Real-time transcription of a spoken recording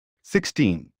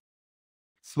16.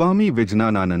 Swami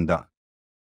Vijnanananda.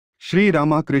 Sri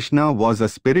Ramakrishna was a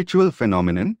spiritual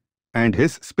phenomenon, and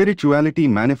his spirituality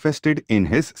manifested in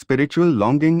his spiritual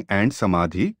longing and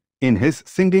samadhi, in his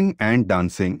singing and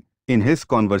dancing, in his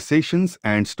conversations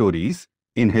and stories,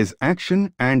 in his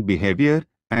action and behavior,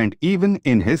 and even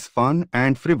in his fun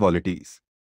and frivolities.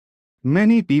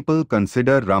 Many people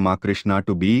consider Ramakrishna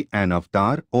to be an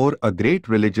avatar or a great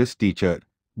religious teacher,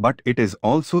 but it is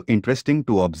also interesting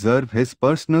to observe his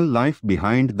personal life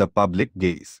behind the public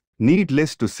gaze.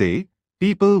 Needless to say,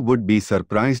 people would be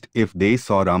surprised if they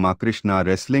saw Ramakrishna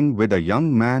wrestling with a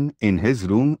young man in his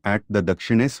room at the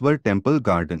Dakshineswar temple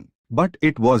garden. But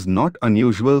it was not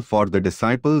unusual for the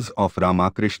disciples of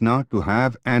Ramakrishna to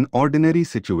have an ordinary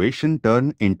situation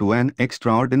turn into an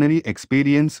extraordinary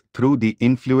experience through the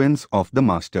influence of the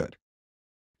Master.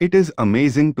 It is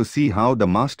amazing to see how the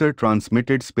Master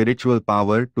transmitted spiritual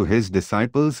power to his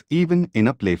disciples even in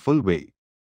a playful way.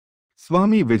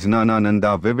 Swami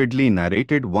Vijnanananda vividly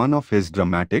narrated one of his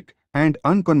dramatic and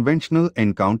unconventional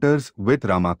encounters with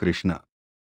Ramakrishna.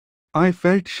 I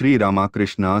felt Sri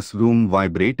Ramakrishna's room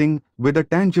vibrating with a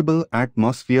tangible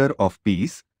atmosphere of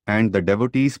peace, and the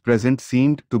devotees present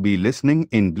seemed to be listening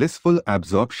in blissful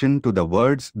absorption to the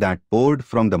words that poured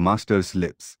from the Master's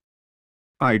lips.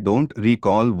 I don't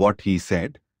recall what he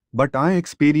said, but I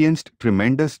experienced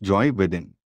tremendous joy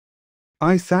within.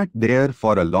 I sat there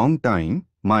for a long time,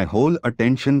 my whole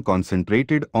attention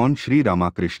concentrated on Sri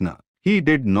Ramakrishna. He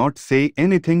did not say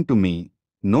anything to me,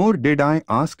 nor did I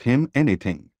ask him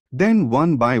anything. Then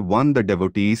one by one the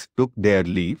devotees took their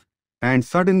leave, and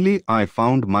suddenly I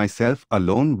found myself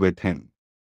alone with him.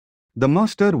 The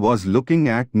Master was looking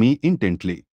at me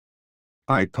intently.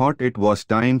 I thought it was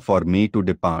time for me to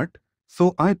depart,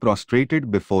 so I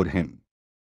prostrated before him.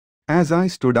 As I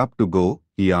stood up to go,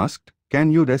 he asked,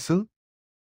 "Can you wrestle?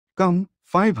 Come,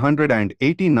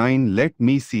 589, let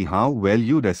me see how well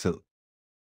you wrestle."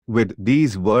 With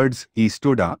these words he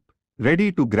stood up,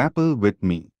 ready to grapple with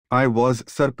me. I was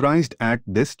surprised at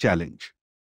this challenge.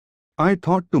 I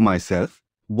thought to myself,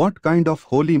 what kind of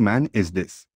holy man is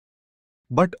this?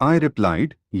 But I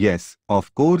replied, yes,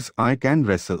 of course I can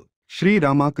wrestle. Sri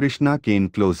Ramakrishna came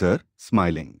closer,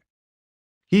 smiling.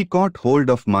 He caught hold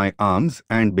of my arms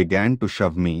and began to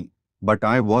shove me, but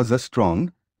I was a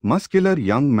strong, muscular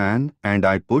young man and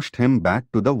I pushed him back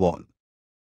to the wall.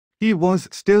 He was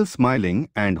still smiling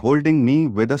and holding me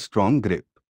with a strong grip.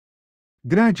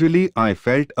 Gradually I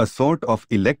felt a sort of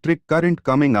electric current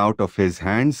coming out of his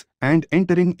hands and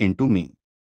entering into me.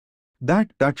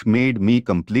 That touch made me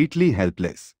completely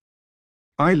helpless.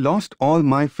 I lost all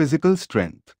my physical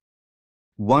strength.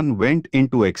 One went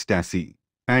into ecstasy,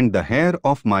 and the hair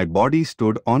of my body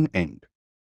stood on end.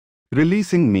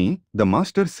 Releasing me, the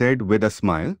Master said with a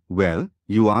smile, "Well,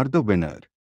 you are the winner."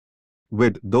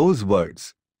 With those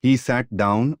words, he sat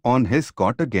down on his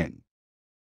cot again.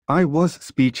 I was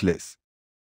speechless.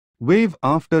 Wave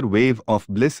after wave of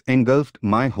bliss engulfed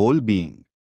my whole being.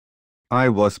 I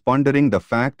was pondering the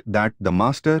fact that the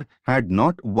Master had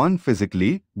not won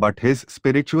physically, but his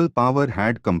spiritual power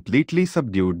had completely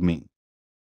subdued me.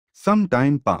 Some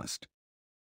time passed.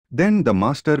 Then the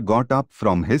Master got up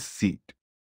from his seat.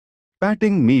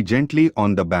 Patting me gently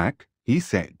on the back, he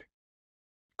said,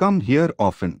 "Come here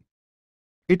often.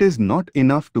 It is not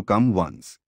enough to come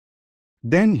once."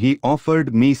 Then he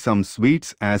offered me some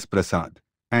sweets as prasad,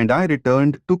 and I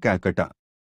returned to Calcutta.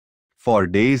 For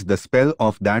days the spell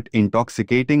of that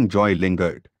intoxicating joy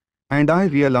lingered, and I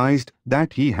realized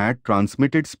that he had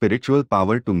transmitted spiritual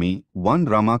power to me. One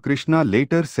Ramakrishna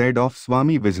later said of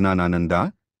Swami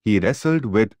Vijnanananda, "He wrestled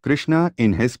with Krishna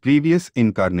in his previous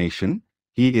incarnation.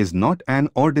 He is not an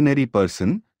ordinary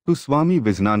person." To Swami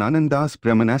Vijnanananda's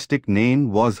premonastic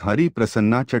name was Hari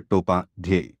Prasanna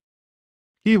Chattopadhyay.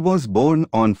 He was born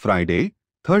on Friday,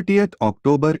 30th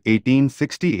October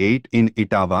 1868 in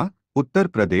Etawah, Uttar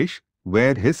Pradesh,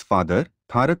 where his father,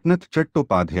 Tharaknath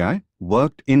Chattopadhyay,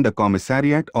 worked in the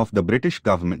commissariat of the British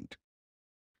government.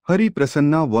 Hari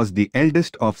Prasanna was the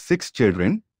eldest of 6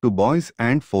 children, 2 boys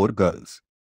and 4 girls.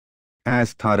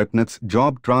 As Tharaknath's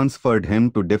job transferred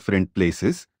him to different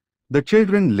places, the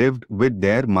children lived with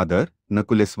their mother,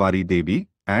 Nakuleswari Devi,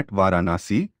 at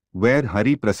Varanasi, where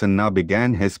Hari Prasanna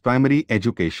began his primary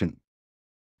education.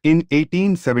 In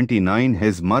 1879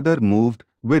 his mother moved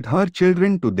with her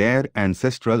children to their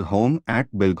ancestral home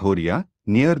at Bilghoria,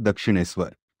 near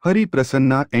Dakshineswar. Hari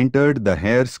Prasanna entered the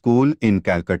Hare School in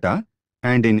Calcutta,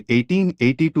 and in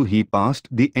 1882 he passed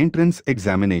the entrance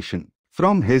examination.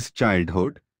 From his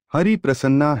childhood, Hari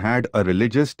Prasanna had a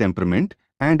religious temperament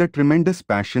and a tremendous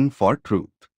passion for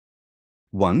truth.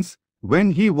 Once,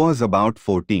 when he was about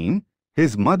 14,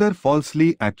 His mother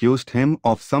falsely accused him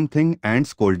of something and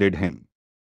scolded him.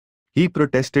 He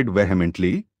protested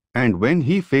vehemently, and when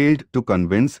he failed to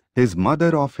convince his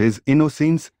mother of his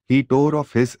innocence, he tore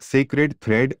off his sacred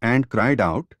thread and cried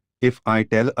out, "If I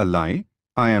tell a lie,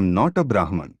 I am not a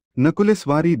Brahman."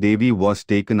 Nakuleswari Devi was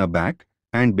taken aback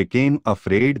and became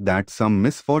afraid that some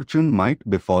misfortune might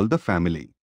befall the family.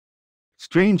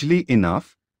 Strangely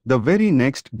enough, the very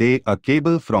next day a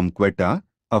cable from Quetta,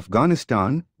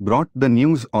 Afghanistan, brought the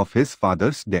news of his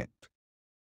father's death.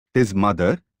 His mother,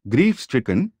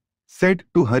 grief-stricken, said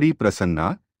to Hari Prasanna,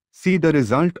 "See the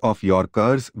result of your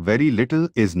curse." Very little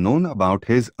is known about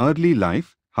his early life,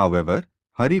 however.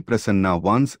 Hari Prasanna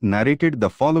once narrated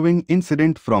the following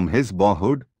incident from his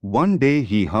boyhood. One day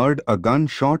he heard a gun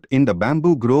shot in the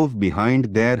bamboo grove behind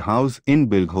their house in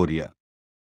Bilghoria.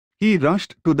 He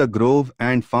rushed to the grove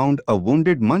and found a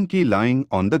wounded monkey lying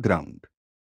on the ground.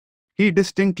 He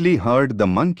distinctly heard the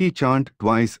monkey chant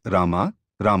twice, "Rama,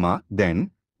 Rama,"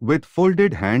 then, with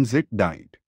folded hands it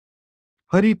died.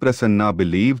 Hari Prasanna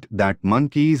believed that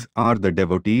monkeys are the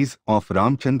devotees of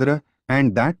Ramchandra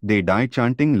and that they die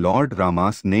chanting Lord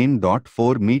Rama's name.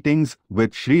 For meetings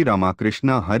with Sri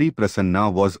Ramakrishna. Hari Prasanna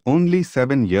was only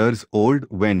 7 years old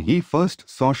when he first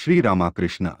saw Sri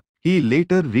Ramakrishna. He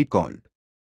later recalled,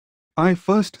 "I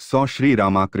first saw Sri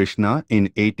Ramakrishna in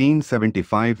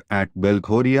 1875 at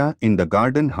Bilghoria in the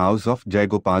garden house of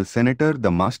Jaygopal Senator.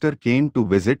 The master came to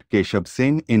visit Keshab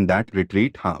Singh in that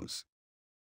retreat house.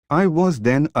 I was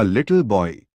then a little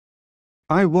boy.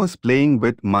 I was playing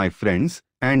with my friends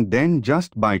and then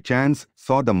just by chance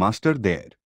saw the master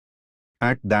there.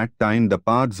 At that time the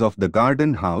paths of the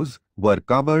garden house were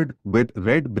covered with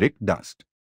red brick dust.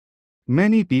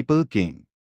 Many people came.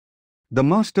 The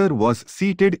master was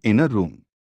seated in a room.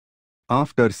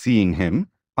 After seeing him,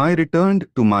 I returned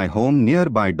to my home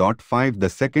nearby. 5 The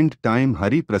second time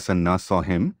Hari Prasanna saw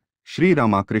him, Sri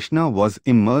Ramakrishna was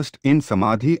immersed in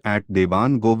Samadhi at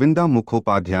Devan Govinda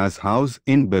Mukhopadhyay's house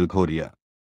in Bilghoria.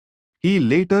 He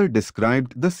later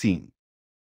described the scene.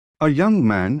 A young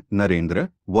man,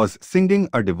 Narendra, was singing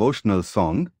a devotional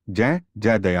song, Jai,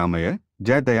 Jai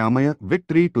Dayamaya,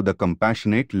 victory to the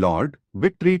compassionate Lord,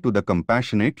 victory to the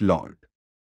compassionate Lord.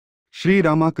 Sri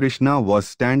Ramakrishna was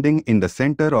standing in the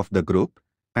center of the group,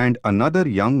 and another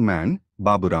young man,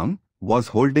 Baburam, was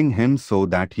holding him so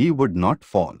that he would not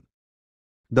fall.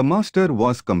 The master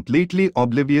was completely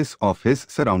oblivious of his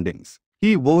surroundings.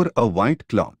 He wore a white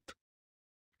cloth.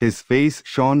 His face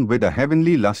shone with a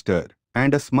heavenly luster,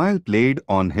 and a smile played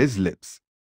on his lips.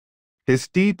 His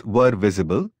teeth were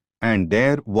visible, and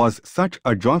there was such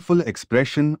a joyful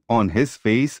expression on his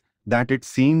face that it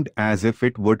seemed as if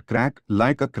it would crack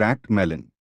like a cracked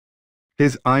melon.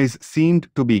 His eyes seemed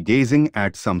to be gazing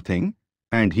at something,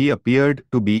 and he appeared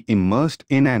to be immersed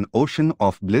in an ocean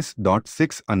of bliss.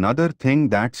 6 Another thing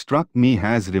that struck me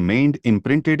has remained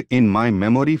imprinted in my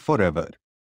memory forever.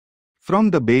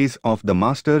 From the base of the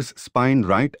master's spine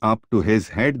right up to his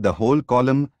head, the whole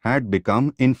column had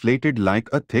become inflated like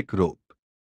a thick rope.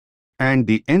 And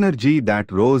the energy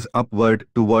that rose upward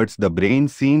towards the brain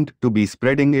seemed to be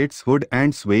spreading its hood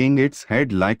and swaying its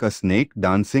head like a snake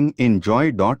dancing in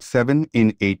joy. 7 In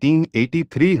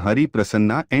 1883 Hari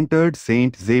Prasanna entered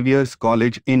St. Xavier's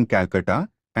College in Calcutta,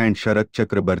 and Sharat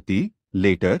Chakrabarti,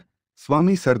 later,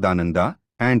 Swami Sardananda,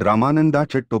 and Ramananda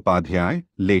Chattopadhyay,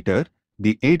 later,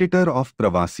 the editor of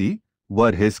Pravasi,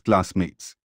 were his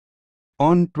classmates.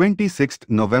 On 26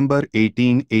 November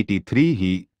 1883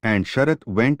 he and Sharat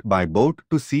went by boat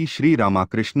to see Sri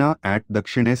Ramakrishna at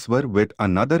Dakshineswar with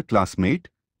another classmate,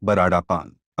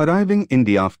 Baradapal. Arriving in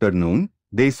the afternoon,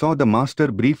 they saw the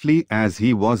master briefly as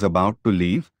he was about to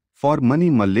leave for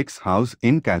Mani Mallik's house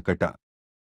in Calcutta.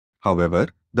 However,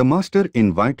 the master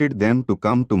invited them to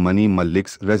come to Mani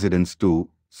Mallik's residence too,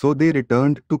 so they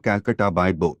returned to Calcutta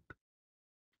by boat.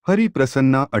 Hari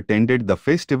Prasanna attended the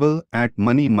festival at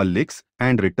Mani Mallik's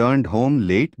and returned home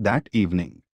late that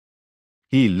evening.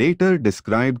 He later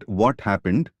described what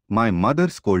happened. "My mother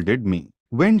scolded me.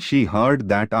 When she heard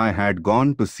that I had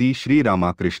gone to see Sri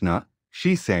Ramakrishna,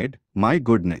 she said, 'My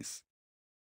goodness!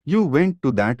 You went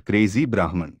to that crazy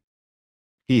Brahman.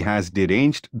 He has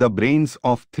deranged the brains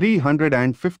of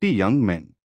 350 young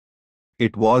men.'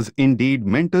 It was indeed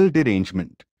mental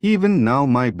derangement. Even now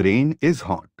my brain is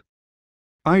hot.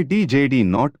 I did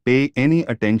not pay any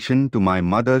attention to my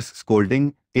mother's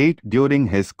scolding." 8 During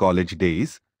his college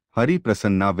days, Hari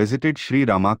Prasanna visited Sri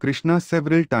Ramakrishna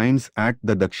several times at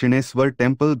the Dakshineswar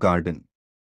temple garden.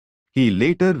 He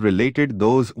later related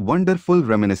those wonderful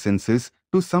reminiscences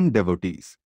to some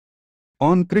devotees.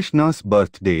 On Krishna's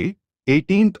birthday,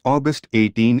 18th August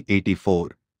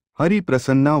 1884, Hari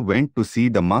Prasanna went to see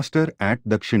the master at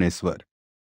Dakshineswar.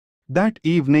 That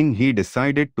evening he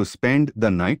decided to spend the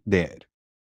night there.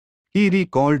 He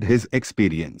recalled his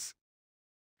experience.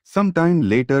 Sometime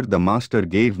later the master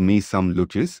gave me some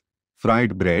luchis,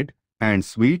 fried bread, and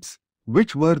sweets,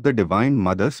 which were the Divine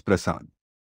Mother's prasad.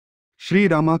 Sri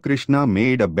Ramakrishna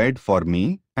made a bed for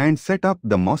me and set up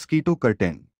the mosquito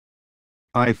curtain.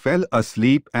 I fell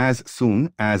asleep as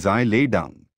soon as I lay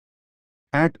down.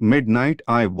 At midnight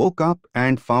I woke up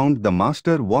and found the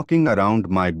master walking around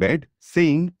my bed,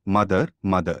 saying, "Mother,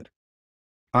 Mother."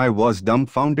 I was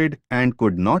dumbfounded and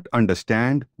could not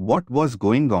understand what was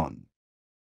going on.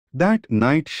 That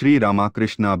night Sri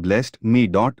Ramakrishna blessed me.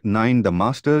 9 The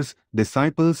master's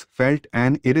disciples felt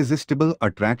an irresistible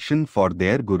attraction for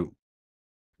their guru.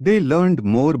 They learned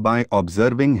more by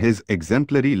observing his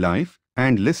exemplary life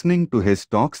and listening to his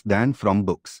talks than from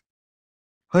books.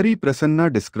 Hari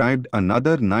Prasanna described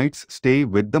another night's stay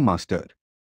with the master.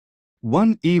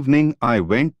 One evening I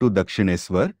went to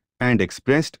Dakshineswar and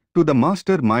expressed to the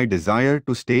master my desire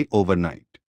to stay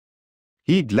overnight.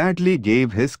 He gladly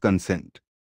gave his consent.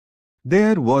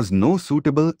 There was no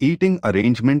suitable eating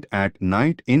arrangement at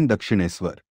night in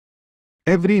Dakshineswar.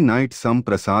 Every night some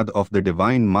prasad of the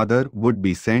Divine Mother would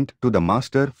be sent to the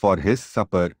master for his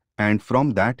supper, and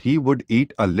from that he would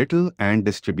eat a little and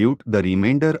distribute the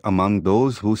remainder among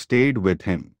those who stayed with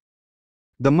him.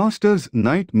 The master's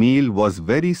night meal was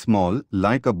very small,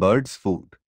 like a bird's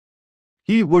food.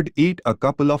 He would eat a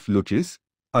couple of luchis,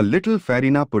 a little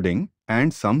farina pudding,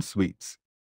 and some sweets.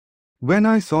 When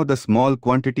I saw the small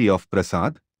quantity of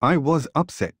prasad, I was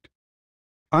upset.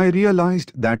 I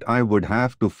realized that I would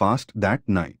have to fast that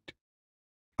night.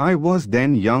 I was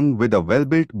then young with a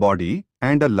well-built body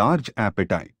and a large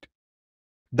appetite.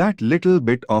 That little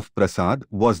bit of prasad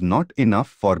was not enough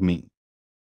for me.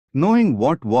 Knowing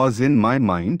what was in my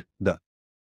mind, the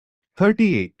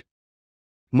 38.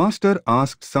 Master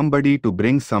asked somebody to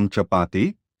bring some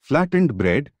chapati, flattened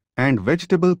bread, and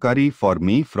vegetable curry for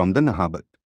me from the Nahabat.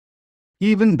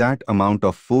 Even that amount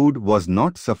of food was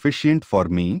not sufficient for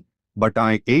me, but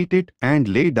I ate it and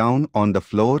lay down on the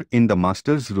floor in the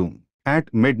master's room.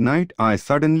 At midnight I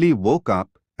suddenly woke up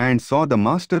and saw the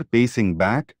master pacing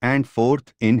back and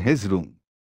forth in his room.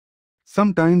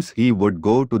 Sometimes he would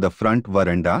go to the front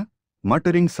veranda,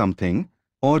 muttering something,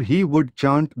 or he would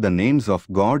chant the names of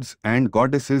gods and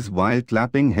goddesses while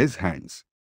clapping his hands.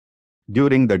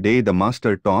 During the day the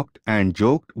master talked and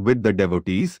joked with the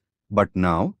devotees, but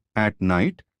now, at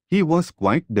night, he was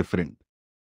quite different.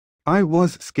 I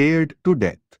was scared to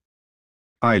death.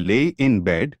 I lay in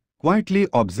bed, quietly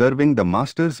observing the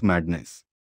master's madness.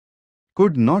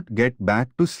 Could not get back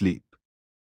to sleep.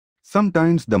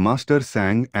 Sometimes the master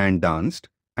sang and danced,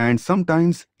 and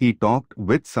sometimes he talked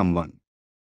with someone.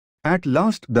 At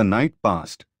last the night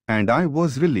passed, and I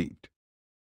was relieved.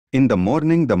 In the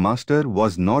morning the master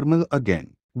was normal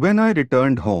again. When I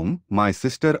returned home, my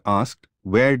sister asked,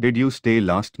 "Where did you stay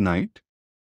last night?"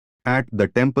 "At the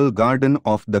temple garden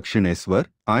of Dakshineswar,"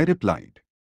 I replied.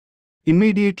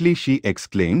 Immediately she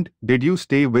exclaimed, "Did you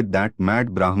stay with that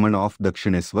mad Brahman of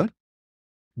Dakshineswar?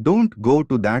 Don't go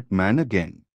to that man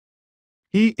again.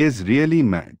 He is really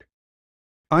mad.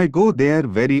 I go there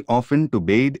very often to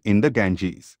bathe in the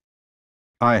Ganges.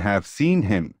 I have seen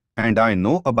him, and I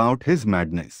know about his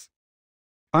madness."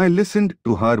 I listened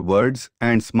to her words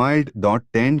and smiled.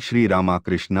 10 Sri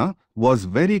Ramakrishna was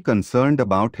very concerned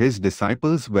about his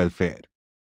disciples' welfare.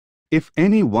 If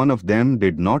any one of them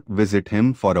did not visit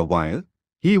him for a while,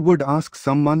 he would ask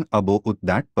someone about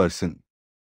that person.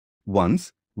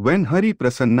 Once, when Hari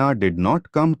Prasanna did not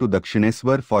come to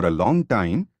Dakshineswar for a long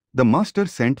time, the master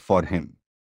sent for him.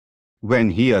 When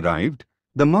he arrived,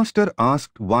 the master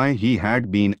asked why he had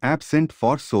been absent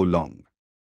for so long.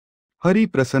 Hari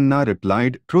Prasanna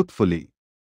replied truthfully,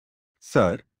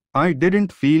 "Sir, I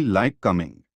didn't feel like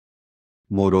coming.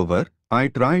 Moreover, I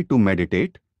try to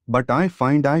meditate, but I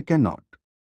find I cannot."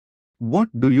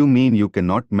 "What do you mean you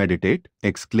cannot meditate?"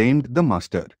 exclaimed the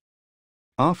master.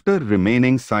 After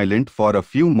remaining silent for a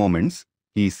few moments,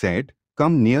 he said,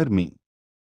 "Come near me."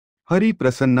 Hari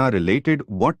Prasanna related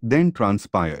what then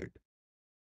transpired.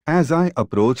 As I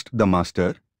approached the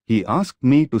master, he asked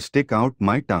me to stick out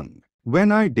my tongue.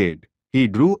 When I did, he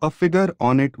drew a figure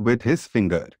on it with his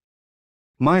finger.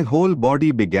 My whole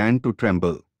body began to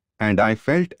tremble, and I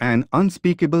felt an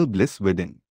unspeakable bliss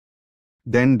within.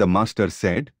 Then the master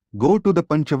said, "Go to the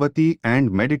Panchavati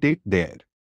and meditate there."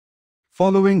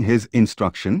 Following his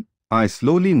instruction, I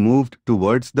slowly moved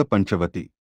towards the Panchavati.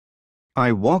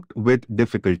 I walked with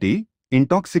difficulty,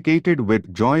 intoxicated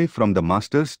with joy from the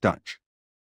master's touch.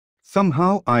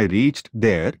 Somehow I reached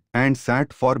there and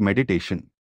sat for meditation.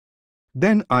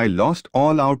 Then I lost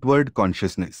all outward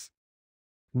consciousness.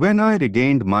 When I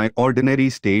regained my ordinary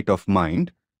state of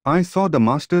mind, I saw the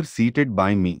Master seated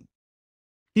by me.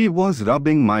 He was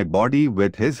rubbing my body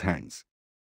with his hands.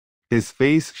 His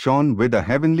face shone with a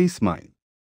heavenly smile.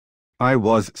 I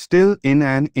was still in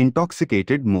an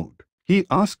intoxicated mood. He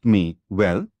asked me,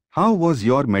 "Well, how was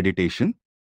your meditation?"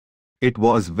 "It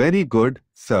was very good,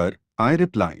 sir," I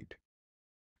replied.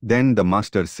 Then the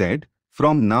Master said,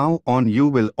 "From now on you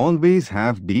will always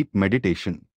have deep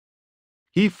meditation."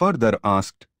 He further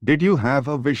asked, "Did you have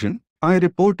a vision?" I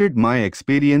reported my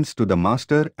experience to the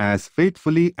Master as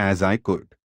faithfully as I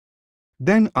could.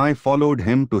 Then I followed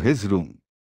him to his room.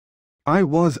 I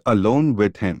was alone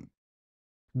with him.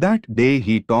 That day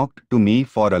he talked to me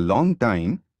for a long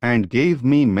time and gave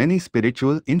me many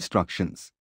spiritual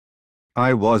instructions.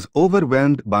 I was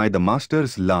overwhelmed by the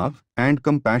Master's love and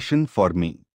compassion for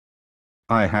me.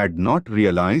 I had not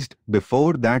realized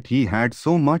before that he had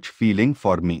so much feeling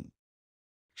for me.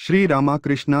 Sri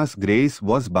Ramakrishna's grace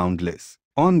was boundless.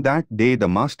 On that day the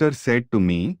Master said to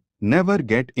me, "Never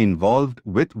get involved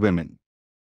with women.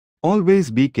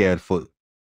 Always be careful.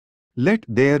 Let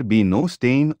there be no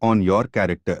stain on your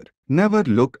character. Never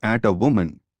look at a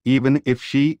woman, even if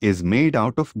she is made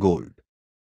out of gold."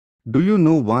 Do you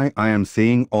know why I am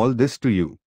saying all this to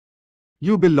you?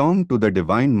 You belong to the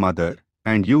Divine Mother,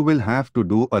 and you will have to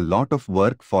do a lot of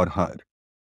work for her.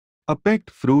 A pecked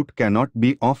fruit cannot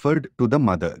be offered to the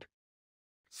Mother.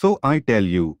 So I tell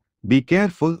you, be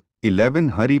careful. 11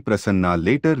 Hari Prasanna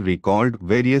later recalled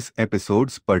various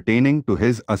episodes pertaining to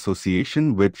his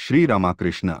association with Sri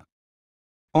Ramakrishna.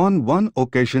 On one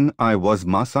occasion I was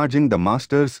massaging the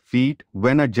Master's feet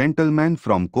when a gentleman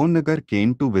from Konagar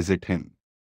came to visit him.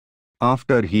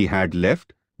 After he had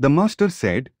left, the Master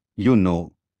said, "You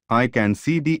know, I can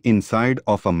see the inside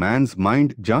of a man's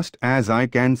mind just as I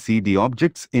can see the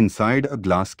objects inside a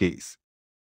glass case."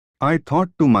 I thought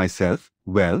to myself,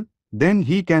 well, then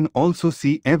he can also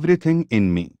see everything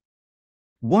in me.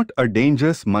 What a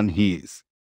dangerous man he is.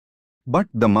 But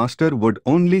the Master would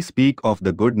only speak of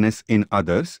the goodness in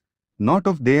others, not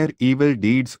of their evil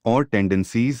deeds or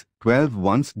tendencies. 12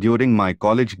 Once during my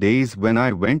college days when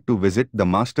I went to visit the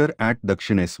Master at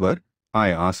Dakshineswar, I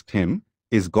asked him,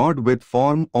 "Is God with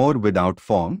form or without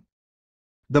form?"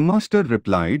 The Master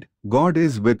replied, "God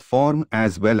is with form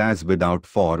as well as without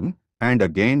form, and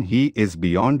again He is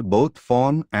beyond both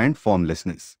form and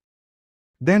formlessness."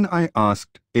 Then I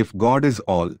asked, "If God is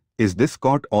all, is this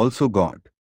cot also God?"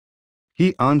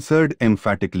 He answered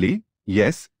emphatically,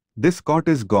 "Yes, this cot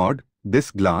is God, this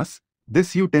glass,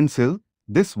 this utensil,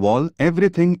 this wall,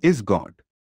 everything is God."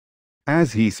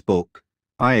 As he spoke,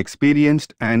 I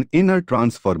experienced an inner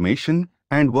transformation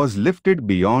and was lifted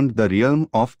beyond the realm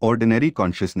of ordinary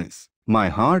consciousness. My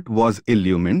heart was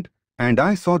illumined, and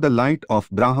I saw the light of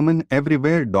Brahman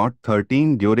everywhere.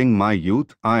 13 During my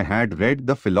youth I had read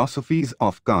the philosophies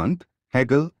of Kant,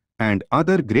 Hegel, and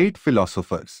other great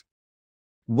philosophers.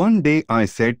 One day I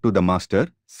said to the Master,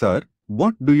 "Sir,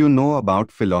 what do you know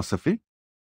about philosophy?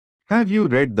 Have you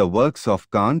read the works of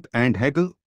Kant and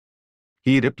Hegel?"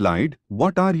 He replied,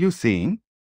 "What are you saying?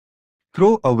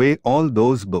 Throw away all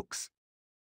those books.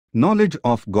 Knowledge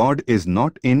of God is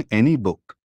not in any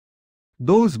book.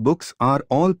 Those books are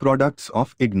all products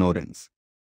of ignorance."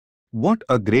 What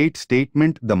a great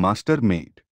statement the Master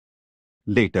made.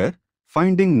 Later,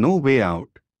 finding no way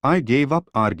out, I gave up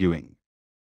arguing.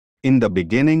 In the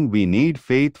beginning we need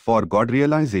faith for God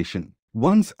realization.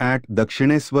 Once at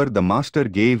Dakshineswar the Master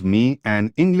gave me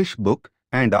an English book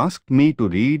and asked me to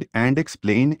read and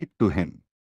explain it to him.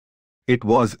 It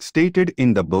was stated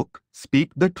in the book,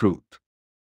 "Speak the truth.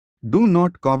 Do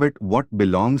not covet what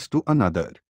belongs to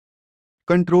another.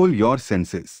 Control your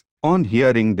senses." On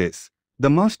hearing this, the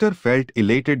Master felt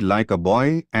elated like a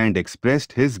boy and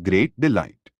expressed his great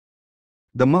delight.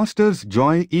 The Master's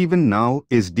joy even now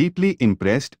is deeply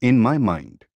impressed in my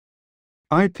mind.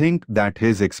 I think that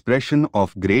his expression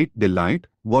of great delight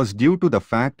was due to the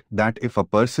fact that if a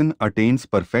person attains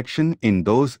perfection in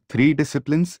those 3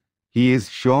 disciplines, he is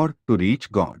sure to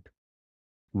reach God.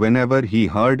 Whenever he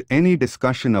heard any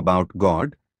discussion about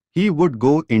God, he would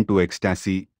go into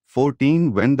ecstasy.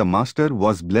 14 When the Master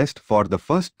was blessed for the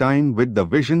first time with the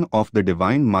vision of the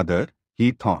Divine Mother,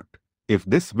 he thought, "If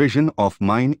this vision of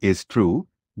mine is true,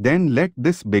 then let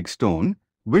this big stone,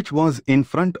 which was in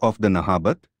front of the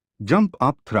Nahabat, jump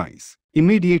up thrice."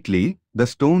 Immediately, the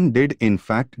stone did in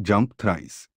fact jump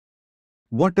thrice.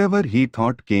 Whatever he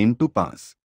thought came to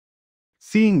pass.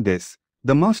 Seeing this,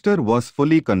 the Master was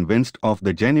fully convinced of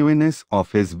the genuineness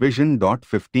of his vision.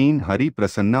 15 Hari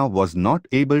Prasanna was not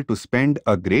able to spend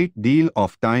a great deal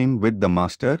of time with the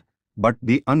Master but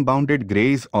the unbounded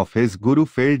grace of his Guru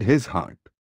filled his heart.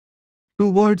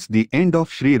 Towards the end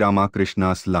of Sri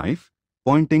Ramakrishna's life,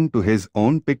 pointing to his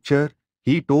own picture,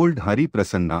 he told Hari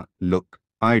Prasanna, "Look,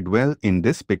 I dwell in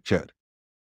this picture.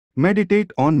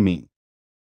 Meditate on me."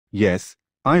 "Yes,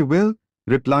 I will,"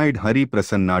 replied Hari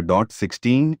Prasanna.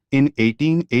 16 In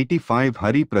 1885,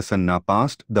 Hari Prasanna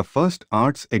passed the first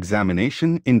arts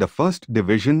examination in the first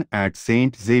division at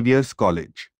St. Xavier's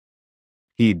College.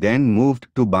 He then moved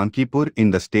to Bankipur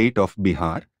in the state of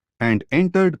Bihar and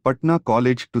entered Patna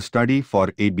College to study for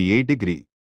a BA degree.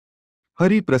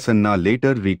 Hari Prasanna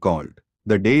later recalled,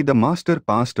 "The day the master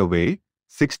passed away,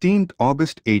 16th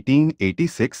August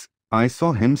 1886, I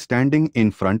saw him standing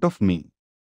in front of me.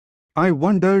 I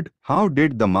wondered, how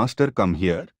did the master come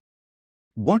here?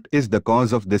 What is the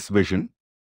cause of this vision?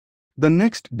 The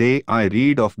next day I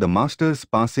read of the master's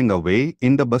passing away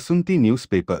in the Basunti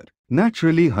newspaper.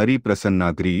 Naturally Hari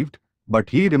Prasanna grieved,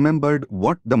 but he remembered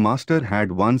what the master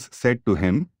had once said to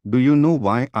him, 'Do you know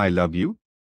why I love you?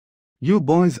 You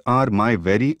boys are my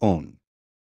very own.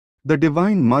 The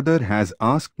Divine Mother has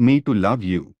asked me to love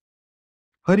you.'"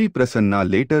 Hari Prasanna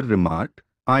later remarked,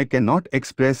 "I cannot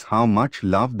express how much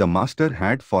love the master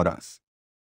had for us.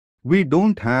 We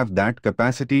don't have that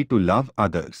capacity to love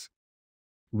others.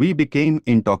 We became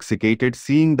intoxicated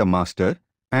seeing the master,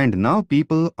 and now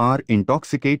people are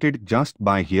intoxicated just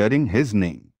by hearing his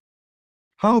name.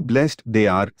 How blessed they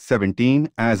are."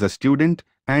 17 As a student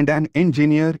and an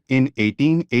engineer in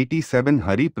 1887,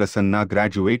 Hari Prasanna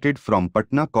graduated from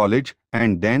Patna College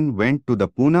and then went to the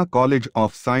Pune College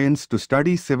of Science to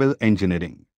study civil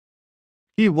engineering.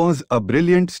 He was a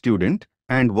brilliant student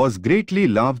and was greatly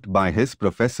loved by his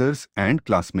professors and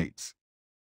classmates.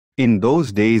 In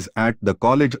those days at the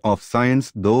College of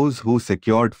Science, those who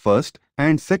secured first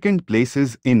and second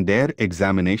places in their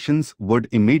examinations would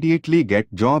immediately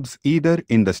get jobs either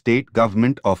in the state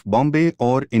government of Bombay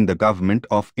or in the government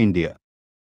of India.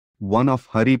 One of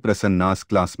Hari Prasanna's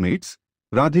classmates,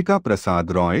 Radhika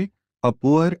Prasad Roy, a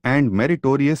poor and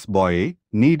meritorious boy,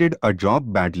 needed a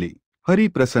job badly. Hari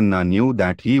Prasanna knew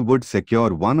that he would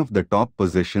secure one of the top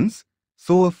positions,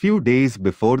 so a few days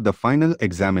before the final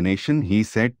examination he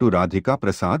said to Radhika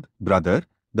Prasad, "Brother,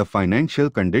 the financial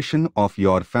condition of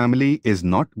your family is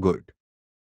not good.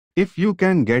 If you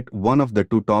can get one of the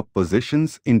two top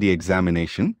positions in the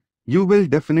examination, you will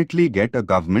definitely get a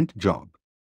government job.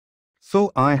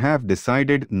 So I have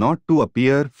decided not to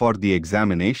appear for the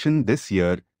examination this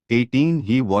year." 18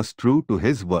 He was true to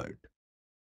his word.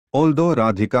 Although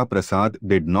Radhika Prasad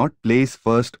did not place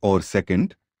first or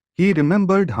second, he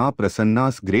remembered Ha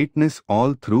Prasanna's greatness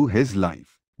all through his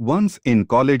life. Once in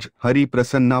college, Hari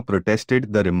Prasanna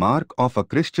protested the remark of a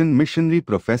Christian missionary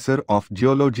professor of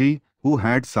geology who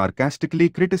had sarcastically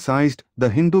criticized the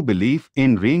Hindu belief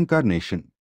in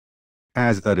reincarnation.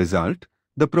 As a result,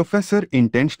 the professor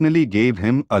intentionally gave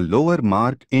him a lower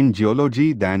mark in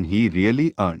geology than he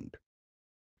really earned.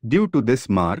 Due to this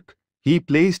mark, he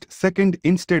placed second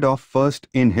instead of first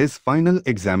in his final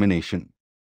examination.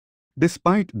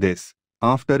 Despite this,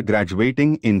 after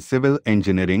graduating in civil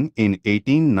engineering in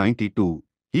 1892,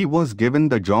 he was given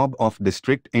the job of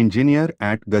district engineer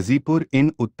at Ghazipur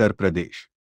in Uttar Pradesh.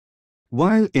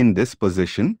 While in this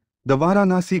position, the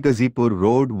Varanasi-Ghazipur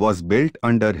road was built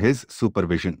under his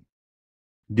supervision.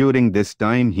 During this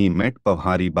time he met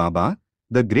Pavhari Baba,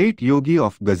 the great yogi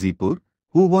of Ghazipur,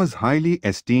 who was highly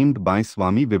esteemed by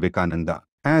Swami Vivekananda.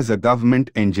 As a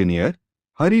government engineer,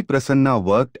 Hari Prasanna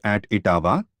worked at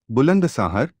Etawah,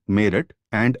 Bulandsahar, Meerut,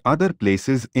 and other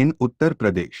places in Uttar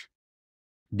Pradesh.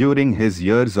 During his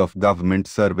years of government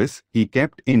service, he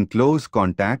kept in close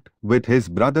contact with his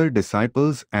brother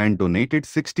disciples and donated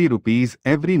 60 rupees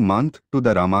every month to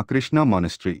the Ramakrishna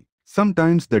monastery.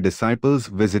 Sometimes the disciples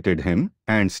visited him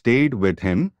and stayed with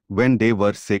him when they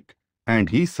were sick, and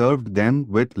he served them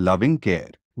with loving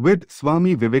care. With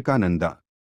Swami Vivekananda,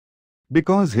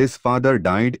 because his father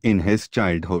died in his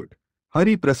childhood,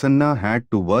 Hari Prasanna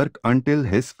had to work until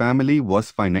his family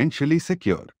was financially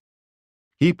secure.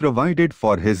 He provided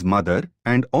for his mother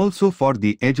and also for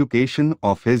the education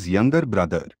of his younger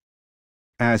brother.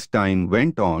 As time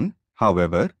went on,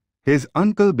 however, his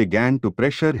uncle began to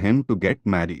pressure him to get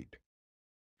married.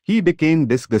 He became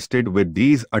disgusted with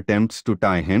these attempts to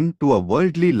tie him to a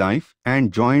worldly life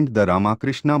and joined the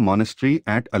Ramakrishna monastery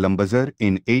at Alambazar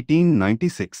in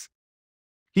 1896.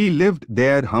 He lived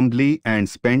there humbly and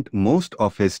spent most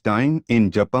of his time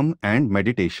in japam and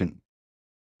meditation.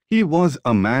 He was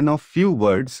a man of few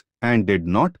words and did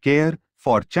not care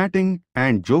for chatting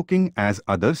and joking as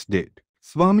others did.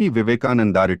 Swami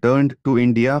Vivekananda returned to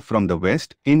India from the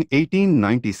West in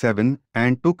 1897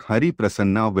 and took Hari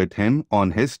Prasanna with him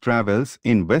on his travels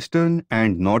in western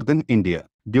and northern India.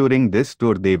 During this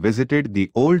tour they visited the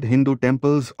old Hindu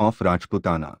temples of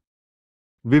Rajputana.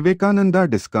 Vivekananda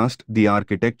discussed the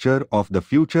architecture of the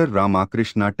future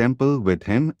Ramakrishna temple with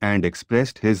him and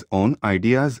expressed his own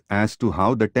ideas as to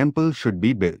how the temple should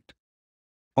be built.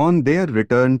 On their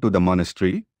return to the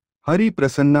monastery, Hari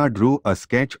Prasanna drew a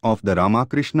sketch of the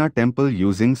Ramakrishna temple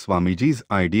using Swamiji's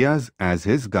ideas as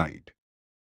his guide.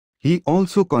 He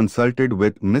also consulted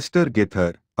with Mr.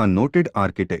 Githar, a noted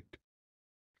architect.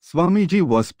 Swamiji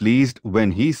was pleased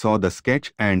when he saw the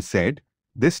sketch and said,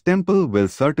 "This temple will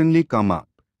certainly come up,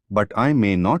 but I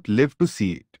may not live to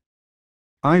see it.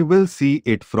 I will see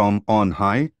it from on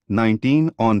high."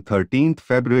 19 On 13th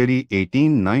February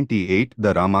 1898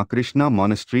 the Ramakrishna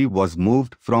monastery was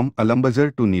moved from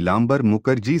Alambazar to Nilambar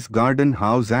Mukherjee's garden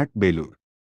house at Belur.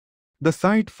 The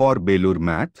site for Belur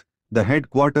Math, the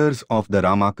headquarters of the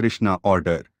Ramakrishna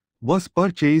order, was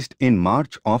purchased in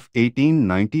March of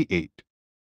 1898.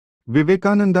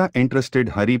 Vivekananda entrusted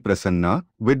Hari Prasanna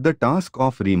with the task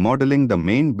of remodeling the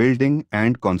main building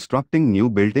and constructing new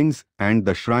buildings and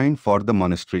the shrine for the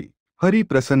monastery. Hari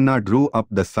Prasanna drew up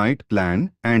the site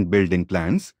plan and building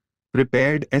plans,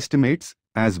 prepared estimates,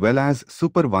 as well as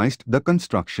supervised the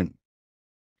construction.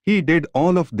 He did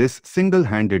all of this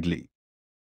single-handedly.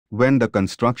 When the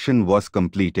construction was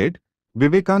completed,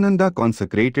 Vivekananda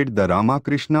consecrated the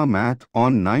Ramakrishna Math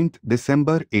on 9th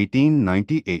December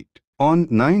 1898. On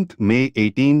 9th May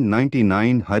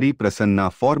 1899 Hari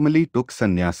Prasanna formally took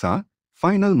sannyasa,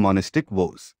 final monastic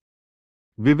vows.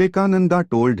 Vivekananda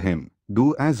told him,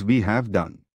 "Do as we have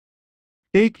done.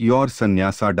 Take your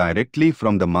sannyasa directly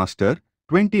from the master."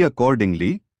 20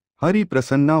 Accordingly, Hari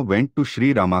Prasanna went to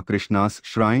Sri Ramakrishna's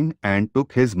shrine and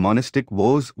took his monastic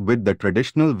vows with the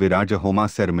traditional Virajahoma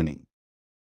ceremony.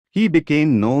 He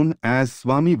became known as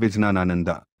Swami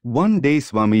Vijnanananda. One day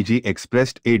Swamiji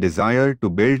expressed a desire to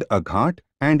build a ghat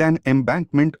and an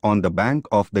embankment on the bank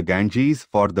of the Ganges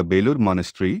for the Belur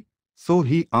monastery, so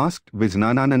he asked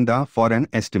Vijnanananda for an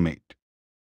estimate.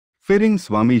 Fearing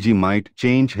Swamiji might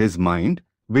change his mind,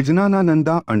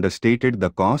 Vijnanananda understated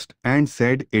the cost and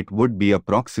said it would be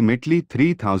approximately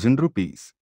 3,000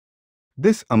 rupees.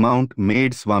 This amount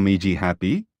made Swamiji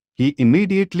happy. He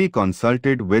immediately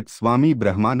consulted with Swami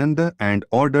Brahmananda and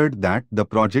ordered that the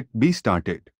project be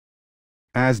started.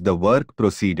 As the work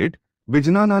proceeded,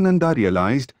 Vijnanananda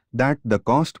realized that the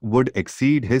cost would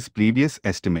exceed his previous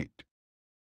estimate.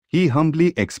 He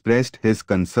humbly expressed his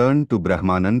concern to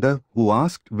Brahmananda, who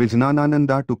asked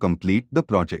Vijnanananda to complete the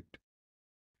project.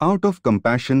 Out of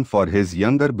compassion for his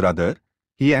younger brother,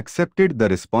 he accepted the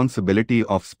responsibility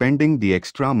of spending the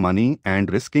extra money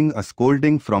and risking a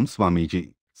scolding from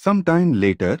Swamiji. Sometime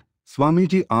later,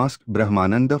 Swamiji asked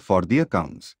Brahmananda for the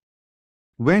accounts.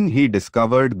 When he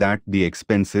discovered that the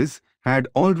expenses had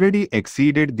already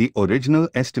exceeded the original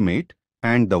estimate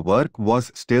and the work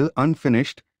was still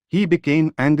unfinished, he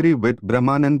became angry with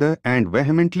Brahmananda and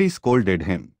vehemently scolded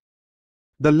him.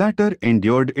 The latter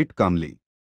endured it calmly.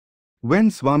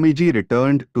 When Swamiji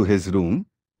returned to his room,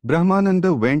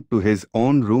 Brahmananda went to his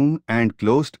own room and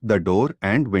closed the door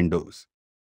and windows.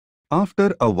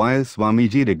 After a while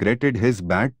Swamiji regretted his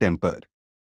bad temper.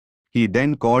 He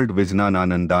then called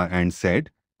Vijnanananda and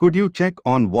said, "Could you check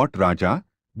on what Raja,"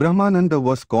 Brahmananda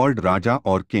was called Raja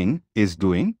or King, "is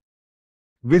doing?"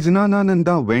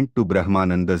 Vijnanananda went to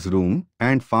Brahmananda's room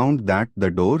and found that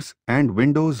the doors and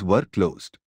windows were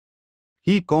closed.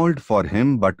 He called for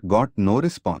him but got no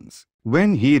response.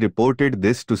 When he reported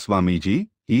this to Swamiji,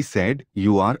 he said,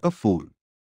 "You are a fool.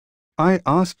 I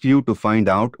asked you to find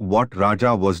out what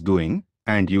Raja was doing,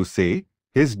 and you say,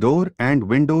 his door and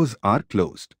windows are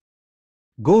closed.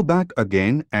 Go back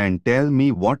again and tell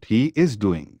me what he is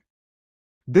doing."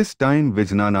 This time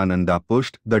Vijnanananda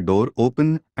pushed the door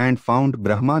open and found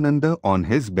Brahmananda on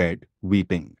his bed,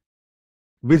 weeping.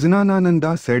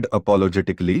 Vijnanananda said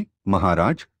apologetically,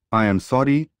 "Maharaj, I am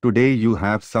sorry, today you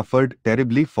have suffered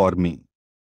terribly for me."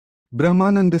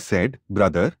 Brahmananda said,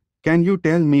 "Brother, can you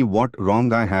tell me what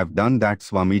wrong I have done that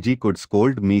Swamiji could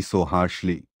scold me so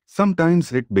harshly?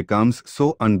 Sometimes it becomes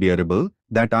so unbearable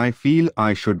that I feel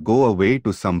I should go away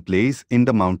to some place in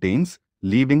the mountains,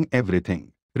 leaving everything."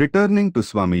 Returning to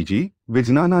Swamiji,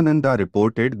 Vijnanananda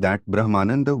reported that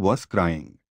Brahmananda was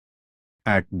crying.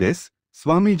 At this,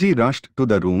 Swamiji rushed to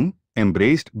the room,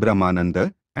 embraced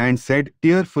Brahmananda, and said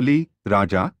tearfully,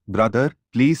 "Raja, brother,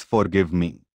 please forgive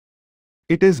me.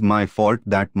 It is my fault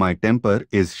that my temper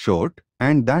is short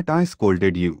and that I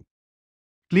scolded you.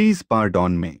 Please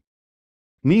pardon me."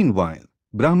 Meanwhile,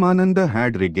 Brahmananda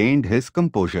had regained his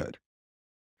composure.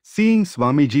 Seeing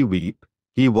Swamiji weep,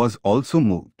 he was also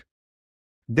moved.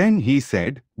 Then he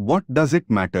said, "What does it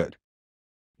matter?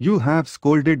 You have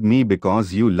scolded me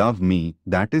because you love me,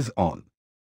 that is all."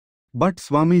 But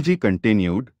Swamiji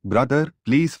continued, "Brother,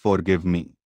 please forgive me.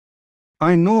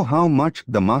 I know how much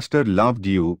the Master loved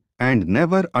you and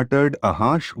never uttered a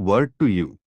harsh word to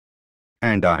you.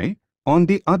 And I, on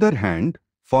the other hand,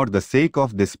 for the sake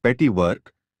of this petty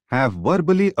work, have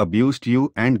verbally abused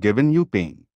you and given you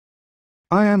pain.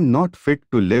 I am not fit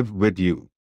to live with you.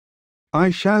 I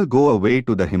shall go away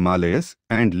to the Himalayas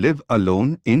and live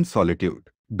alone in solitude."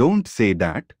 "Don't say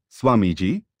that,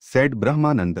 Swamiji," said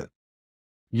Brahmananda.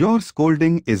 "Your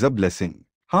scolding is a blessing.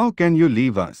 How can you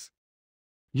leave us?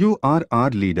 You are our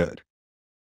leader.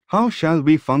 How shall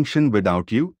we function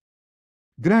without you?"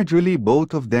 Gradually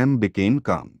both of them became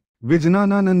calm.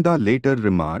 Vijnanananda later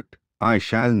remarked, "I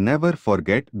shall never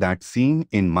forget that scene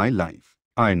in my life.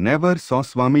 I never saw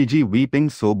Swamiji weeping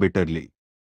so bitterly.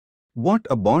 What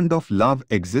a bond of love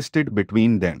existed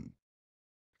between them.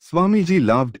 Swamiji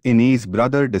loved Inni's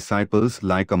brother disciples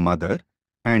like a mother,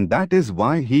 and that is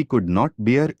why he could not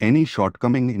bear any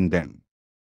shortcoming in them.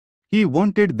 He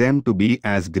wanted them to be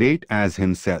as great as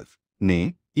himself,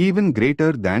 nay, even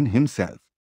greater than himself.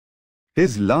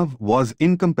 His love was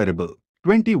incomparable."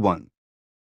 21.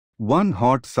 One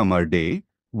hot summer day,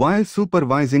 while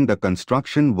supervising the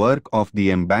construction work of the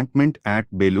embankment at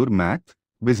Belur Math,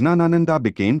 Vijnanananda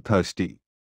became thirsty.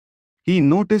 He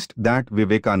noticed that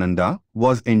Vivekananda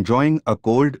was enjoying a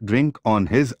cold drink on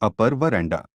his upper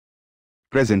veranda.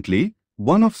 Presently,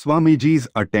 one of Swamiji's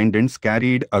attendants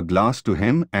carried a glass to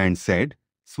him and said,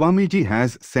 "Swamiji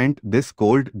has sent this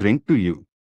cold drink to you."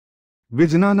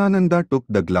 Vijnanananda took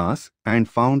the glass and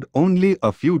found only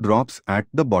a few drops at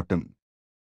the bottom.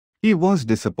 He was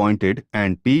disappointed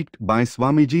and piqued by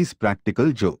Swamiji's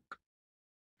practical joke.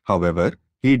 However,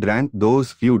 he drank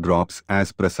those few drops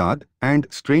as prasad, and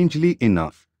strangely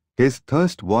enough, his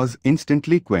thirst was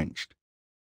instantly quenched.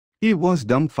 He was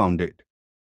dumbfounded.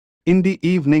 In the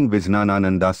evening,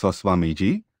 Vijnanananda saw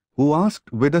Swamiji, who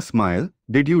asked with a smile,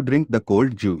 "Did you drink the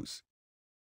cold juice?"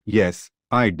 "Yes,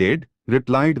 I did,"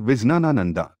 replied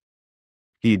Vijnanananda.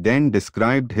 He then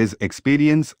described his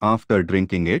experience after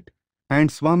drinking it, and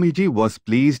Swamiji was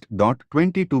pleased.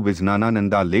 22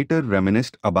 Vijnanananda later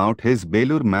reminisced about his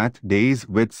Belur Math days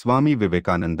with Swami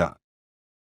Vivekananda.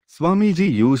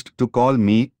 "Swamiji used to call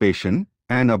me Passion,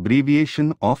 an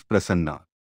abbreviation of Prasanna.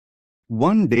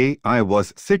 One day I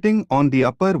was sitting on the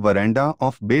upper veranda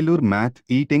of Belur Math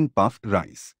eating puffed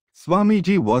rice.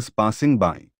 Swamiji was passing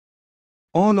by.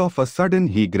 All of a sudden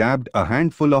he grabbed a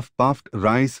handful of puffed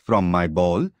rice from my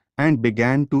bowl and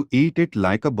began to eat it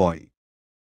like a boy.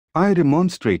 I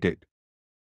remonstrated.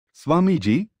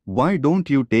 'Swamiji, why don't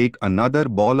you take another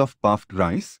ball of puffed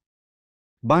rice?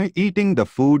 By eating the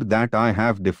food that I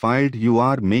have defiled, you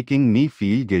are making me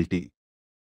feel guilty.'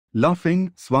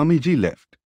 Laughing, Swamiji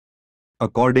left.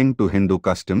 According to Hindu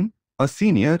custom, a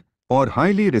senior or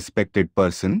highly respected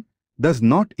person does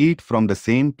not eat from the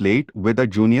same plate with a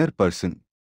junior person.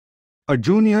 A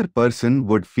junior person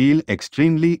would feel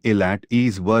extremely ill at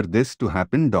ease were this to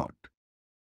happen.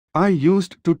 I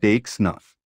used to take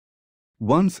snuff.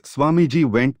 Once Swamiji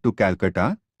went to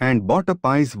Calcutta and bought a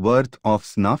pie's worth of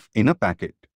snuff in a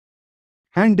packet.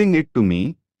 Handing it to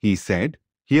me, he said,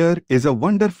 'Here is a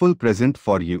wonderful present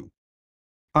for you.'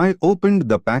 I opened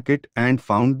the packet and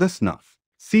found the snuff.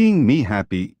 Seeing me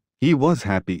happy, he was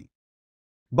happy.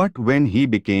 But when he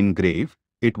became grave,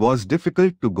 it was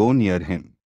difficult to go near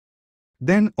him.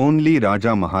 Then only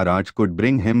Raja Maharaj could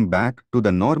bring him back to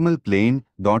the normal plane.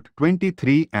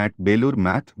 23 At Belur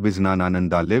Math,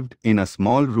 Vijnanananda lived in a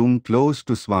small room close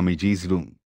to Swamiji's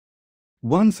room.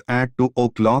 Once at 2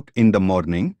 o'clock in the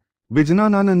morning,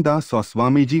 Vijnanananda saw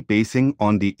Swamiji pacing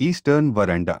on the eastern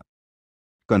veranda.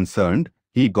 Concerned,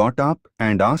 he got up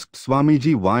and asked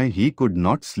Swamiji why he could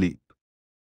not sleep.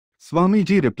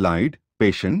 Swamiji replied,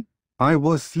 'Patient, I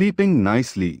was sleeping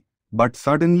nicely, but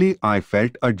suddenly I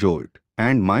felt a jolt,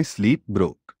 and my sleep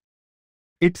broke.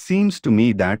 It seems to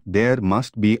me that there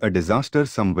must be a disaster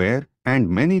somewhere, and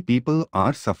many people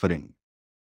are suffering.'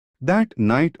 That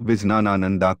night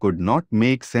Vijnanananda could not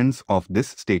make sense of this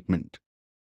statement.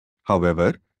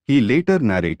 However, he later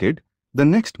narrated, 'The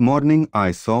next morning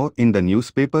I saw in the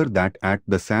newspaper that at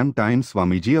the same time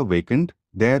Swamiji awakened,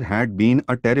 there had been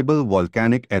a terrible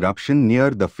volcanic eruption near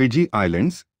the Fiji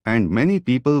Islands, and many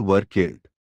people were killed.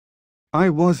 I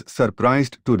was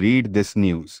surprised to read this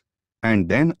news, and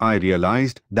then I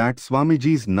realized that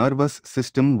Swamiji's nervous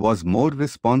system was more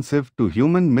responsive to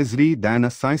human misery than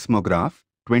a seismograph.'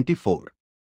 24.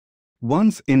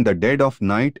 Once in the dead of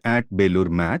night at Belur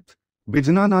Math,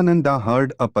 Vijnanananda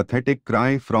heard a pathetic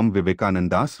cry from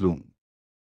Vivekananda's room.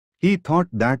 He thought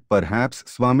that perhaps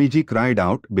Swamiji cried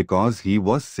out because he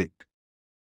was sick.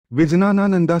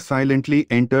 Vijnanananda silently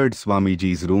entered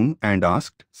Swamiji's room and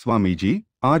asked, "Swamiji,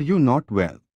 are you not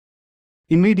well?"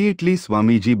 Immediately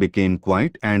Swamiji became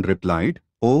quiet and replied,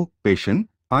 "Oh, patient,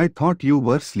 I thought you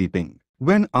were sleeping."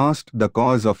 When asked the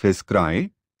cause of his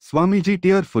cry, Swamiji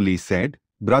tearfully said,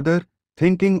 "Brother,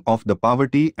 thinking of the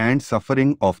poverty and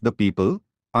suffering of the people,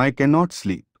 I cannot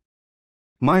sleep.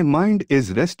 My mind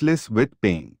is restless with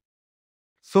pain.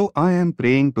 So I am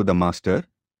praying to the Master,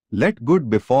 let good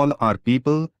befall our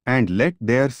people and let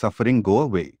their suffering go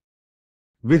away."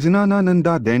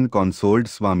 Vijnanananda then consoled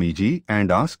Swamiji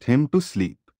and asked him to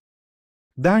sleep.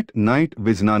 That night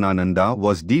Vijnanananda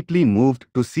was deeply moved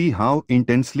to see how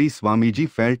intensely Swamiji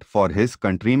felt for his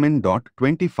countrymen.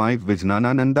 25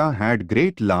 Vijnanananda had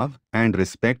great love and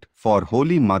respect for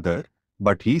Holy Mother,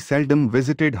 but he seldom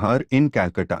visited her in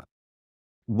Calcutta.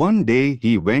 One day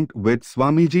he went with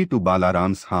Swamiji to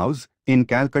Balaram's house in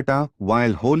Calcutta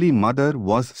while Holy Mother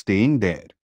was staying there.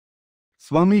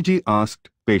 Swamiji asked,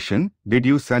 "Patient, did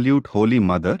you salute Holy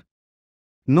Mother?"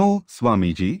 "No,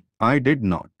 Swamiji, I did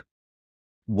not."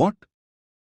 "What?"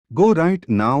 "Go right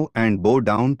now and bow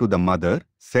down to the Mother,"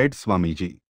 said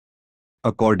Swamiji.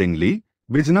 Accordingly,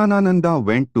 Vijnanananda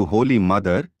went to Holy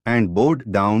Mother and bowed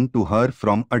down to her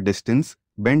from a distance,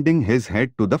 bending his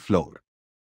head to the floor.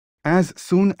 As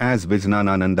soon as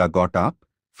Vijnanananda got up,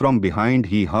 from behind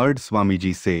he heard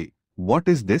Swamiji say, "What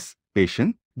is this,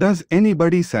 patient? Does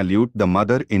anybody salute the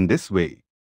Mother in this way?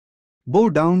 Bow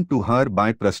down to her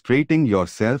by prostrating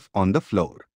yourself on the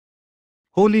floor.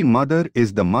 Holy Mother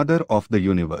is the Mother of the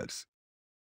universe."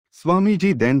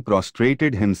 Swamiji then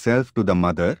prostrated himself to the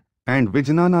Mother, and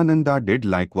Vijnanananda did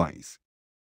likewise.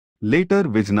 Later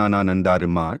Vijnanananda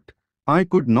remarked, "I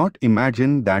could not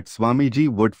imagine that Swamiji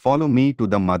would follow me to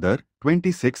the Mother."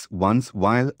 26 Once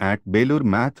while at Belur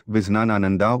Math,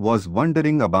 Vijnanananda was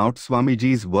wondering about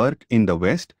Swamiji's work in the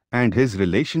West and his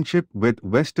relationship with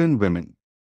Western women.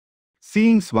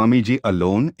 Seeing Swamiji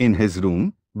alone in his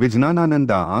room,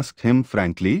 Vijnanananda asked him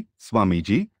frankly,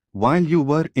 "Swamiji, while you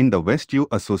were in the West you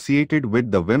associated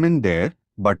with the women there,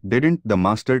 but didn't the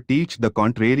Master teach the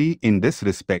contrary in this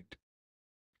respect?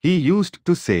 He used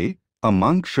to say, a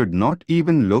monk should not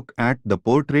even look at the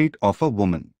portrait of a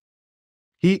woman.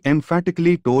 He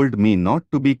emphatically told me not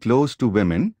to be close to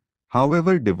women,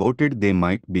 however devoted they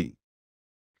might be.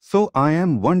 So I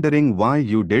am wondering why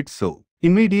you did so."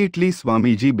 Immediately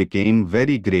Swamiji became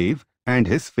very grave, and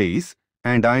his face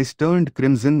and eyes turned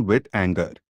crimson with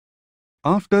anger.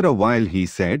 After a while he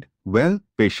said, "Well,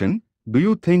 patient, do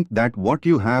you think that what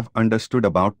you have understood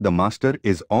about the Master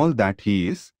is all that he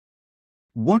is?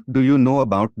 What do you know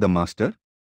about the Master?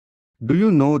 Do you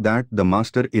know that the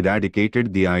Master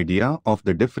eradicated the idea of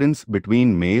the difference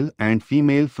between male and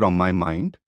female from my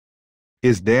mind?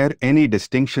 Is there any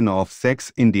distinction of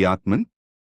sex in the Atman?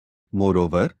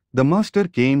 Moreover, the Master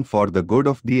came for the good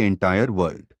of the entire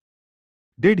world.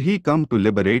 Did he come to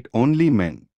liberate only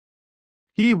men?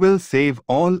 He will save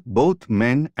all, both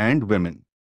men and women.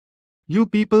 You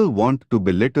people want to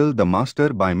belittle the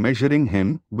Master by measuring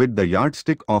him with the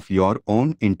yardstick of your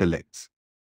own intellects.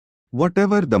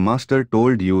 Whatever the Master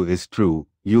told you is true,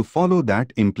 you follow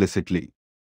that implicitly.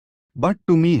 But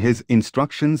to me his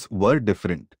instructions were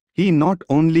different. He not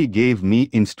only gave me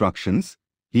instructions,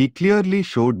 he clearly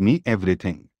showed me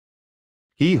everything.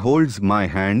 He holds my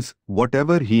hands,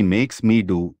 whatever he makes me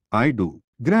do, I do."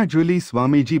 Gradually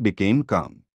Swamiji became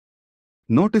calm.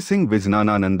 Noticing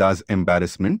Vijnanananda's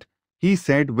embarrassment, he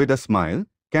said with a smile,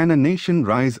 "Can a nation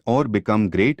rise or become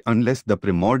great unless the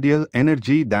primordial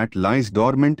energy that lies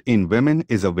dormant in women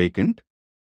is awakened?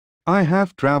 I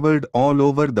have travelled all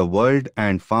over the world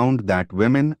and found that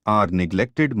women are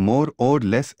neglected more or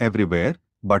less everywhere,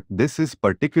 but this is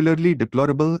particularly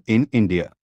deplorable in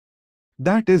India.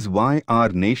 That is why our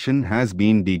nation has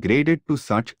been degraded to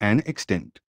such an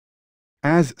extent.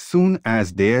 As soon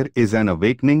as there is an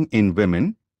awakening in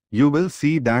women, you will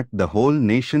see that the whole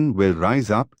nation will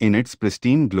rise up in its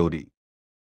pristine glory.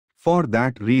 For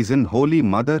that reason Holy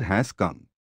Mother has come.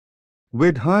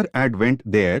 With her advent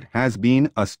there has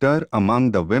been a stir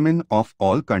among the women of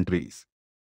all countries.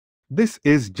 This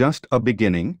is just a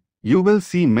beginning, you will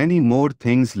see many more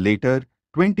things later."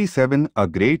 27 A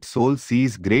great soul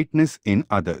sees greatness in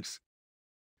others.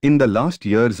 In the last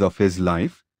years of his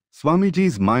life,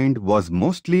 Swamiji's mind was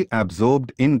mostly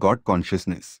absorbed in God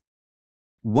consciousness.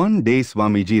 One day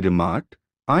Swamiji remarked,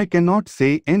 "I cannot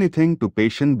say anything to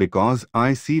patient because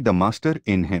I see the Master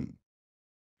in him."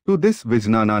 To this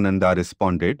Vijnanananda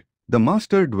responded, The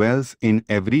Master dwells in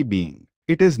every being.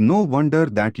 It is no wonder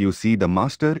that you see the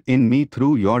Master in me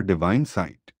through your divine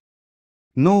sight.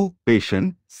 No,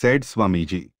 patient, said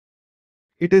Swamiji.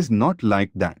 It is not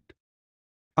like that.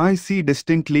 I see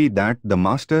distinctly that the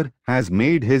Master has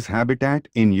made his habitat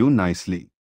in you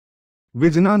nicely.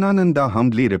 Vijnanananda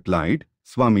humbly replied,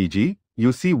 Swamiji,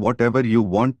 you see whatever you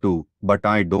want to, but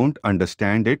I don't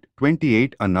understand it.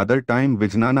 28 Another time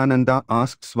Vijnanananda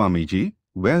asked Swamiji,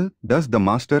 well, does the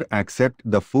Master accept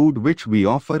the food which we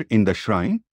offer in the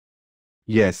shrine?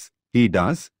 Yes, he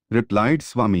does, replied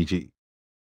Swamiji.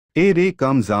 A ray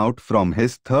comes out from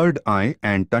his third eye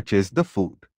and touches the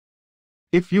food.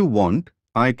 If you want,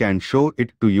 I can show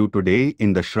it to you today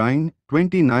in the shrine.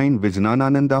 29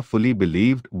 Vijnanananda fully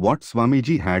believed what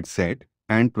Swamiji had said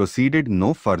and proceeded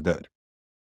no further.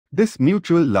 This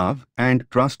mutual love and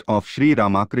trust of Sri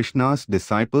Ramakrishna's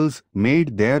disciples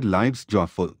made their lives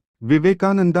joyful.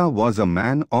 Vivekananda was a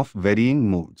man of varying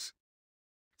moods.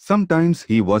 Sometimes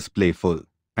he was playful,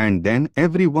 and then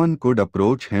everyone could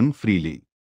approach him freely.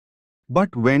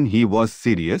 But when he was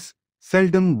serious,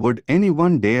 seldom would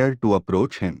anyone dare to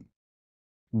approach him.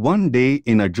 One day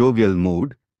in a jovial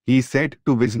mood, he said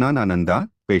to Vijnanananda,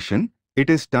 patient, it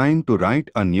is time to write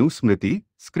a new Smriti,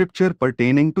 scripture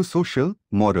pertaining to social,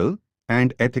 moral,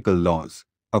 and ethical laws,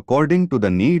 according to the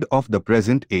need of the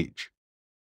present age.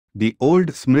 The old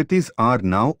Smritis are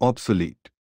now obsolete.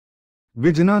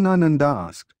 Vijnanananda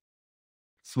asked,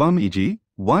 Swamiji,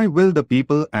 why will the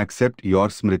people accept your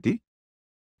Smriti?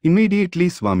 Immediately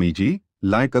Swamiji,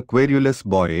 like a querulous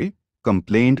boy,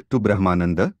 complained to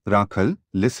Brahmananda, Rakhal,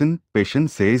 listen,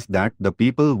 patient says that the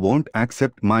people won't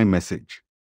accept my message.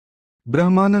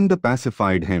 Brahmananda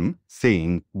pacified him,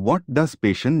 saying, what does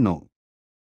patient know?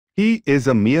 He is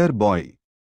a mere boy.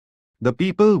 The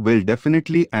people will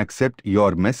definitely accept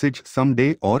your message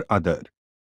someday or other.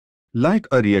 Like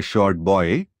a reassured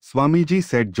boy, Swamiji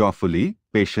said joyfully,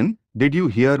 patient, did you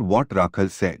hear what Rakhal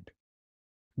said?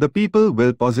 The people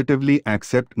will positively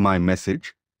accept my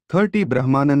message. 30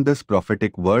 Brahmananda's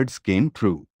prophetic words came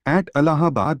true. At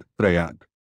Allahabad, Prayag.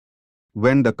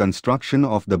 When the construction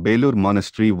of the Belur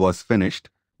monastery was finished,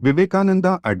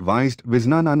 Vivekananda advised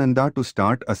Vijnanananda to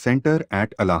start a center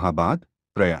at Allahabad,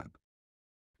 Prayag.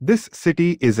 This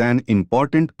city is an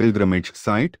important pilgrimage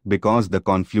site because the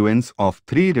confluence of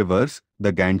three rivers,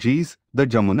 the Ganges, the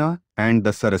Jamuna, and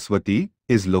the Saraswati,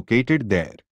 is located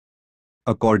there.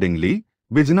 Accordingly,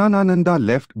 Vijnanananda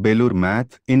left Belur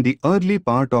Math in the early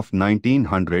part of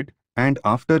 1900 and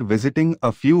after visiting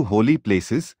a few holy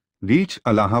places, reached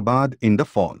Allahabad in the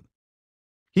fall.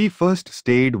 He first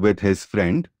stayed with his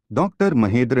friend, Dr.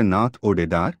 Mahendranath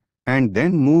Odedar, and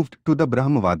then moved to the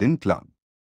Brahmavadin Club.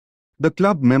 The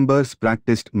club members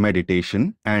practiced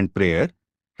meditation and prayer,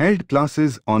 held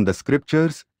classes on the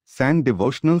scriptures, sang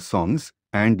devotional songs,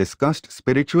 and discussed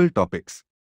spiritual topics.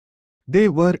 They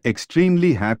were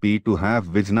extremely happy to have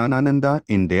Vijnanananda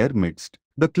in their midst.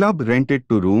 The club rented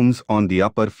 2 rooms on the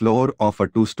upper floor of a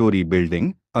 2-story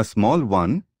building, a small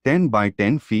one, 10 by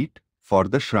 10 feet, for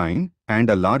the shrine, and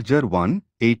a larger one,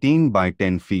 18 by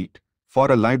 10 feet,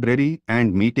 for a library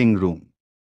and meeting room.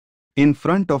 In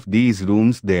front of these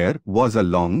rooms there was a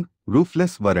long,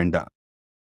 roofless veranda.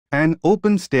 An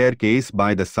open staircase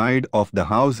by the side of the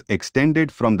house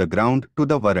extended from the ground to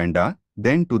the veranda,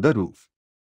 then to the roof.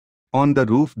 On the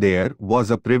roof there was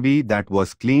a privy that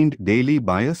was cleaned daily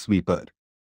by a sweeper.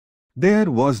 There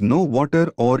was no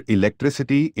water or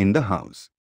electricity in the house.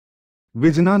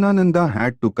 Vijnanananda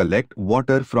had to collect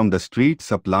water from the street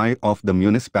supply of the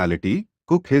municipality,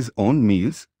 cook his own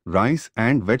meals, rice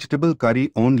and vegetable curry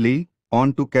only,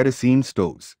 onto kerosene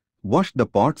stoves, wash the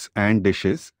pots and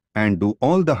dishes, and do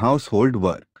all the household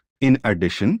work. In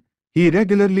addition, he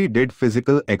regularly did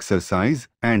physical exercise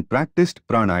and practiced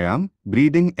pranayam,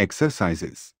 breathing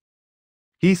exercises.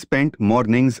 He spent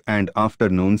mornings and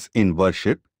afternoons in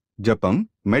worship, japam,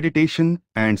 meditation,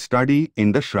 and study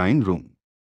in the shrine room.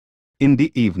 In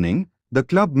the evening, the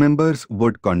club members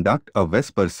would conduct a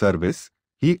Vesper service.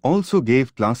 He also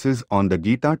gave classes on the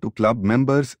Gita to club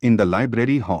members in the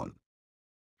library hall.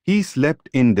 He slept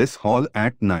in this hall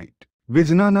at night.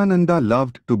 Vijnanananda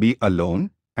loved to be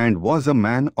alone and was a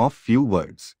man of few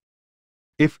words.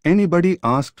 If anybody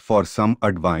asked for some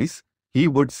advice, he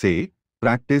would say,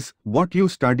 practice what you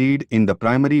studied in the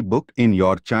primary book in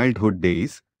your childhood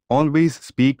days, always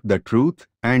speak the truth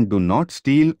and do not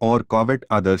steal or covet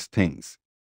others' things.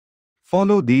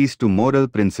 Follow these 2 moral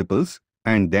principles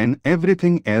and then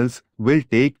everything else will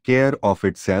take care of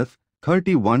itself.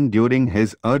 31 During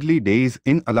his early days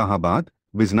in Allahabad,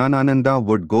 Vijnanananda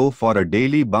would go for a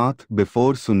daily bath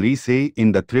before sunrise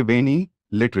in the Triveni,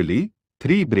 literally,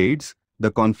 3 braids,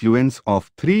 the confluence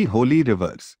of three holy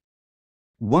rivers.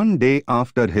 One day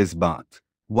after his bath,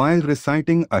 while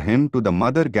reciting a hymn to the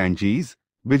mother Ganges,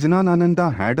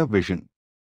 Vijnanananda had a vision.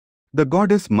 The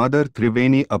goddess Mother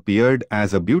Triveni appeared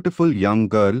as a beautiful young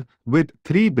girl with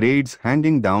three braids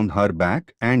hanging down her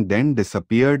back and then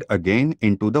disappeared again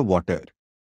into the water.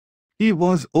 He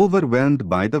was overwhelmed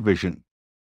by the vision.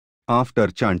 After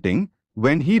chanting,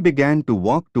 when he began to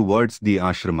walk towards the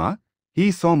ashrama, he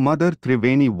saw Mother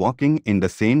Triveni walking in the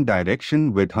same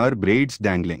direction with her braids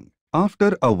dangling.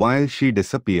 After a while she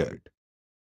disappeared.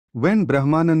 When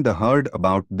Brahmananda heard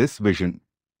about this vision,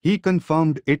 he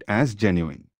confirmed it as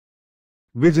genuine.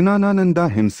 Vijnanananda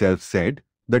himself said,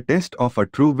 "The test of a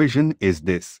true vision is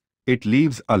this: it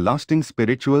leaves a lasting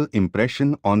spiritual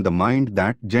impression on the mind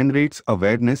that generates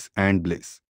awareness and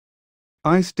bliss."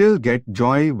 I still get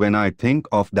joy when I think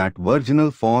of that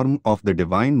virginal form of the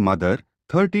Divine Mother.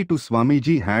 32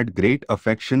 Swamiji had great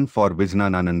affection for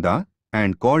Vijnanananda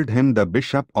and called him the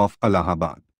Bishop of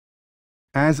Allahabad.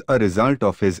 As a result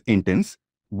of his intense,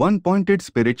 one-pointed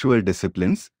spiritual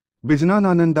disciplines,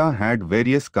 Vijnanananda had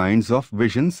various kinds of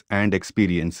visions and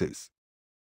experiences.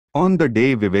 On the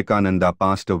day Vivekananda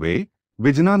passed away,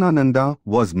 Vijnanananda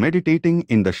was meditating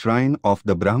in the shrine of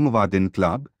the Brahmavadin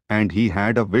club, and he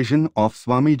had a vision of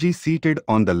Swamiji seated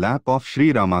on the lap of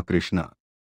Sri Ramakrishna.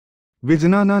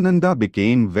 Vijnanananda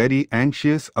became very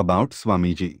anxious about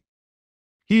Swamiji.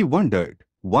 He wondered,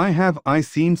 "Why have I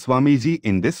seen Swamiji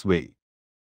in this way?"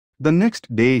 The next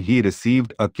day he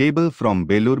received a cable from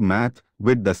Belur Math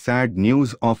with the sad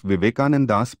news of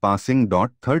Vivekananda's passing.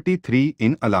 33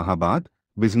 In Allahabad,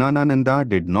 Vijnanananda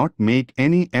did not make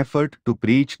any effort to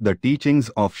preach the teachings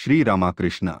of Sri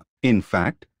Ramakrishna. In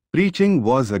fact, preaching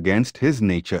was against his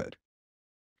nature.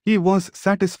 He was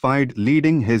satisfied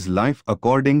leading his life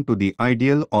according to the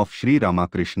ideal of Sri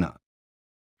Ramakrishna.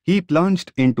 He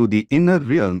plunged into the inner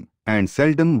realm and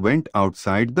seldom went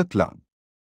outside the club.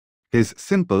 His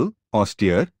simple,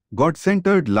 austere,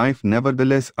 God-centered life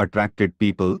nevertheless attracted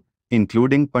people,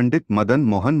 including Pandit Madan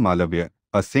Mohan Malavya,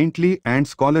 a saintly and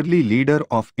scholarly leader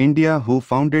of India who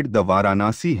founded the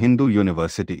Varanasi Hindu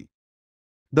University.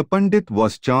 The Pandit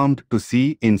was charmed to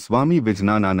see in Swami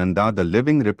Vijnanananda the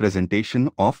living representation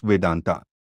of Vedanta.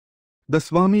 The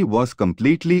Swami was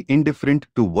completely indifferent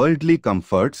to worldly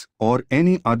comforts or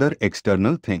any other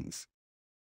external things.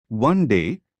 One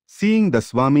day, seeing the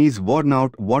Swami's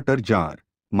worn-out water jar,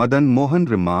 Madan Mohan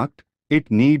remarked, "It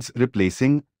needs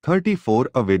replacing." 34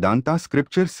 A Vedanta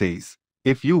scripture says,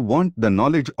 "If you want the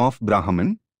knowledge of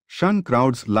Brahman, shun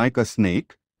crowds like a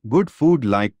snake, good food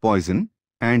like poison,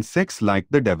 and sex like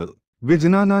the devil."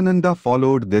 Vijnanananda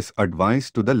followed this advice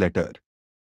to the letter.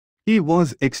 He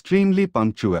was extremely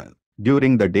punctual.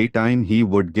 During the daytime he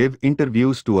would give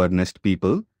interviews to earnest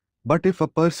people, but if a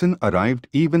person arrived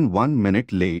even 1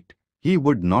 minute late, he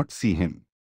would not see him.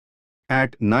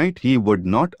 At night he would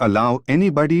not allow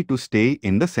anybody to stay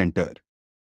in the center.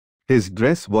 His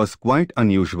dress was quite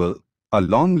unusual, a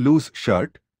long loose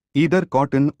shirt, either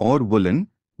cotton or woolen,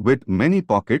 with many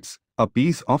pockets, a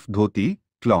piece of dhoti,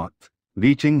 cloth,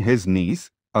 reaching his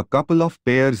knees, a couple of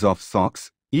pairs of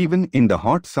socks, even in the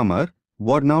hot summer,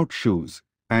 worn-out shoes,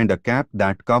 and a cap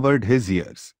that covered his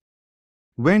ears.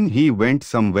 When he went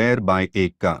somewhere by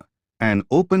Ekka, an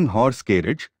open horse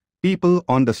carriage, people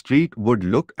on the street would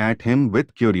look at him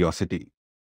with curiosity.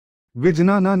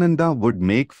 Vijnanananda would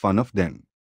make fun of them.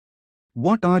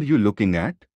 "What are you looking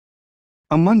at?"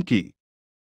 "A monkey."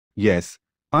 "Yes,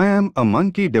 I am a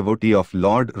monkey devotee of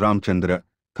Lord Ramchandra."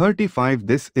 35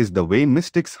 This is the way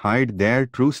mystics hide their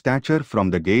true stature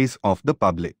from the gaze of the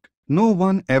public. No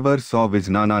one ever saw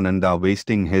Vijnanananda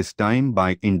wasting his time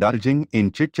by indulging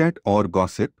in chit-chat or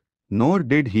gossip, nor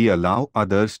did he allow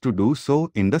others to do so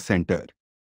in the center.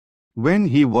 When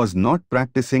he was not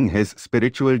practicing his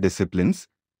spiritual disciplines,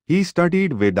 he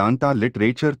studied Vedanta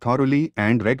literature thoroughly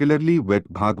and regularly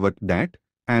with Bhagavad Dat,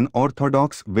 an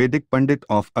orthodox Vedic Pandit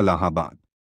of Allahabad.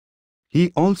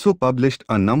 He also published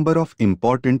a number of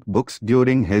important books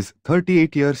during his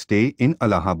 38-year stay in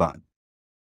Allahabad.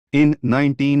 In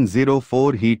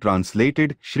 1904 he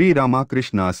translated Sri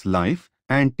Ramakrishna's life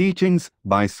and teachings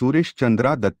by Suresh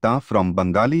Chandra Datta from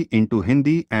Bengali into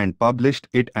Hindi and published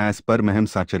it as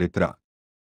Paramahamsacharitra.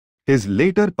 His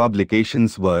later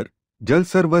publications were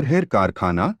Jalsarvarher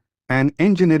Karkhana, an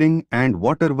engineering and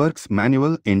waterworks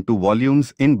manual in 2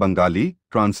 volumes in Bengali,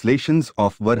 translations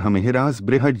of Varhamihira's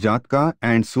Brihad Jatka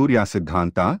and Surya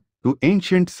Siddhanta, to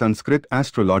ancient Sanskrit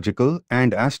astrological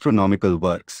and astronomical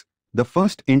works, the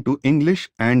first into English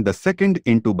and the second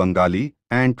into Bengali,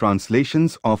 and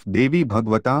translations of Devi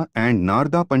Bhagavata and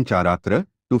Narda Pancharatra,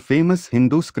 to famous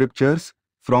Hindu scriptures,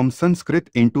 from Sanskrit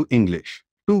into English.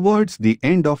 Towards the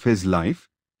end of his life,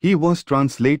 he was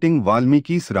translating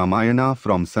Valmiki's Ramayana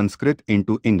from Sanskrit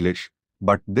into English,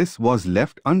 but this was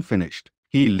left unfinished.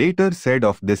 He later said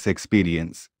of this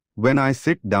experience, "When I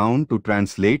sit down to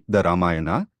translate the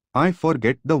Ramayana, I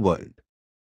forget the world.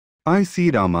 I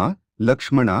see Rama,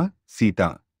 Lakshmana,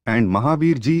 Sita, and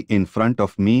Mahavirji in front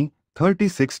of me."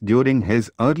 36 During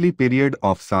his early period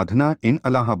of sadhana in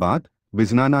Allahabad,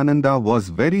 Vijnanananda was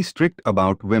very strict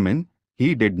about women.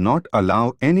 He did not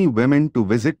allow any women to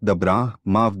visit the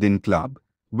Brahmavdin club,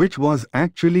 which was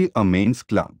actually a men's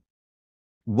club.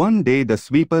 One day the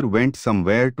sweeper went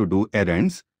somewhere to do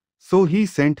errands, so he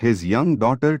sent his young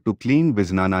daughter to clean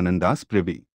Vijnanananda's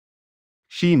privy.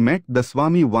 She met the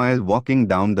Swami while walking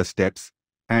down the steps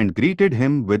and greeted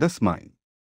him with a smile.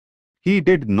 He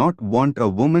did not want a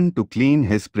woman to clean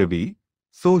his privy,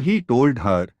 so he told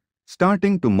her,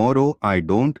 "Starting tomorrow I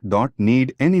don't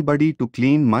need anybody to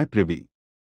clean my privy."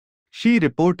 She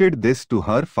reported this to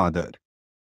her father.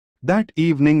 That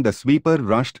evening the sweeper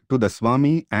rushed to the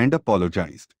Swami and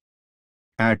apologized.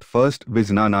 At first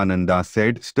Vijnanananda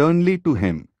said sternly to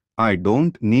him, "I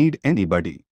don't need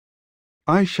anybody.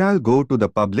 I shall go to the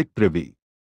public privy."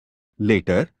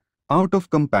 Later, out of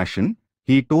compassion,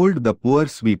 he told the poor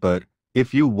sweeper,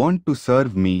 "If you want to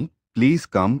serve me, please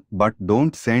come, but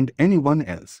don't send anyone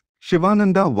else."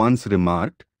 Shivananda once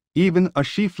remarked, "Even a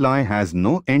she-fly has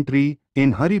no entry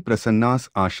in Hari Prasanna's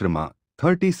ashrama."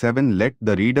 37 Let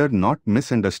the reader not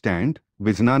misunderstand,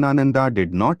 Vijnanananda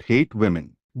did not hate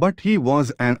women, but he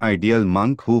was an ideal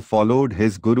monk who followed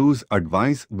his guru's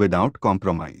advice without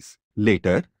compromise.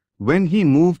 Later, when he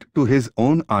moved to his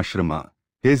own ashrama,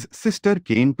 his sister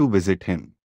came to visit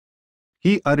him.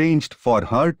 He arranged for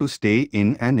her to stay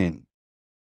in an inn.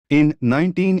 In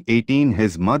 1918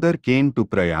 his mother came to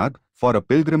Prayag for a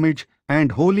pilgrimage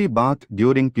and holy bath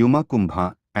during Puma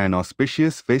Kumbha, an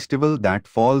auspicious festival that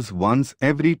falls once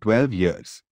every 12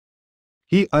 years.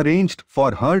 He arranged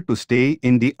for her to stay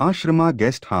in the ashrama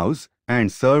guest house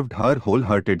and served her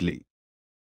wholeheartedly.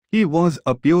 He was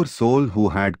a pure soul who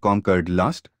had conquered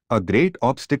lust, a great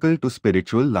obstacle to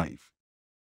spiritual life.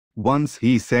 Once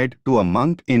he said to a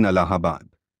monk in Allahabad,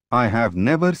 "I have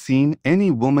never seen any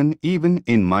woman even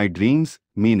in my dreams,"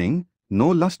 meaning no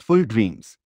lustful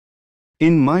dreams.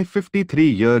 "In my 53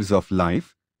 years of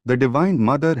life, the Divine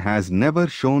Mother has never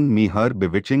shown me her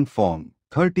bewitching form."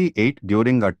 38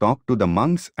 During a talk to the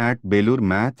monks at Belur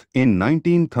Math in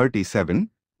 1937,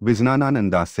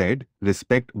 Vijnanananda said,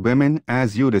 "Respect women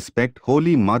as you respect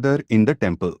Holy Mother in the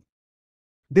temple.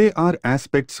 They are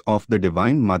aspects of the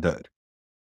Divine Mother.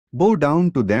 Bow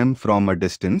down to them from a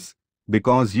distance,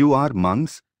 because you are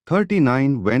monks."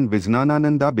 39 When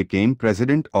Vijnanananda became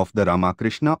president of the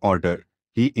Ramakrishna order,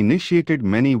 he initiated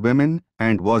many women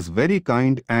and was very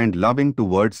kind and loving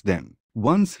towards them.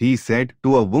 Once he said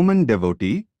to a woman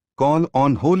devotee, "Call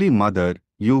on Holy Mother,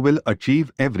 you will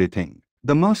achieve everything."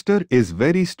 The master is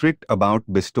very strict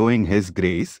about bestowing his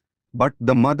grace, but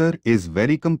the mother is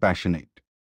very compassionate.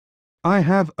 "I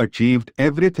have achieved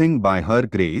everything by her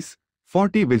grace."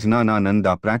 40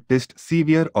 Vijnanananda practiced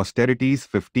severe austerities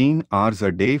 15 hours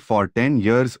a day for 10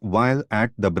 years while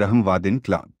at the Brahmavadin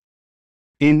club.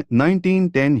 In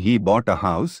 1910 he bought a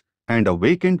house and a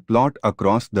vacant plot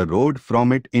across the road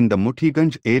from it in the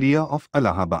Muthiganj area of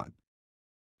Allahabad.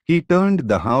 He turned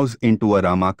the house into a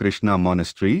Ramakrishna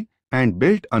monastery and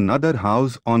built another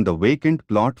house on the vacant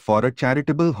plot for a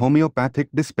charitable homeopathic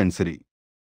dispensary.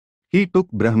 He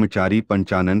took Brahmachari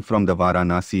Panchanan from the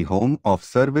Varanasi home of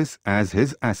service as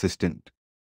his assistant.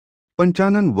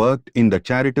 Panchanan worked in the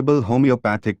charitable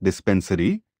homeopathic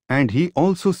dispensary, and he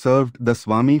also served the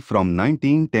Swami from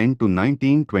 1910 to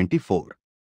 1924.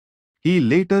 He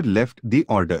later left the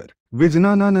order.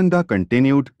 Vijnanananda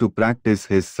continued to practice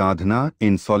his sadhana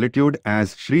in solitude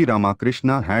as Sri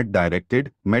Ramakrishna had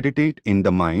directed. Meditate in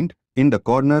the mind, in the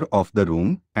corner of the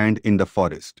room, and in the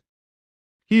forest.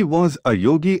 He was a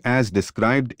yogi as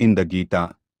described in the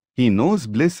Gita. He knows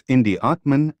bliss in the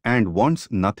Atman and wants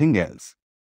nothing else.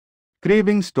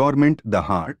 Cravings torment the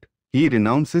heart. He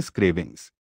renounces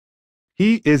cravings.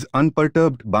 He is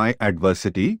unperturbed by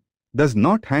adversity, does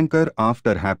not hanker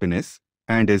after happiness,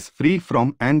 and is free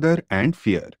from anger and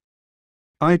fear.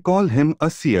 I call him a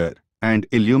seer and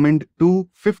illumined.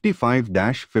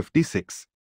 255-56.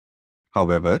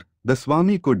 However, the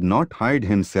Swami could not hide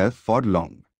himself for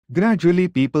long. Gradually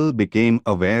people became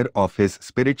aware of his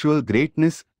spiritual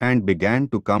greatness and began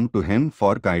to come to him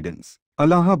for guidance.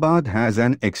 Allahabad has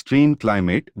an extreme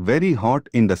climate, very hot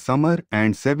in the summer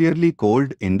and severely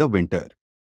cold in the winter.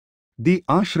 The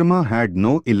ashrama had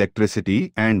no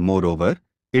electricity and moreover,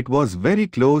 It was very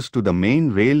close to the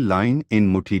main rail line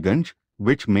in Muthiganj,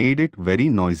 which made it very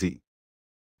noisy.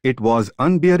 It was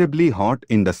unbearably hot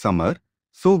in the summer,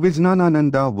 so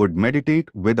Vijnanananda would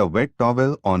meditate with a wet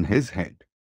towel on his head.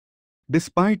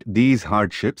 Despite these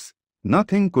hardships,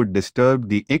 nothing could disturb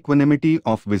the equanimity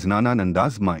of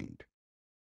Vijnanananda's mind.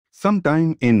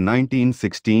 Sometime in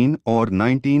 1916 or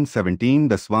 1917,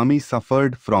 the Swami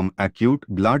suffered from acute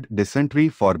blood dysentery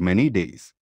for many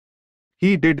days.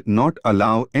 He did not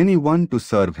allow anyone to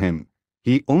serve him.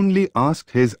 He only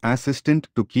asked his assistant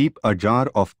to keep a jar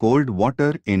of cold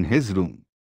water in his room.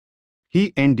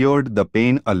 He endured the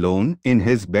pain alone in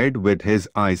his bed with his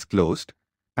eyes closed,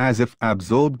 as if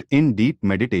absorbed in deep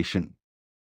meditation.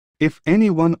 If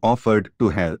anyone offered to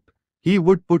help, he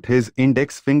would put his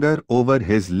index finger over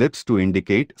his lips to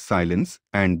indicate silence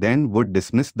and then would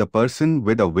dismiss the person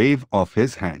with a wave of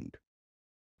his hand.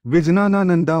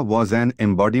 Vijnanananda was an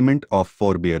embodiment of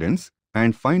forbearance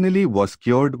and finally was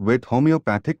cured with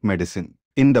homeopathic medicine.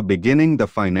 In the beginning, the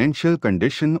financial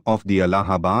condition of the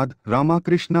Allahabad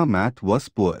Ramakrishna Math was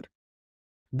poor.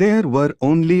 There were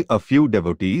only a few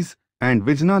devotees, and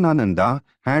Vijnanananda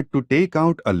had to take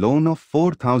out a loan of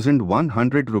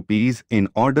 4,100 rupees in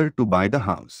order to buy the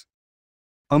house.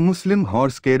 A Muslim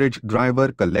horse carriage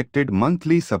driver collected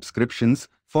monthly subscriptions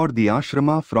for the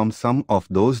ashrama from some of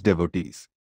those devotees.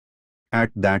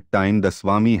 At that time the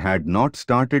Swami had not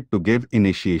started to give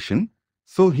initiation,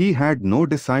 so he had no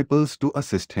disciples to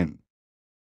assist him.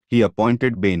 He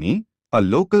appointed Beni, a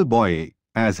local boy,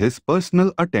 as his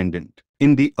personal attendant.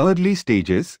 In the early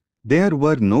stages, there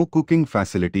were no cooking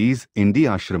facilities in the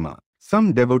ashrama.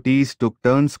 Some devotees took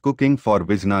turns cooking for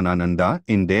Vijnanananda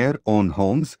in their own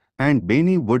homes, and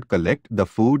Beni would collect the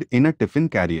food in a tiffin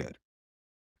carrier.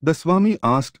 The Swami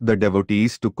asked the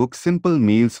devotees to cook simple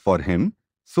meals for him,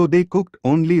 so they cooked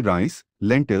only rice,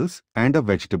 lentils, and a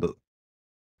vegetable.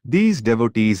 These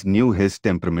devotees knew his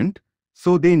temperament,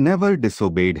 so they never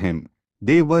disobeyed him.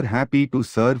 They were happy to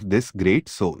serve this great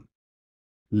soul.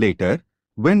 Later,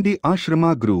 when the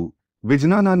ashrama grew,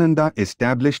 Vijnanananda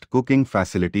established cooking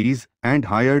facilities and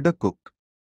hired a cook.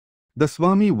 The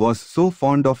Swami was so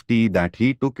fond of tea that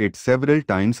he took it several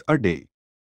times a day.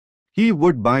 He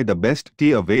would buy the best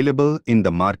tea available in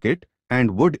the market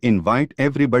and would invite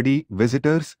everybody,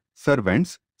 visitors,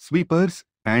 servants, sweepers,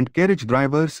 and carriage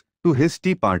drivers, to his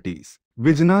tea parties.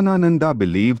 Vijnanananda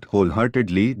believed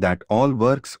wholeheartedly that all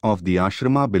works of the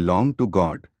ashrama belong to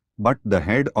God, but the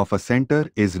head of a center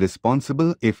is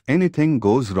responsible if anything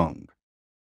goes wrong.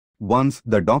 Once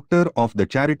the doctor of the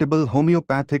charitable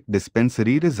homeopathic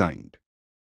dispensary resigned.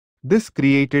 This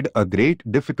created a great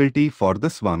difficulty for the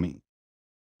Swami.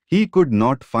 He could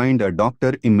not find a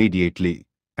doctor immediately,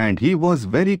 and he was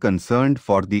very concerned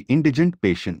for the indigent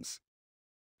patients.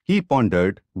 He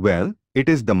pondered, well, it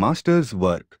is the master's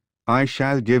work. I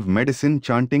shall give medicine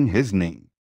chanting his name.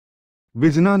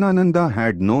 Vijnanananda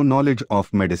had no knowledge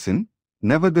of medicine.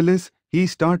 Nevertheless, he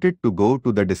started to go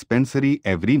to the dispensary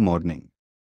every morning.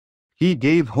 He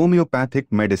gave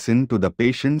homeopathic medicine to the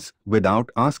patients without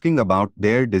asking about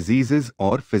their diseases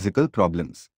or physical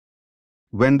problems.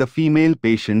 When the female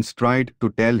patients tried to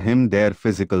tell him their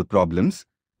physical problems,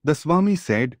 the Swami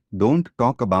said, "Don't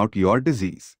talk about your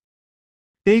disease.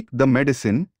 Take the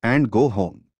medicine and go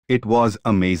home." It was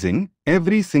amazing.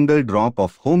 Every single drop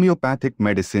of homeopathic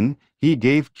medicine he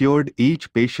gave cured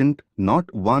each patient.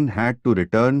 Not one had to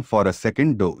return for a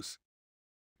second dose.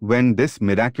 When this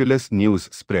miraculous news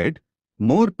spread,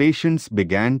 more patients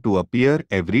began to appear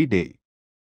every day.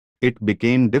 It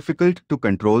became difficult to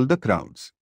control the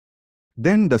crowds.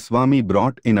 Then the Swami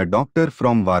brought in a doctor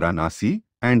from Varanasi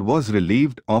and was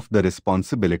relieved of the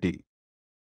responsibility.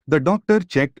 The doctor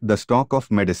checked the stock of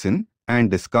medicine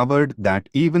and discovered that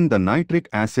even the nitric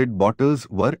acid bottles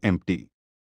were empty.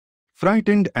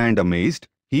 Frightened and amazed,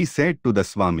 he said to the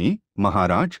Swami,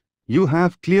 "Maharaj, you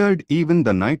have cleared even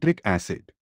the nitric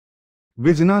acid."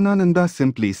 Vijnanananda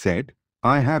simply said,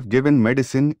 "I have given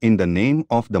medicine in the name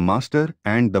of the Master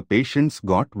and the patients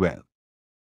got well.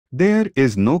 There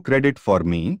is no credit for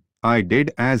me. I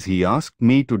did as he asked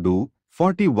me to do."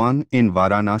 41 in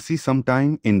Varanasi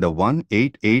sometime in the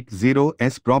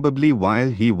 1880s, probably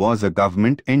while he was a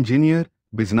government engineer,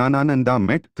 Vijnanananda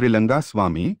met Trilanga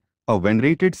Swami, a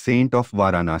venerated saint of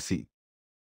Varanasi.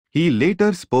 He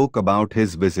later spoke about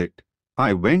his visit.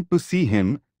 "I went to see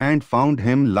him and found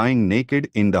him lying naked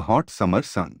in the hot summer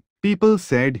sun. People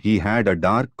said he had a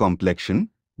dark complexion,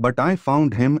 but I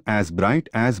found him as bright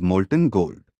as molten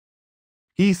gold.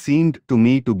 He seemed to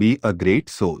me to be a great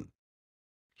soul.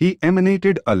 He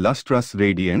emanated a lustrous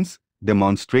radiance,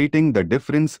 demonstrating the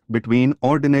difference between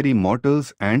ordinary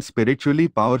mortals and spiritually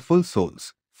powerful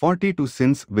souls." 42.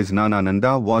 Since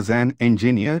Vijnanananda was an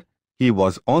engineer, he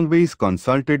was always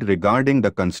consulted regarding the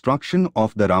construction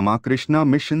of the Ramakrishna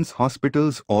missions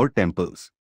hospitals or temples.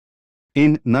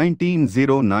 In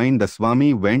 1909, the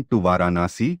Swami went to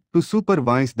Varanasi to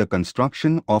supervise the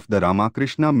construction of the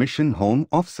Ramakrishna Mission Home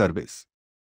of Service.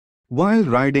 While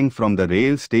riding from the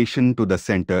rail station to the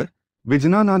center,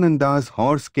 Vijnanananda's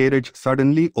horse carriage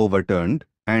suddenly overturned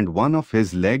and one of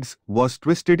his legs was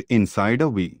twisted inside a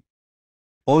wheel.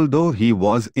 Although he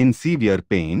was in severe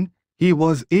pain, he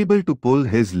was able to pull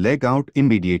his leg out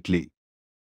immediately.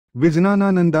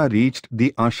 Vijnanananda reached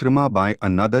the ashrama by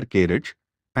another carriage,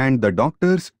 and the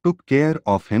doctors took care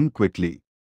of him quickly.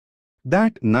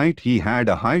 That night he had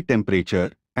a high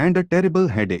temperature and a terrible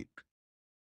headache.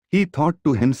 He thought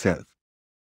to himself,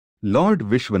 "Lord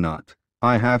Vishwanath,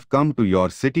 I have come to your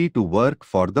city to work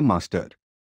for the Master.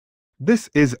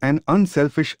 This is an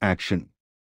unselfish action.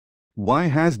 Why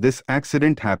has this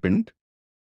accident happened?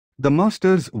 The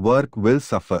Master's work will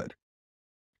suffer."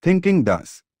 Thinking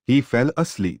thus, he fell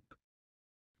asleep.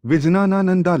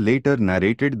 Vijnanananda later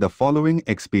narrated the following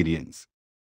experience.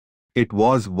 It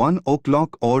was 1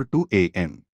 o'clock or 2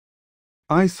 a.m.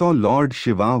 I saw Lord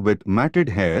Shiva with matted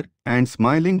hair and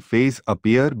smiling face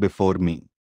appear before me.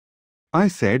 I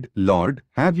said, "Lord,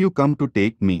 have you come to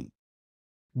take me?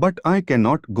 But I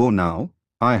cannot go now,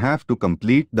 I have to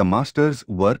complete the Master's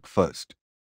work first."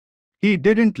 He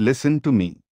didn't listen to me.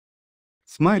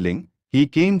 Smiling, he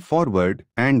came forward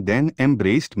and then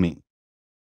embraced me.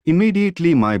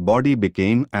 Immediately my body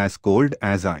became as cold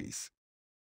as ice.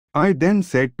 I then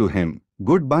said to him,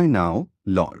 "Goodbye now,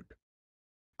 Lord.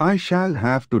 I shall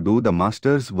have to do the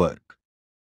Master's work."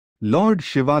 Lord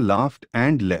Shiva laughed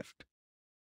and left.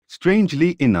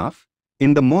 Strangely enough,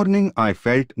 in the morning I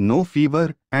felt no fever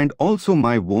and also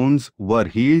my wounds were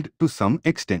healed to some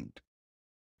extent.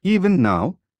 Even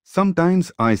now,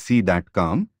 sometimes I see that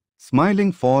calm,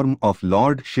 smiling form of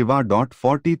Lord Shiva.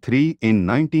 43. In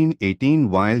 1918,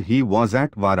 while he was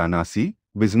at Varanasi,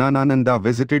 Vijnanananda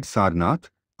visited Sarnath,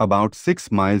 about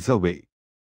 6 miles away.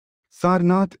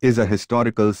 Sarnath is a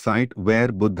historical site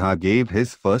where Buddha gave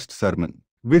his first sermon.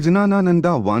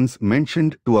 Vijnanananda once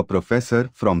mentioned to a professor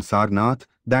from Sarnath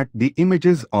that the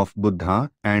images of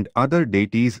Buddha and other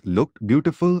deities looked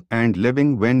beautiful and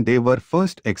living when they were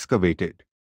first excavated.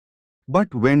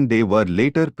 But when they were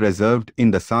later preserved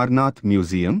in the Sarnath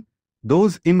Museum,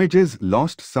 those images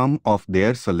lost some of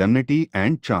their solemnity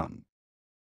and charm.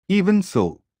 Even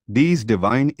so, these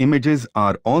divine images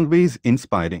are always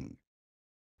inspiring.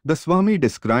 The Swami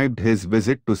described his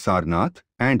visit to Sarnath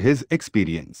and his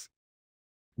experience.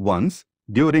 Once,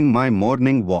 during my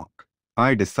morning walk,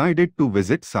 I decided to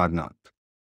visit Sarnath.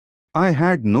 I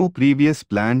had no previous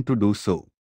plan to do so.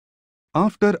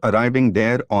 After arriving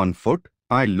there on foot,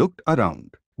 I looked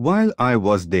around. While I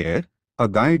was there, a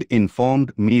guide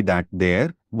informed me that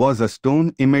there was a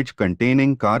stone image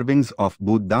containing carvings of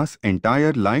Buddha's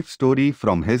entire life story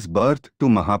from his birth to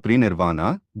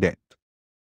Mahaparinirvana, death.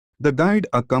 The guide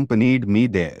accompanied me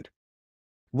there.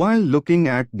 While looking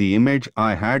at the image,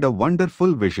 I had a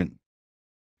wonderful vision.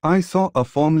 I saw a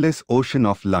formless ocean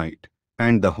of light,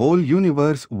 and the whole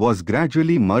universe was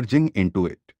gradually merging into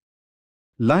it.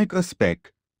 Like a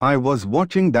speck, I was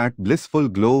watching that blissful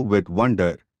glow with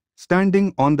wonder,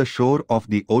 standing on the shore of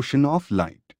the ocean of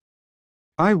light.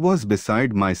 I was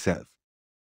beside myself.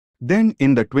 Then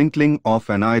in the twinkling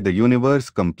of an eye the universe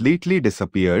completely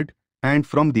disappeared, and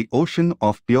from the ocean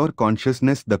of pure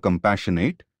consciousness the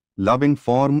compassionate, loving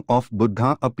form of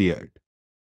Buddha appeared.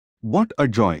 What a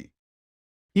joy!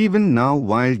 Even now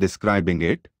while describing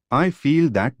it, I feel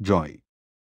that joy.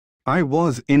 I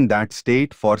was in that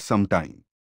state for some time.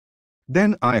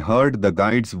 Then I heard the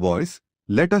guide's voice,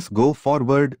 "Let us go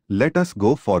forward, let us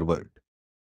go forward."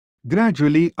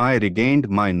 Gradually I regained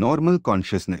my normal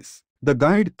consciousness. The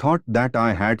guide thought that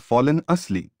I had fallen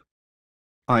asleep.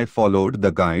 I followed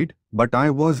the guide, but I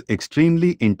was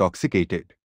extremely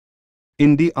intoxicated.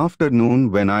 In the afternoon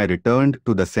when I returned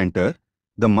to the center,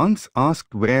 the monks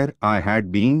asked where I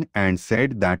had been and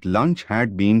said that lunch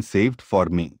had been saved for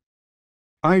me.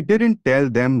 I didn't tell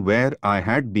them where I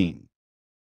had been.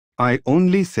 I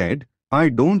only said, "I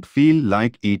don't feel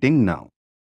like eating now."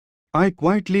 I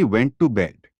quietly went to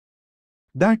bed.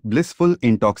 That blissful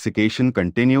intoxication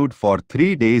continued for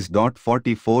 3 days.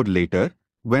 44 later,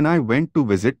 when I went to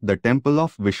visit the temple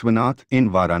of Vishwanath in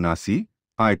Varanasi,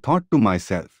 I thought to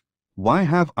myself, "Why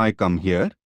have I come here?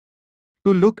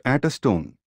 To look at a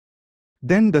stone."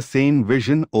 Then the same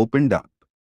vision opened up.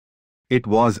 It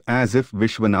was as if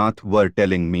Vishwanath were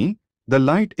telling me, "The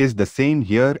light is the same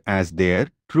here as there,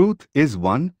 Truth is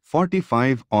One.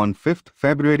 45 On 5th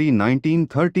February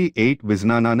 1938,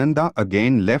 Vijnanananda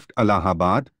again left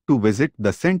Allahabad to visit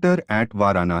the center at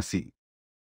Varanasi.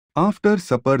 After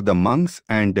supper, the monks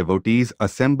and devotees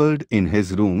assembled in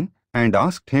his room and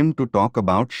asked him to talk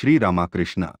about Sri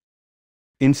Ramakrishna.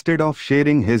 Instead of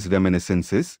sharing his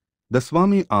reminiscences, the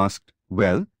Swami asked,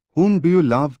 "Well, whom do you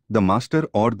love, the master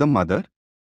or the mother?"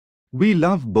 "We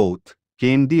love both,"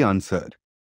 came the answer.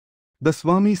 The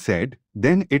Swami said,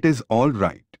 "Then it is all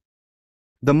right.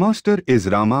 The master is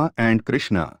Rama and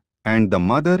Krishna, and the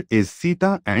mother is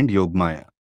Sita and Yogmaya.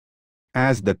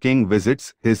 As the king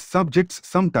visits his subjects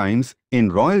sometimes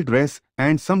in royal dress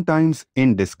and sometimes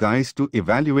in disguise to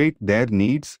evaluate their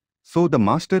needs, so the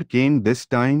master came this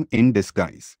time in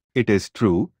disguise. It is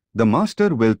true, the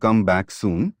master will come back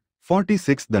soon."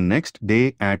 46 The next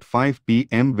day at 5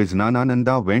 p.m.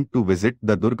 Vijnanananda went to visit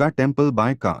the Durga temple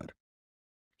by car.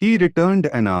 He returned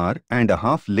an hour and a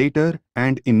half later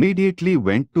and immediately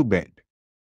went to bed.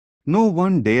 No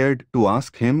one dared to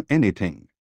ask him anything.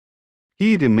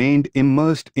 He remained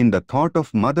immersed in the thought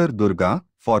of Mother Durga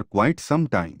for quite some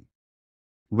time.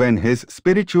 When his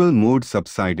spiritual mood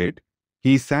subsided,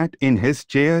 he sat in his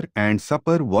chair and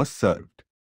supper was served.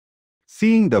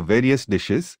 Seeing the various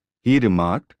dishes, he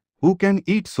remarked, "Who can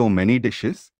eat so many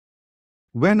dishes?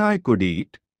 When I could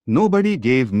eat, nobody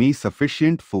gave me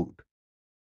sufficient food.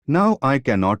 Now I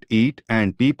cannot eat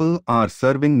and people are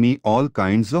serving me all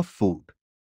kinds of food."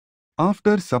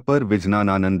 After supper,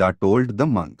 Vijnanananda told the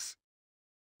monks,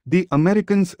 "The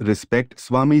Americans respect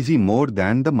Swamiji more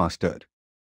than the master.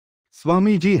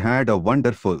 Swamiji had a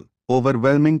wonderful,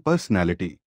 overwhelming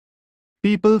personality.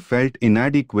 People felt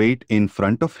inadequate in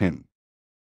front of him.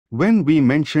 When we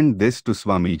mentioned this to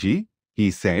Swamiji,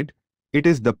 he said, 'It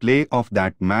is the play of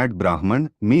that mad Brahman,'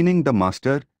 meaning the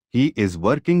master. 'He is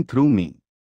working through me.'"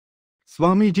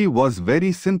 Swamiji was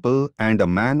very simple and a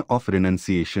man of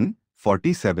renunciation.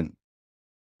 47.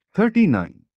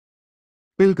 39.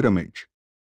 Pilgrimage.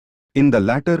 In the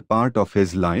latter part of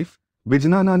his life,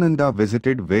 Vijnanananda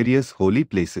visited various holy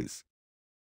places.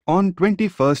 On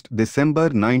 21st December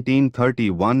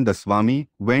 1931, the Swami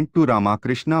went to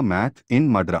Ramakrishna Math in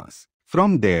Madras.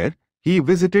 From there, he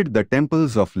visited the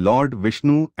temples of Lord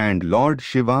Vishnu and Lord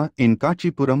Shiva in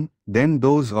Kachipuram, then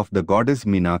those of the goddess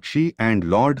Meenakshi and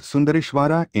Lord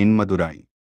Sundareshwara in Madurai.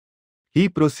 He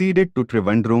proceeded to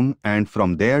Trivandrum and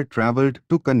from there travelled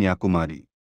to Kanyakumari.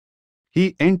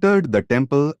 He entered the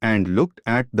temple and looked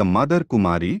at the Mother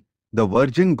Kumari, the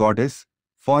Virgin Goddess,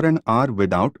 for an hour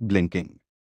without blinking.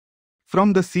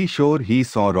 From the seashore he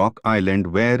saw Rock Island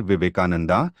where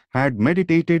Vivekananda had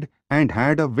meditated and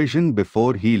had a vision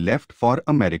before he left for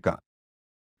America.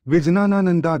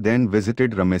 Vijnanananda then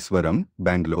visited Rameswaram,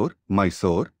 Bangalore,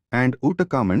 Mysore and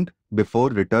Uttakamand before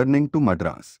returning to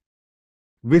Madras.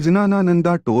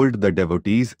 Vijnanananda told the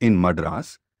devotees in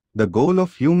Madras, "The goal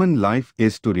of human life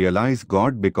is to realize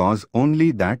God because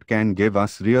only that can give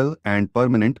us real and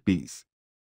permanent peace.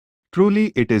 Truly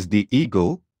it is the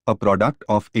ego, a product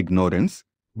of ignorance,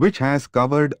 which has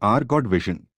covered our God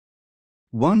vision."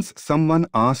 Once someone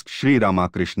asked Sri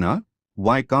Ramakrishna,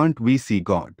 "Why can't we see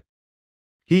God?"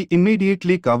 He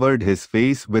immediately covered his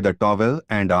face with a towel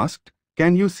and asked,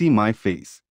 "Can you see my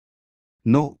face?"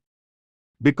 "No.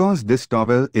 Because this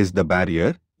towel is the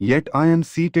barrier, yet I am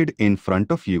seated in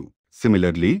front of you."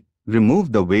 Similarly,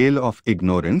 remove the veil of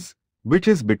ignorance, which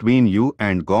is between you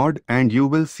and God, and you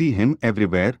will see Him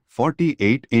everywhere.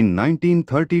 48 In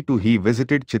 1932 he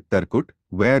visited Chittarkut,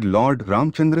 where Lord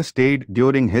Ramchandra stayed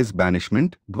during his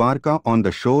banishment, Dwarka on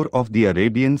the shore of the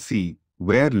Arabian Sea,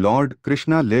 where Lord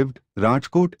Krishna lived,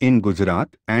 Rajkot in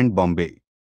Gujarat, and Bombay.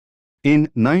 In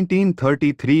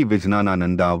 1933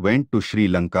 Vijnanananda went to Sri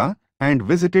Lanka and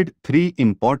visited three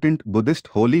important Buddhist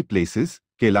holy places,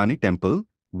 Kelani Temple,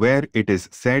 where it is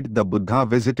said the Buddha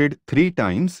visited 3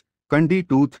 times, Kandi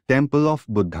Tooth Temple of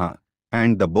Buddha,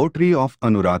 and the Botri of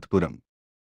Anuradhapuram.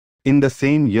 In the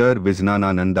same year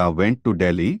Vijnanananda went to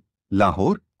Delhi,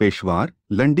 Lahore, Peshawar,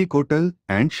 Landikotal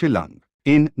and Shillong.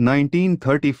 In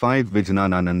 1935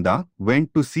 Vijnanananda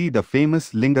went to see the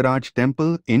famous Lingaraj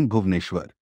temple in Bhubaneswar.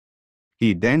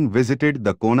 He then visited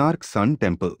the Konark Sun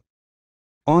temple.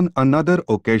 On another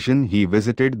occasion he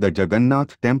visited the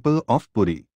Jagannath temple of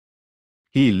Puri.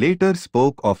 He later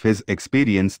spoke of his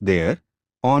experience there.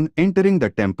 On entering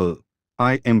the temple,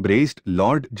 I embraced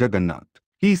Lord Jagannath.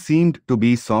 He seemed to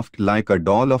be soft like a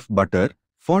doll of butter.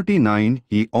 49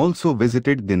 He also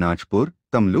visited Dinajpur,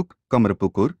 Tamluk,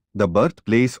 Kamrapukur, the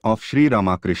birthplace of Sri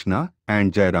Ramakrishna,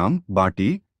 and Jairam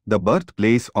Bati, the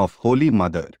birthplace of Holy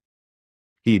Mother.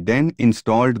 He then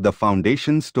installed the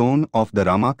foundation stone of the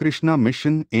Ramakrishna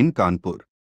mission in Kanpur.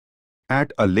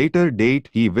 At a later date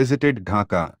he visited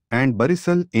Dhaka and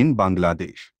Barisal in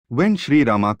Bangladesh. When Sri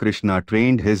Ramakrishna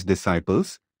trained his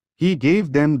disciples, he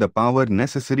gave them the power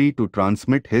necessary to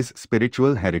transmit his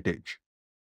spiritual heritage.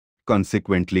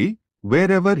 Consequently,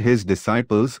 wherever his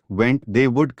disciples went, they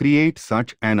would create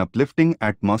such an uplifting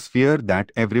atmosphere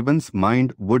that everyone's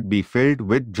mind would be filled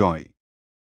with joy.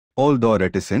 Although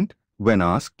reticent, when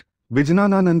asked,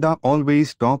 Vijnanananda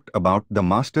always talked about the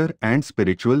master and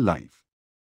spiritual life.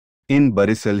 In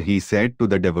Barisal he said to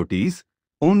the devotees,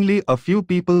 "Only a few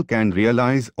people can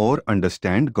realize or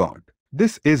understand God.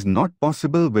 This is not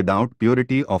possible without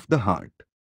purity of the heart.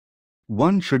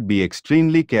 One should be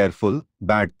extremely careful.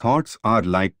 Bad thoughts are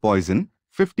like poison."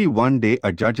 51 day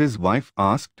a judge's wife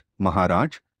asked,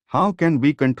 "Maharaj, how can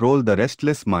we control the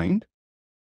restless mind?"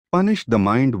 "Punish the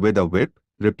mind with a whip,"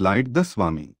 replied the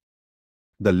Swami.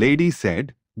 The lady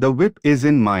said, "The whip is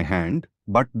in my hand,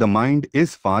 but the mind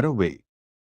is far away.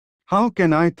 How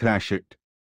can I thrash it?"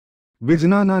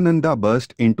 Vijnanananda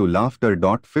burst into laughter.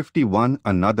 51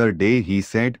 Another day he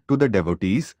said to the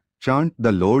devotees, "Chant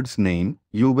the Lord's name,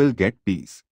 you will get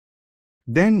peace."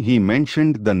 Then he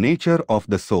mentioned the nature of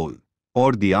the soul,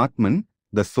 or the Atman.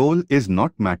 The soul is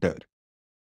not matter.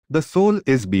 The soul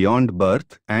is beyond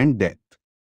birth and death.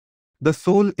 The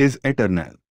soul is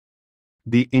eternal.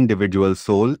 The individual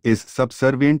soul is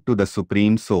subservient to the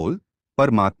Supreme Soul,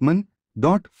 Paramatman.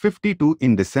 52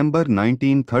 In December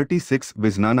 1936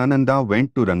 Vijnanananda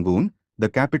went to Rangoon, the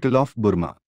capital of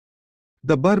Burma.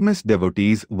 The Burmese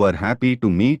devotees were happy to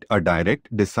meet a direct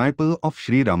disciple of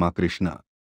Sri Ramakrishna.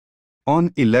 On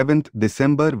 11th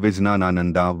December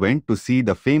Vijnanananda went to see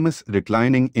the famous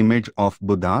reclining image of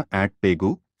Buddha at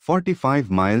Pegu, 45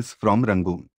 miles from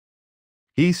Rangoon.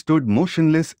 He stood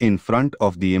motionless in front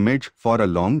of the image for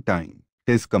a long time.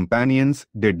 His companions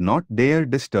did not dare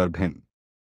disturb him.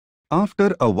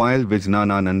 After a while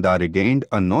Vijnanananda regained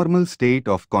a normal state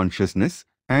of consciousness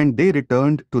and they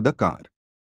returned to the car.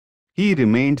 He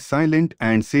remained silent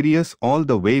and serious all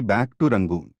the way back to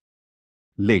Rangoon.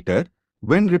 Later,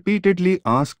 when repeatedly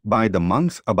asked by the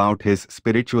monks about his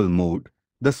spiritual mood,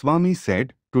 the Swami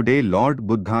said, "Today Lord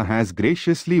Buddha has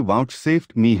graciously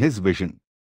vouchsafed me his vision.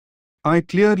 I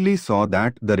clearly saw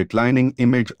that the reclining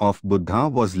image of Buddha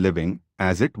was living,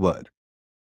 as it were.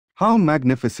 How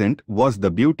magnificent was the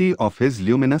beauty of his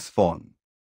luminous form."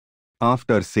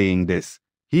 After saying this,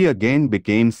 he again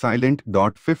became silent.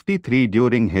 53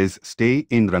 During his stay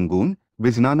in Rangoon,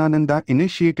 Vijnanananda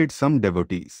initiated some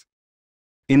devotees.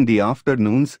 In the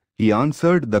afternoons, he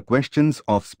answered the questions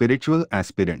of spiritual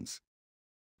aspirants.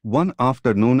 One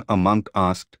afternoon a monk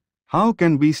asked, "How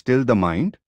can we still the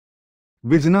mind?"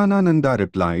 Vijnanananda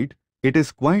replied, "It is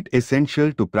quite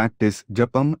essential to practice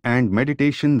japam and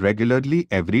meditation regularly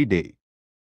every day.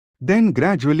 Then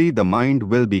gradually the mind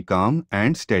will be calm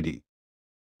and steady.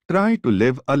 Try to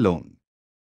live alone.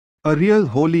 A real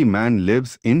holy man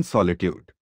lives in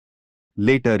solitude."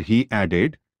 Later he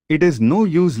added, "It is no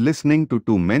use listening to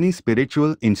too many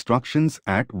spiritual instructions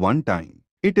at one time.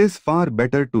 It is far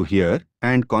better to hear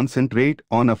and concentrate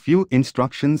on a few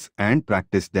instructions and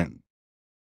practice them.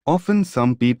 Often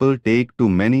some people take too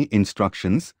many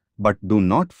instructions but do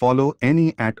not follow any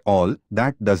at all.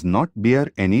 That does not bear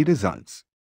any results.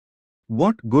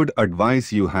 What good advice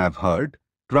you have heard,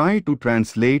 try to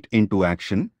translate into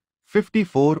action."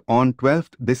 54 On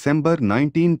 12th December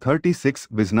 1936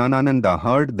 Vijnanananda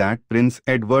heard that Prince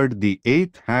Edward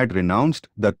VIII had renounced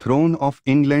the throne of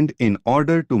England in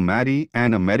order to marry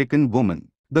an American woman.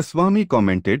 The Swami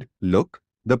commented, "Look,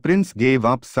 the prince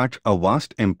gave up such a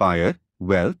vast empire,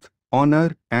 wealth, honor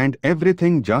and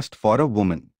everything just for a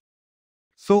woman.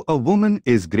 So a woman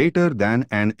is greater than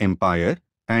an empire,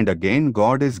 and again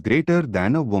God is greater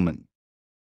than a woman.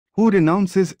 Who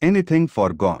renounces anything for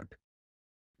God?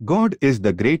 God is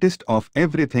the greatest of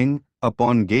everything.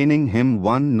 Upon gaining him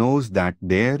one knows that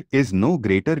there is no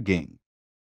greater gain.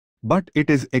 But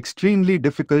it is extremely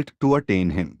difficult to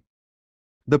attain him.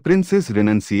 The prince's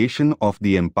renunciation of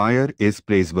the empire is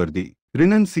praiseworthy.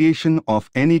 Renunciation of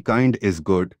any kind is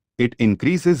good. It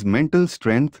increases mental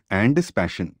strength and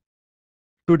dispassion.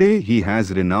 Today he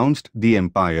has renounced the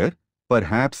empire.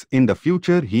 Perhaps in the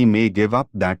future he may give up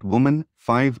that woman."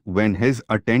 5 When his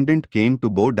attendant came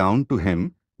to bow down to him,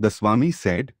 the Swami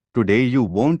said, "Today you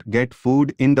won't get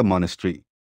food in the monastery.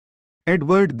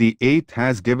 Edward VIII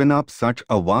has given up such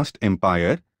a vast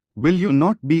empire. Will you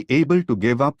not be able to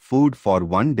give up food for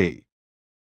one day?"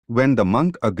 When the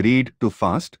monk agreed to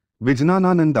fast,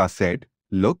 Vijnanananda said,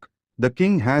 "Look, the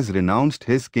king has renounced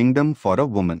his kingdom for a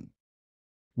woman.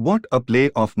 What a play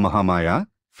of Mahamaya."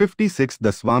 56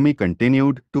 The Swami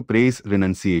continued to praise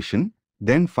renunciation,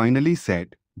 then finally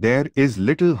said, there is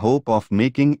little hope of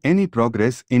making any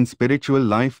progress in spiritual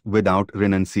life without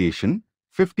renunciation.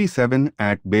 57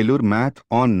 at Belur Math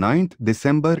on 9th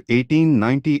December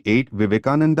 1898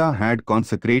 Vivekananda had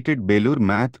consecrated Belur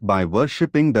Math by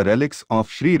worshipping the relics of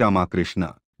Sri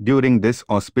Ramakrishna. During this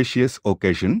auspicious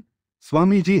occasion,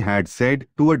 Swamiji had said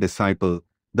to a disciple,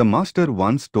 "The Master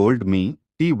once told me,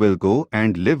 I will go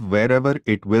and live wherever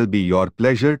it will be your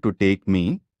pleasure to take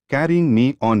me, carrying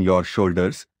me on your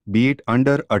shoulders, be it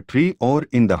under a tree or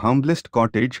in the humblest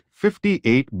cottage."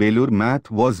 58 Belur Math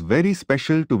was very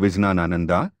special to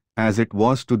Vijnanananda, as it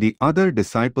was to the other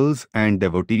disciples and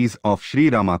devotees of Sri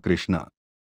Ramakrishna.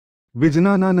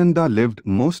 Vijnanananda lived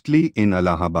mostly in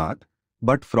Allahabad,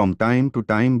 but from time to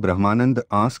time Brahmanand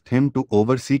asked him to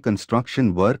oversee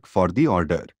construction work for the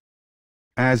order.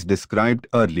 As described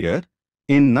earlier,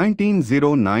 in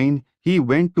 1909 he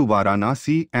went to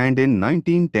Varanasi and in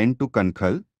 1910 to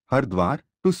Kankhal, Hardwar,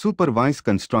 to supervise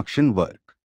construction work.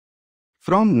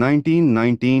 From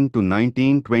 1919 to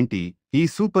 1920, he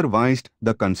supervised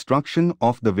the construction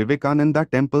of the Vivekananda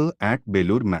temple at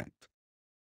Belur Math.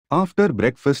 After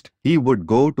breakfast, he would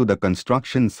go to the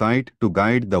construction site to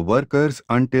guide the workers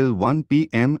until 1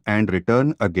 p.m. and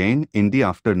return again in the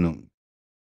afternoon.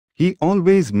 He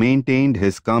always maintained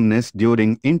his calmness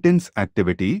during intense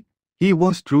activity. He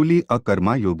was truly a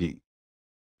karma yogi.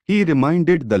 He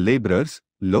reminded the laborers,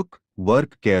 "Look,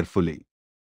 work carefully.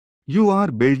 You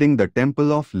are building the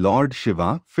temple of Lord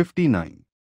Shiva." 59.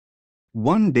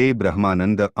 One day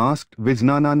Brahmananda asked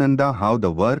Vijnanananda how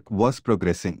the work was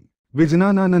progressing.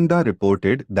 Vijnanananda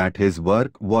reported that his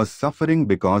work was suffering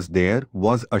because there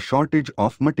was a shortage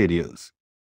of materials.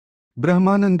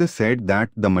 Brahmananda said that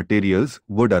the materials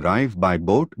would arrive by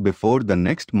boat before the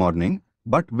next morning,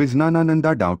 but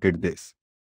Vijnanananda doubted this.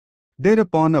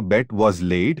 Thereupon a bet was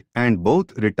laid and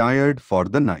both retired for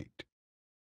the night.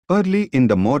 Early in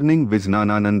the morning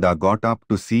Vijnanananda got up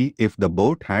to see if the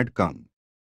boat had come.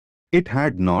 It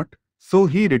had not, so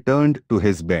he returned to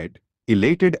his bed,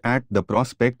 elated at the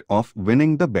prospect of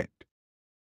winning the bet.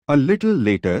 A little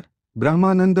later,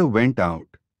 Brahmananda went out,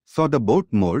 saw the boat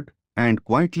moored, and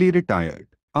quietly retired.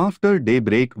 After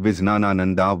daybreak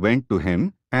Vijnanananda went to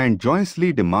him and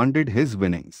joyously demanded his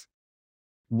winnings.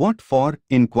 "What for?"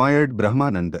 inquired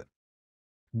Brahmananda.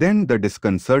 Then the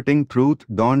disconcerting truth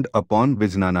dawned upon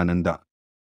Vijnanananda.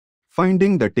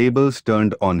 Finding the tables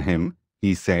turned on him,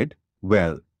 he said,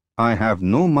 "Well, I have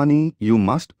no money, you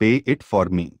must pay it for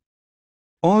me."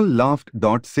 All laughed.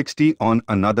 60 On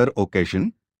another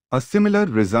occasion, a similar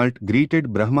result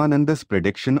greeted Brahmananda's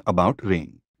prediction about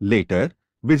rain. Later,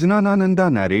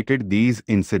 Vijnanananda narrated these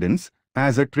incidents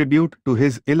as a tribute to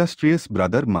his illustrious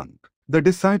brother monk. The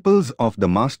disciples of the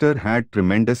Master had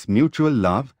tremendous mutual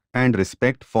love and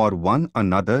respect for one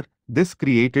another. This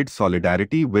created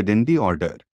solidarity within the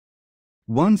order.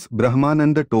 Once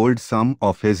Brahmananda told some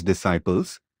of his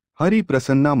disciples, "Hari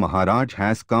Prasanna Maharaj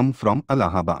has come from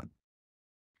Allahabad.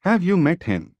 Have you met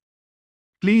him?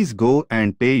 Please go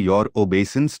and pay your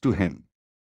obeisance to him.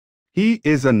 He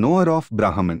is a knower of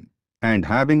Brahman, and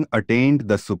having attained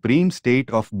the supreme state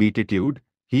of beatitude,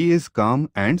 he is calm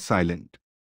and silent.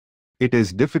 It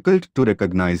is difficult to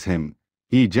recognize him.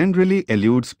 He generally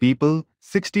eludes people."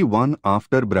 61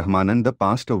 After Brahmananda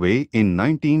passed away in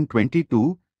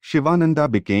 1922, Shivananda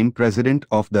became president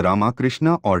of the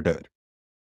Ramakrishna order.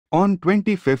 On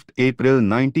 25th April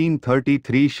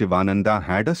 1933 Shivananda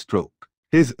had a stroke.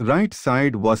 His right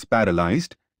side was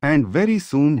paralyzed, and very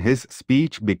soon his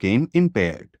speech became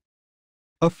impaired.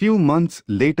 A few months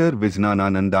later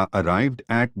Vijnanananda arrived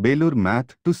at Belur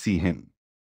Math to see him.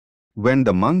 When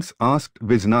the monks asked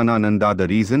Vijnanananda the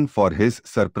reason for his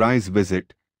surprise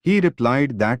visit, he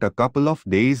replied that a couple of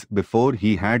days before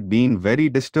he had been very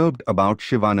disturbed about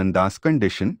Shivananda's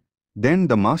condition. Then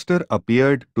the Master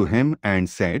appeared to him and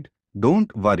said,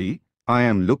 "Don't worry, I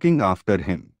am looking after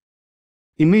him."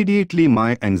 Immediately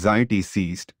my anxiety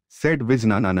ceased, said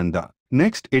Vijnanananda.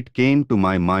 Next it came to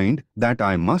my mind that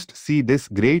I must see this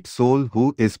great soul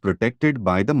who is protected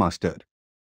by the Master.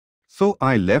 So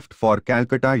I left for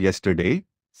Calcutta yesterday.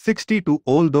 62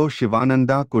 Although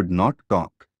Shivananda could not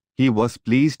talk, he was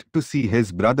pleased to see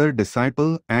his brother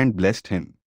disciple and blessed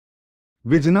him.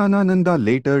 Vijnanananda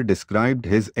later described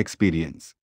his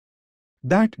experience.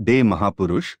 That day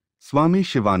Mahapurush, Swami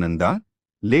Shivananda,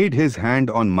 laid his hand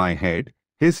on my head.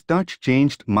 His touch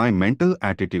changed my mental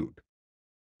attitude.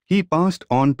 He passed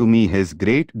on to me his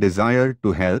great desire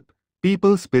to help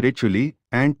people spiritually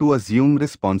and to assume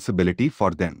responsibility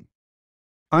for them.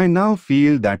 I now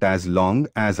feel that as long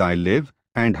as I live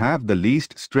and have the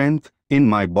least strength, In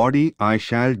my body I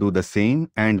shall do the same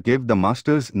and give the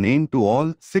Master's name to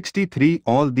all. 63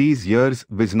 All these years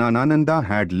Vijnanananda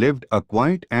had lived a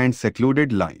quiet and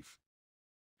secluded life.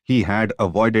 He had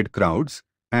avoided crowds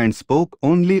and spoke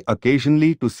only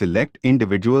occasionally to select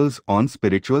individuals on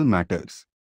spiritual matters.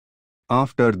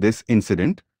 After this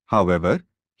incident, however,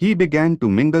 he began to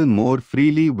mingle more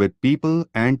freely with people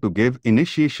and to give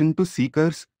initiation to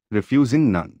seekers,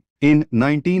 refusing none. In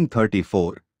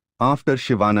 1934, after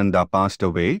Shivananda passed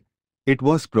away, it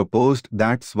was proposed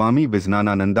that Swami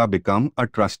Vijnanananda become a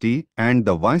trustee and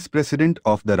the vice president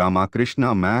of the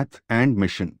Ramakrishna Math and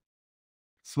Mission.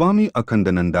 Swami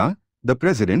Akhandananda, the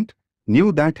president,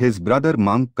 knew that his brother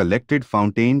monk collected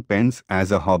fountain pens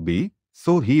as a hobby,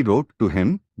 so he wrote to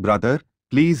him, "Brother,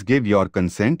 please give your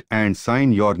consent and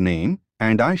sign your name,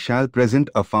 and I shall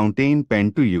present a fountain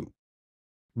pen to you."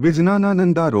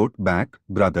 Vijnanananda wrote back,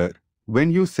 "Brother, when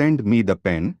you send me the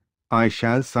pen, I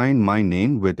shall sign my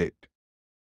name with it."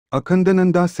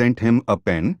 Akhandananda sent him a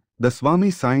pen, the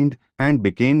Swami signed and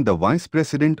became the vice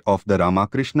president of the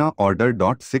Ramakrishna Order.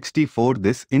 64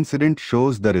 This incident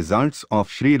shows the results of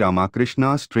Sri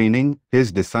Ramakrishna's training.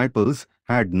 His disciples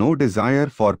had no desire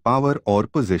for power or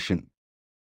position.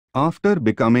 After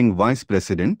becoming vice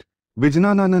president,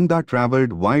 Vijnanananda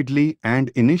travelled widely and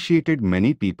initiated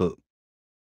many people.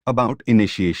 About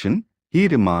initiation, he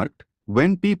remarked,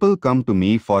 "When people come to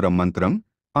me for a mantram,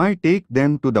 I take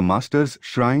them to the Master's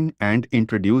shrine and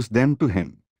introduce them to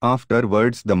him.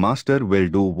 Afterwards the Master will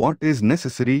do what is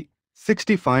necessary."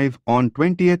 65 On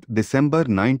 20th December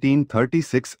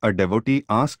 1936, a devotee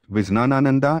asked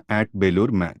Vijnanananda at Belur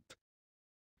Math.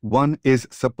 "One is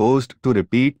supposed to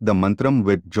repeat the mantram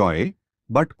with joy,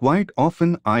 but quite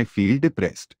often I feel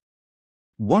depressed.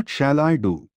 What shall I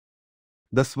do?"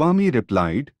 The Swami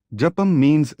replied, "Japam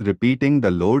means repeating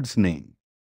the Lord's name.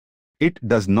 It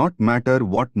does not matter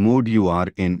what mood you are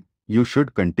in, you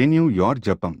should continue your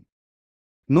japam.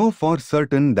 Know for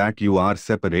certain that you are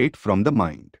separate from the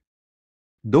mind.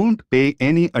 Don't pay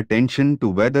any attention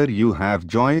to whether you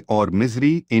have joy or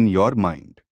misery in your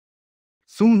mind."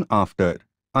 Soon after,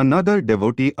 another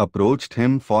devotee approached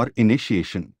him for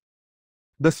initiation.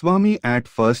 The Swami at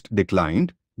first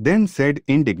declined, then said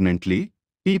indignantly,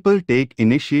 "People take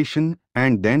initiation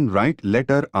and then write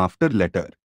letter after letter.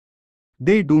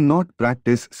 They do not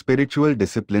practice spiritual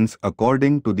disciplines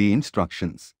according to the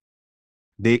instructions.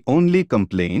 They only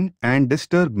complain and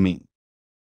disturb me."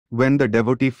 When the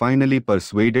devotee finally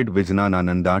persuaded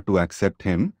Vijnanananda to accept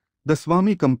him, the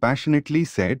Swami compassionately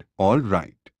said, "All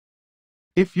right.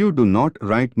 If you do not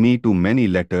write me too many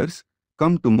letters,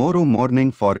 come tomorrow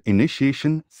morning for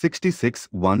initiation." 66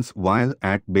 Once while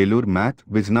at Belur Math,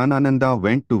 Vijnanananda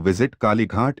went to visit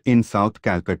Kalighat in South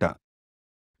Calcutta.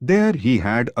 There he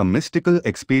had a mystical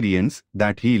experience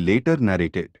that he later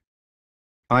narrated.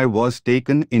 "I was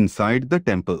taken inside the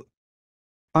temple.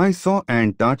 I saw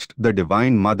and touched the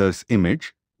Divine Mother's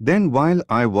image. Then while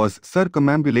I was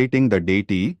circumambulating the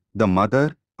deity, the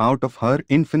Mother, out of her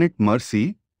infinite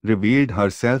mercy, revealed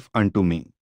herself unto me.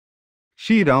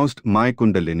 She roused my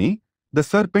Kundalini, the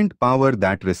serpent power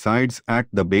that resides at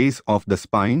the base of the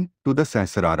spine, to the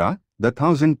Sahasrara, the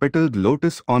 1,000-petaled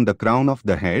lotus on the crown of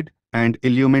the head, and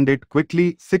illuminated quickly."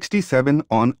 67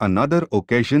 On another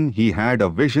occasion he had a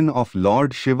vision of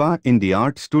Lord Shiva in the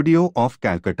art studio of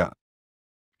Calcutta.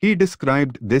 He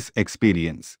described this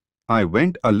experience. "I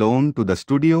went alone to the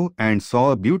studio and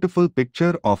saw a beautiful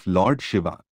picture of Lord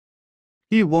Shiva.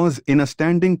 He was in a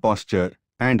standing posture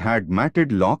and had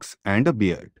matted locks and a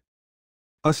beard.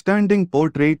 A standing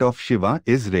portrait of Shiva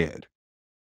is rare.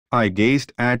 I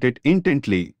gazed at it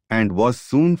intently and was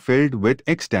soon filled with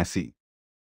ecstasy.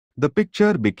 The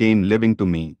picture became living to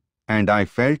me, and I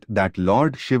felt that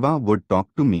Lord Shiva would talk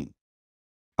to me.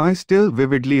 I still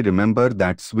vividly remember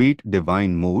that sweet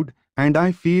divine mood, and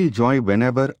I feel joy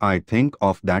whenever I think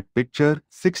of that picture."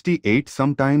 68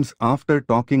 Sometimes after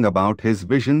talking about his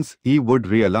visions, he would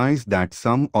realize that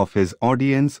some of his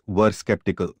audience were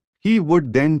skeptical. He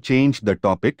would then change the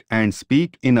topic and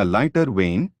speak in a lighter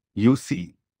vein. "You see,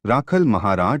 Rakhal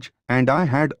Maharaj and I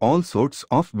had all sorts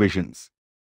of visions.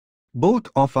 Both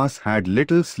of us had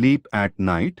little sleep at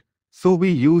night, so we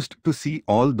used to see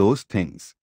all those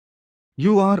things.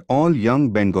 You are all young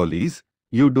Bengalis,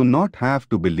 you do not have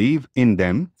to believe in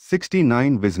them."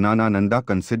 69 Vijnanananda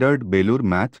considered Belur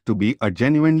Math to be a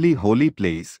genuinely holy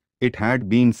place. It had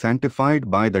been sanctified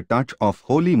by the touch of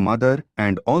Holy Mother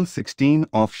and all 16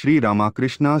 of Sri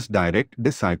Ramakrishna's direct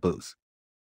disciples.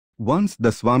 Once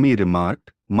the Swami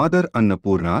remarked, "Mother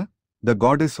Annapurna, the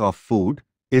goddess of food,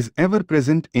 is ever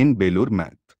present in Belur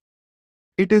Math.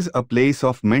 It is a place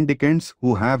of mendicants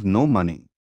who have no money.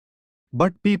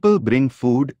 But people bring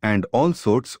food and all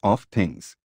sorts of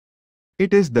things.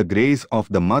 It is the grace of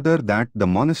the mother that the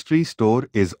monastery store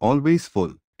is always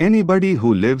full. Anybody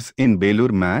who lives in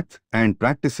Belur Math and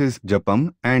practices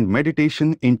japam and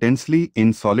meditation intensely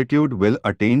in solitude will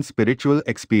attain spiritual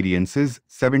experiences.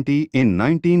 70 In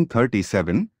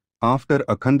 1937, after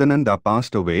Akhandananda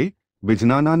passed away,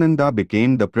 Vijnanananda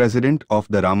became the president of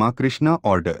the Ramakrishna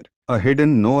order. A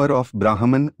hidden knower of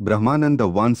Brahman,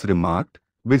 Brahmananda once remarked,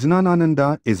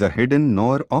 Vijnanananda is a hidden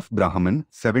knower of Brahman.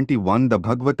 71 The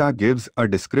Bhagavata gives a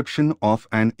description of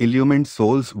an illumined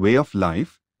soul's way of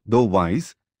life. Though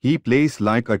wise, he plays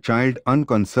like a child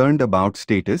unconcerned about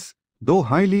status. Though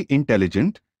highly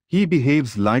intelligent, he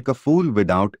behaves like a fool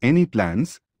without any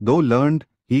plans. Though learned,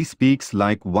 he speaks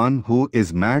like one who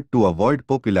is mad to avoid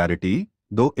popularity.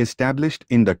 Though established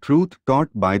in the truth taught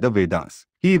by the Vedas,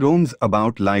 he roams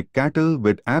about like cattle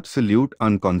with absolute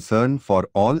unconcern for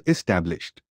all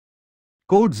established.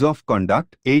 Codes of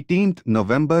Conduct, 18th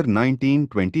November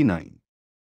 1929.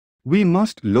 We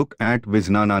must look at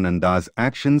Vijnanananda's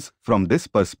actions from this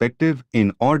perspective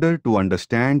in order to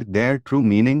understand their true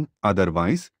meaning,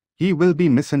 otherwise, he will be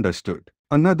misunderstood.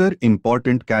 Another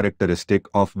important characteristic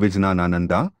of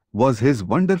Vijnanananda was his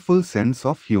wonderful sense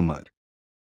of humor.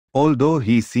 Although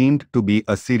he seemed to be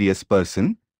a serious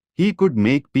person, he could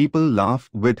make people laugh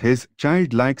with his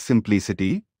childlike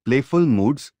simplicity, playful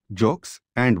moods, jokes,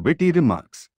 and witty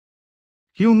remarks.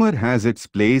 Humor has its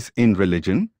place in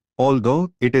religion.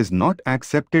 Although it is not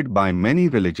accepted by many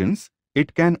religions,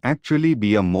 it can actually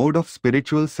be a mode of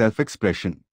spiritual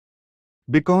self-expression.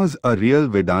 Because a real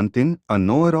Vedantin, a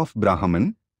knower of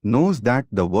Brahman, knows that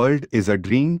the world is a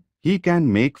dream, he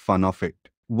can make fun of it.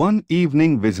 One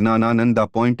evening Vijnanananda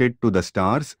pointed to the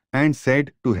stars and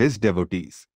said to his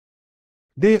devotees,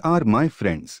 "They are my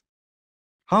friends.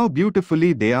 How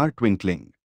beautifully they are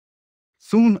twinkling."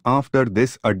 Soon after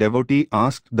this a devotee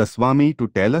asked the Swami to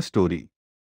tell a story.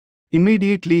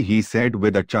 Immediately he said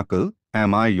with a chuckle,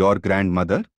 "Am I your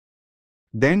grandmother?"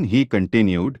 Then he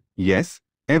continued, "Yes,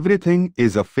 everything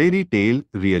is a fairy tale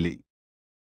really.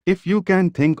 If you can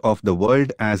think of the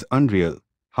world as unreal,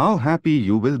 how happy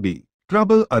you will be.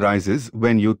 Trouble arises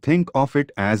when you think of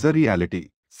it as a reality."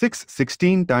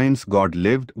 16 times God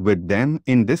lived with them.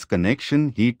 In this connection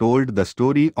he told the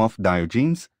story of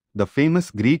Diogenes, the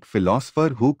famous Greek philosopher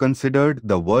who considered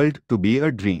the world to be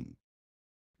a dream.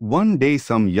 One day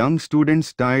some young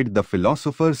students tied the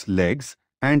philosopher's legs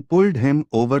and pulled him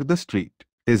over the street.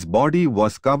 His body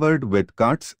was covered with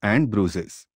cuts and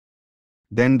bruises.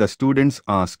 Then the students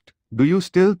asked, "Do you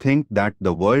still think that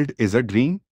the world is a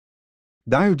dream?"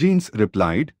 Diogenes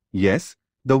replied, "Yes,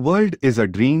 the world is a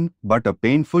dream, but a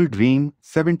painful dream."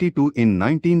 72 In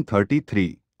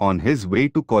 1933, on his way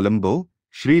to Colombo,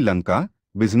 Sri Lanka,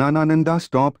 Vijnanananda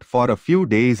stopped for a few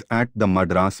days at the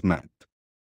Madras Math.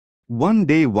 One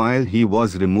day while he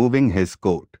was removing his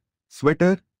coat,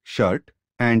 sweater, shirt,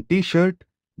 and t-shirt,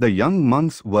 the young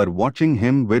monks were watching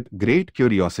him with great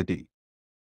curiosity.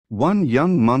 One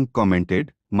young monk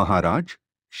commented, "Maharaj,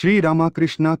 Sri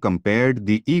Ramakrishna compared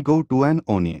the ego to an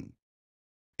onion.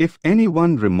 If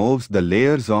anyone removes the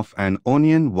layers of an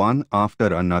onion one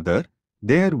after another,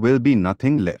 there will be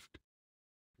nothing left.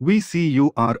 We see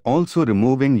you are also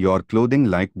removing your clothing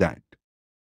like that."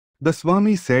 The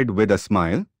Swami said with a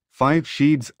smile, "5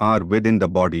 sheets are within the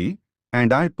body,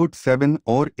 and I put 7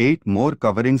 or 8 more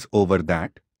coverings over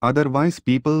that, otherwise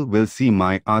people will see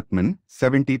my Atman."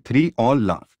 73 All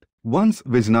laughed. Once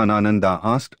Vijnanananda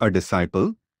asked a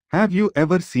disciple, "Have you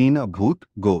ever seen a bhoot,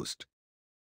 ghost?"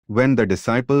 When the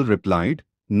disciple replied,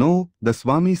 "No," the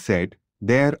Swami said,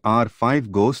 "There are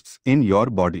 5 ghosts in your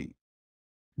body.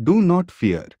 Do not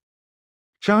fear.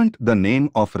 Chant the name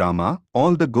of Rama,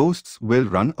 all the ghosts will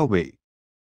run away.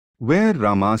 Where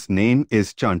Rama's name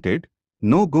is chanted,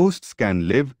 no ghosts can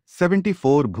live."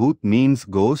 74 Bhoot means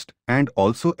ghost and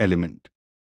also element.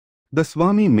 The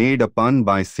Swami made a pun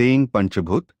by saying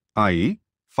Panchabhut, i.e.,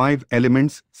 5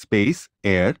 elements, space,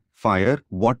 air, fire,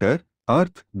 water,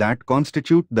 earth, that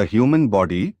constitute the human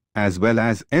body, as well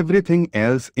as everything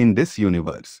else in this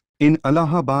universe. In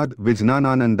Allahabad,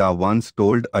 Vijnanananda once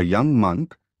told a young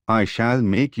monk, "I shall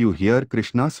make you hear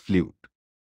Krishna's flute."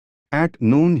 At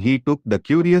noon he took the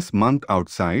curious monk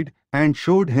outside and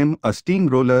showed him a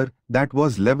steamroller that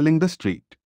was leveling the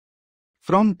street.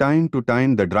 From time to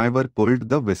time the driver pulled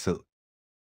the whistle.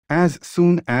 As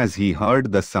soon as he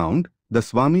heard the sound, the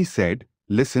Swami said,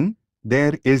 "Listen,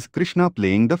 there is Krishna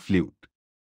playing the flute."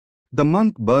 The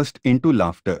monk burst into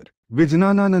laughter.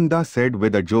 Vijnanananda said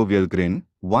with a jovial grin,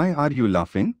 "Why are you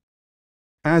laughing?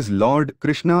 As Lord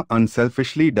Krishna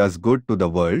unselfishly does good to the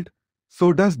world,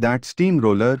 So does that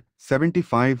steamroller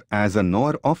 75 as a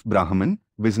knower of Brahman,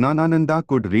 Vijnanananda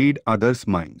could read others'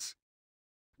 minds.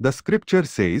 The scripture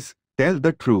says, tell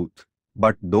the truth,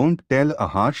 but don't tell a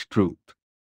harsh truth.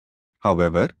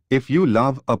 However, if you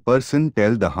love a person,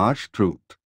 tell the harsh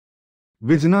truth.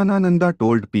 Vijnanananda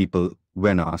told people,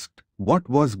 when asked, what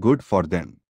was good for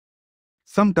them.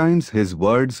 Sometimes his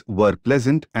words were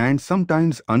pleasant and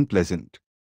sometimes unpleasant.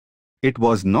 It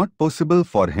was not possible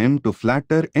for him to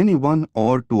flatter anyone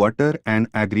or to utter an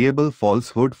agreeable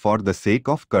falsehood for the sake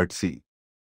of courtesy.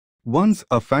 Once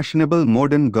a fashionable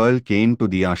modern girl came to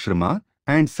the ashrama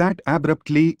and sat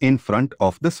abruptly in front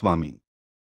of the Swami.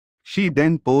 She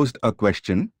then posed a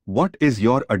question, "What is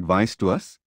your advice to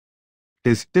us?"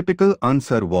 His typical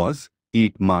answer was,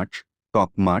 "Eat much,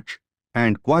 talk much,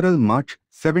 and quarrel much."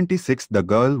 76 The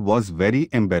girl was very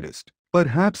embarrassed.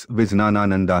 Perhaps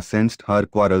Vijnanananda sensed her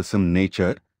quarrelsome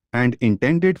nature and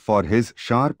intended for his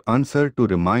sharp answer to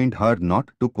remind her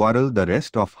not to quarrel the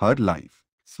rest of her life.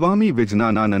 Swami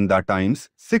Vijnanananda times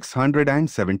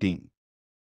 617.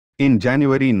 In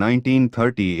January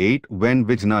 1938, when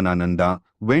Vijnanananda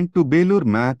went to Belur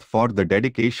Math for the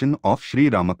dedication of Sri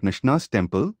Ramakrishna's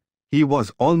temple, he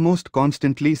was almost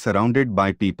constantly surrounded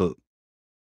by people.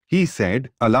 He said,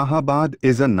 "Allahabad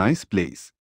is a nice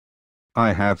place.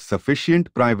 I have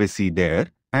sufficient privacy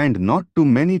there, and not too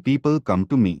many people come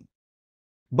to me.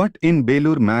 But in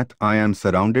Belur Math I am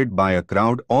surrounded by a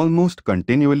crowd almost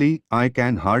continually. I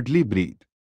can hardly breathe.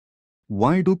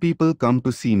 Why do people come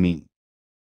to see me?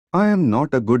 I am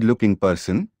not a good-looking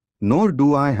person, nor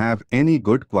do I have any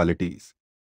good qualities.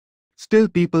 Still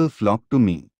people flock to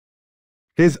me."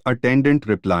 His attendant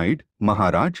replied,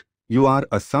 "Maharaj, you are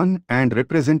a son and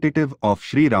representative of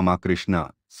Sri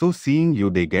Ramakrishna, so seeing you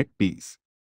they get peace."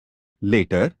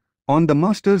 Later, on the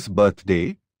master's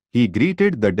birthday, he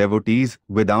greeted the devotees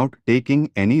without taking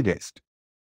any rest.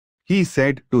 He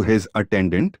said to his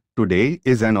attendant, "Today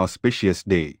is an auspicious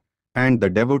day, and the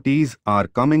devotees are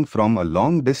coming from a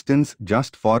long distance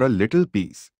just for a little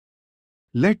peace.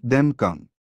 Let them come.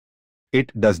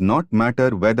 It does not matter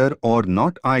whether or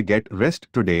not I get rest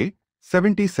today."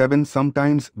 77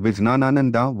 Sometimes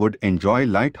Vijnanananda would enjoy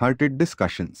light-hearted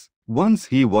discussions. Once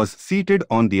he was seated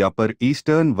on the upper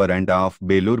eastern veranda of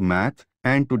Belur Math,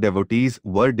 and two devotees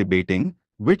were debating,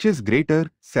 which is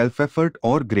greater, self-effort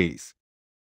or grace.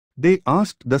 They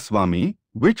asked the Swami,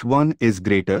 which one is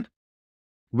greater?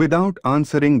 Without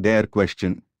answering their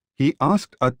question, he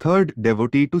asked a third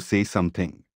devotee to say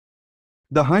something.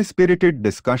 The high-spirited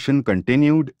discussion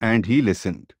continued and he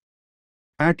listened.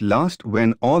 At last,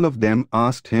 when all of them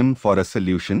asked him for a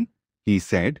solution, he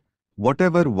said,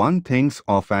 "Whatever one thinks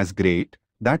of as great,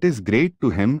 that is great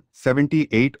to him."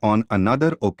 78 On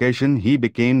another occasion he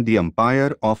became the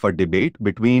umpire of a debate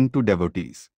between two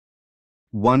devotees.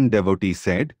 One devotee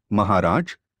said,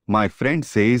 "Maharaj, my friend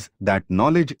says that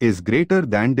knowledge is greater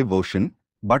than devotion,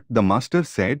 but the master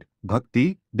said,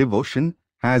 Bhakti, devotion,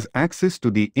 has access to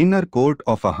the inner court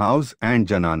of a house and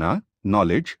jnana,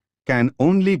 knowledge, can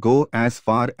only go as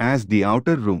far as the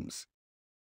outer rooms."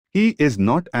 He is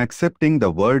not accepting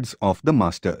the words of the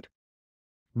master.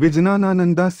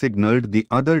 Vijnanananda signaled the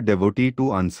other devotee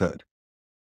to answer.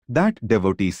 That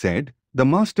devotee said, "The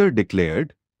master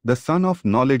declared, the sun of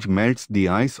knowledge melts the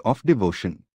ice of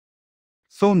devotion.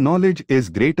 So knowledge is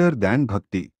greater than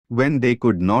bhakti." When they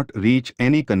could not reach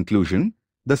any conclusion,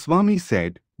 the Swami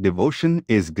said, "Devotion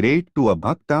is great to a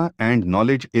bhakta and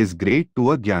knowledge is great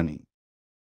to a jnani."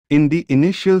 In the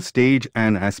initial stage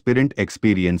an aspirant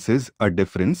experiences a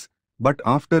difference, but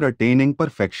after attaining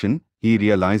perfection, he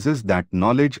realizes that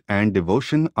knowledge and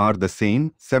devotion are the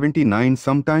same. 79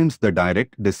 Sometimes the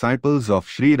direct disciples of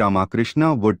Sri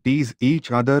Ramakrishna would tease each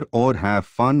other or have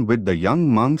fun with the young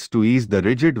monks to ease the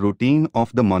rigid routine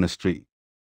of the monastery.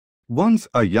 Once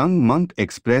a young monk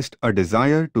expressed a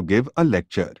desire to give a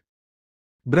lecture.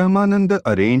 Brahmananda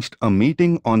arranged a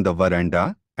meeting on the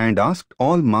veranda and asked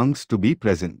all monks to be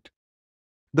present.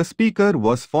 The speaker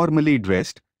was formally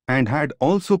dressed and had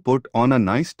also put on a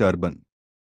nice turban.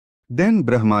 Then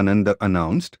Brahmananda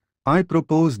announced, "I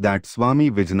propose that Swami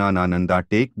Vijnanananda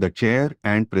take the chair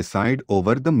and preside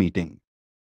over the meeting."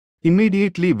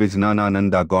 Immediately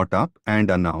Vijnanananda got up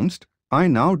and announced, "I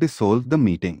now dissolve the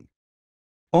meeting."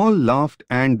 All laughed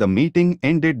and the meeting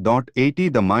ended. 80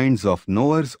 The minds of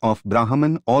knowers of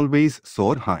Brahman always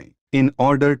soar high. In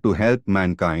order to help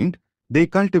mankind, they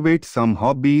cultivate some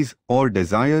hobbies or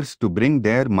desires to bring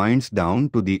their minds down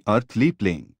to the earthly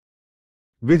plane.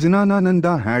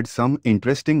 Vijnanananda had some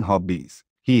interesting hobbies.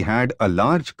 He had a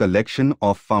large collection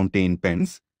of fountain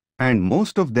pens, and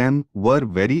most of them were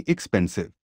very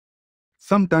expensive.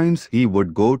 Sometimes he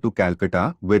would go to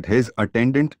Calcutta with his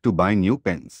attendant to buy new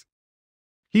pens.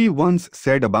 He once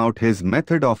said about his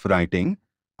method of writing,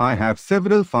 "I have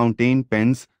several fountain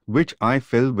pens which I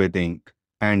fill with ink,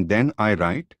 and then I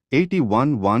write."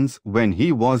 81 Once when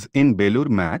he was in Belur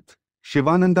Math,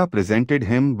 Shivananda presented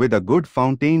him with a good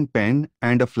fountain pen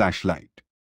and a flashlight.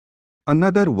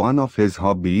 Another one of his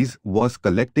hobbies was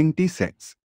collecting tea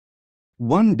sets.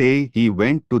 One day he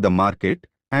went to the market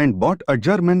and bought a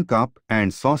German cup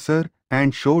and saucer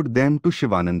and showed them to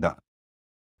Shivananda.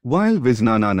 While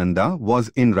Vijnanananda was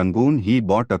in Rangoon, he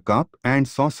bought a cup and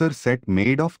saucer set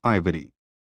made of ivory.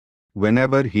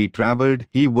 Whenever he travelled,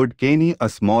 he would carry a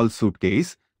small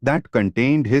suitcase that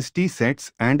contained his tea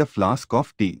sets and a flask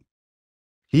of tea.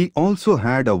 He also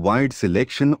had a wide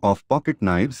selection of pocket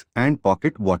knives and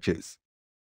pocket watches.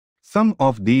 Some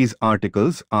of these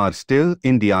articles are still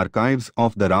in the archives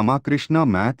of the Ramakrishna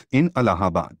Math in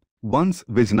Allahabad. Once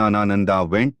Vijnanananda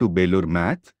went to Belur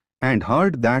Math and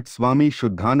heard that Swami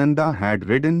Shuddhananda had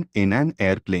ridden in an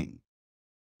airplane.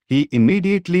 He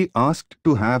immediately asked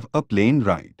to have a plane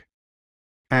ride.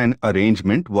 An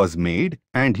arrangement was made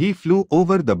and he flew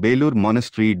over the Belur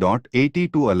monastery. 80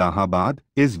 to Allahabad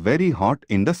is very hot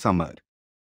in the summer.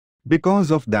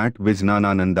 Because of that,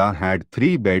 Vijnanananda had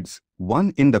 3 beds,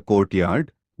 one in the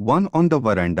courtyard, one on the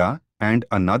veranda, and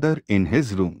another in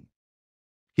his room.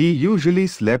 He usually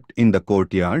slept in the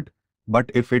courtyard,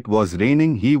 but if it was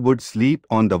raining he would sleep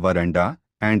on the veranda,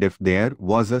 and if there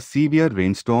was a severe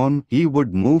rainstorm he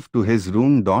would move to his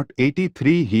room.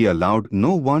 83 He allowed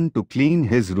no one to clean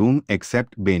his room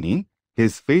except Beni,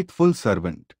 his faithful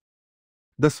servant.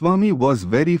 The Swami was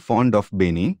very fond of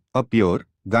Beni, a pure,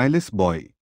 guileless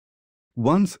boy.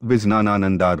 Once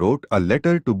Vijnanananda wrote a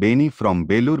letter to Beni from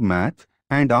Belur Math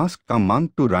and asked a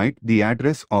monk to write the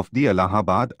address of the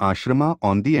Allahabad ashrama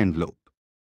on the envelope.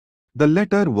 The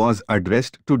letter was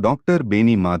addressed to Dr.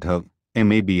 Beni Madhav,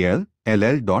 MABL,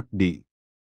 LL.D.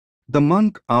 The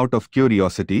monk, out of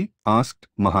curiosity, asked,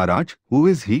 "Maharaj, who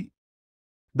is he?"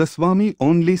 The Swami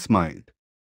only smiled.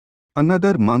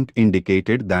 Another monk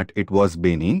indicated that it was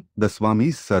Beni, the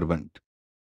Swami's servant.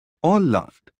 All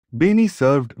laughed. Beni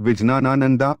served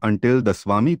Vijnanananda until the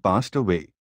Swami passed away.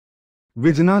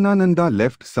 Vijnanananda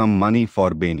left some money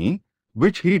for Beni,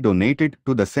 which he donated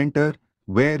to the center,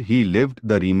 where he lived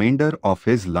the remainder of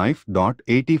his life.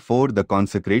 84 The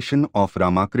consecration of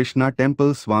Ramakrishna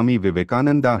Temple. Swami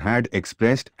Vivekananda had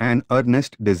expressed an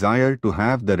earnest desire to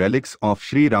have the relics of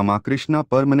Sri Ramakrishna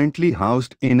permanently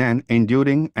housed in an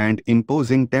enduring and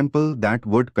imposing temple that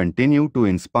would continue to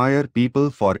inspire people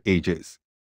for ages.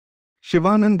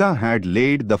 Shivananda had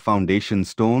laid the foundation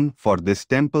stone for this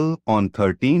temple on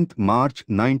 13th March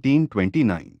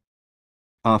 1929.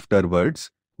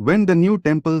 Afterwards, when the new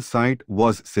temple site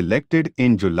was selected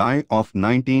in July of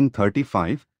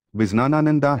 1935,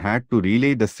 Vijnanananda had to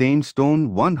relay the same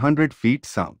stone 100 feet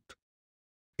south.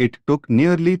 It took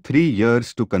nearly 3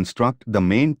 years to construct the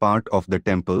main part of the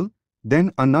temple,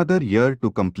 then another year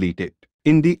to complete it.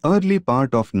 In the early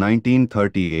part of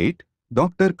 1938,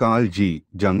 Dr. Carl G.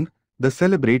 Jung, the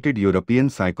celebrated European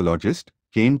psychologist,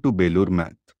 came to Belur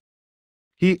Math.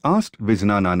 He asked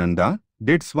Vijnanananda,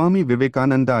 "Did Swami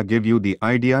Vivekananda give you the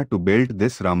idea to build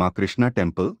this Ramakrishna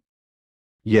temple?"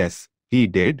 "Yes, he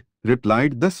did,"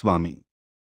 replied the Swami.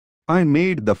 "I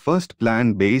made the first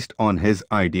plan based on his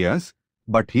ideas,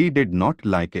 but he did not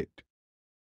like it.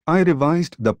 I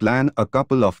revised the plan a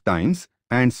couple of times,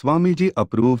 and Swamiji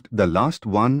approved the last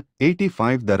one."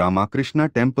 85 The Ramakrishna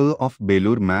Temple of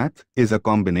Belur Math is a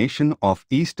combination of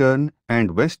Eastern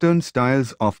and Western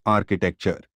styles of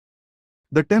architecture.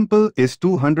 The temple is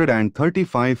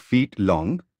 235 feet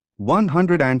long,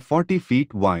 140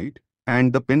 feet wide,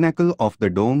 and the pinnacle of the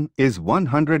dome is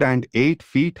 108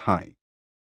 feet high.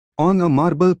 On a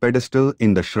marble pedestal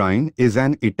in the shrine is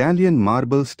an Italian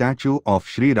marble statue of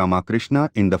Sri Ramakrishna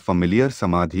in the familiar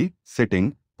Samadhi,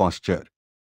 sitting, posture.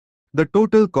 The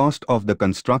total cost of the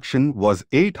construction was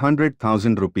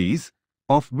 800,000 rupees,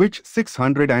 of which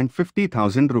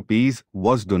 650,000 rupees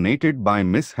was donated by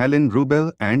Miss Helen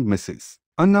Rubel and Mrs.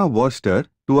 Anna Worcester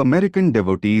to American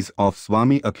devotees of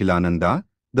Swami Akhilananda,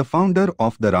 the founder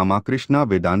of the Ramakrishna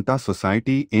Vedanta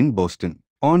Society in Boston.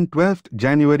 On 12th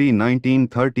January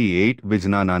 1938,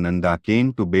 Vijnanananda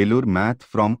came to Belur Math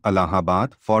from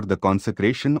Allahabad for the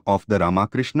consecration of the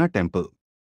Ramakrishna temple.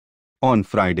 On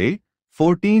Friday,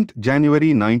 14th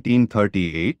January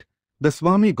 1938, the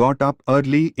Swami got up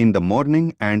early in the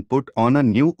morning and put on a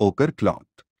new ochre cloth.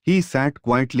 He sat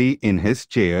quietly in his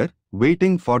chair,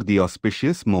 waiting for the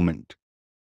auspicious moment.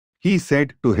 He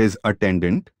said to his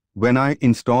attendant, "When I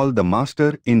install the master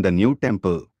in the new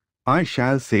temple, I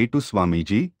shall say to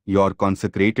Swamiji, your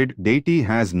consecrated deity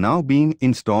has now been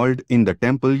installed in the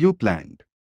temple you planned.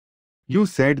 You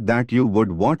said that you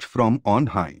would watch from on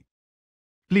high.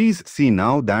 Please see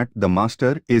now that the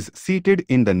master is seated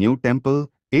in the new temple.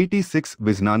 86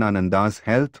 Vijnanananda's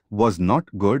health was not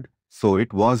good, so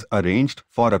it was arranged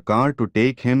for a car to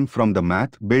take him from the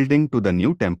math building to the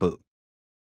new temple.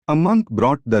 A monk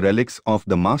brought the relics of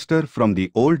the master from the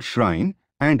old shrine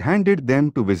and handed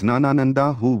them to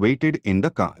Vijnanananda, who waited in the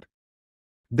car.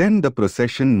 Then the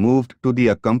procession moved to the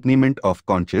accompaniment of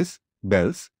conches,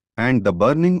 bells, and the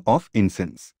burning of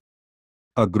incense.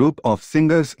 A group of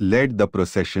singers led the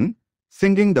procession,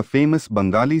 singing the famous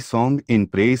Bengali song in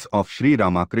praise of Sri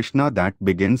Ramakrishna that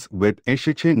begins with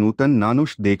Eshiche Nutan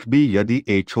Nanush Dekhbi Yadi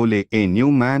E Chole, a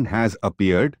new man has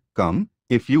appeared, come,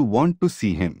 if you want to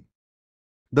see him.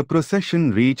 The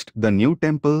procession reached the new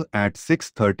temple at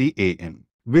 6:30 a.m.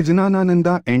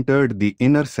 Vijnanananda entered the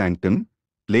inner sanctum,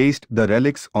 placed the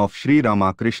relics of Sri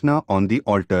Ramakrishna on the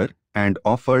altar, and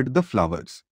offered the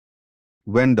flowers.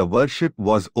 When the worship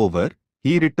was over,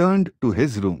 he returned to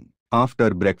his room.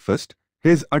 After breakfast,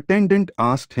 his attendant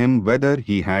asked him whether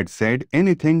he had said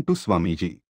anything to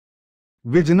Swamiji.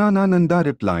 Vijnanananda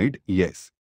replied,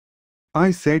 yes.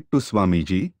 I said to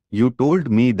Swamiji, you told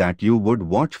me that you would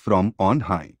watch from on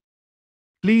high.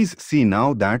 Please see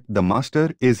now that the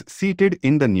master is seated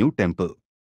in the new temple.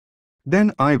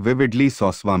 Then I vividly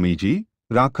saw Swamiji,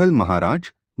 Rakhal Maharaj,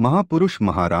 Mahapurush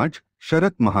Maharaj,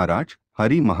 Sharat Maharaj,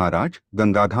 Hari Maharaj,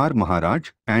 Gangadhar Maharaj,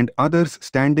 and others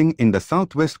standing in the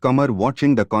southwest corner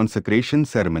watching the consecration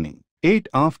ceremony. 8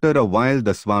 After a while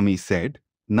the Swami said,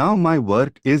 now my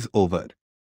work is over.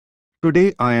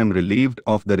 Today I am relieved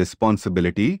of the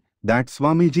responsibility that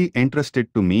Swamiji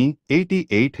entrusted to me.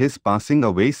 88 His passing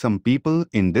away. Some people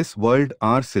in this world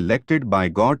are selected by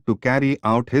God to carry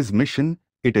out His mission.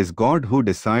 It is God who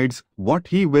decides what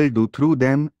He will do through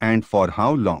them and for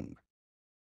how long.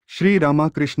 Sri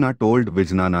Ramakrishna told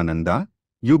Vijnanananda,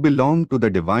 you belong to the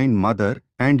Divine Mother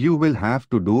and you will have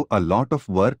to do a lot of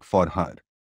work for her.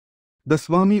 The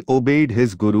Swami obeyed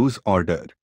his Guru's order.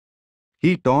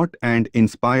 He taught and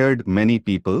inspired many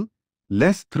people,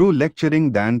 less through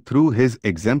lecturing than through his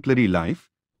exemplary life,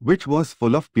 which was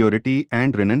full of purity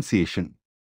and renunciation.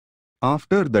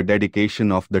 After the dedication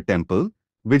of the temple,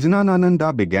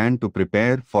 Vijnanananda began to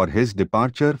prepare for his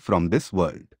departure from this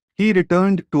world. He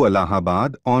returned to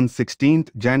Allahabad on 16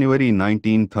 January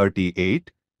 1938,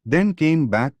 then came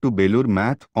back to Belur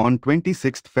Math on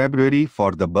 26 February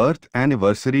for the birth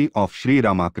anniversary of Sri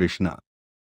Ramakrishna.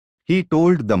 He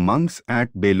told the monks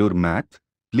at Belur Math,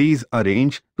 please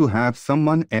arrange to have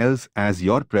someone else as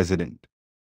your president.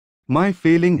 My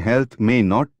failing health may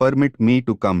not permit me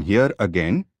to come here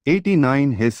again.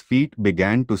 89 His feet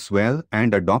began to swell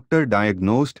and a doctor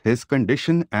diagnosed his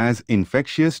condition as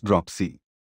infectious dropsy.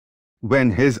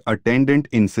 When his attendant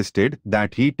insisted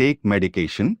that he take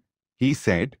medication, he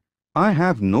said, I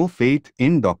have no faith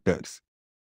in doctors.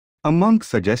 A monk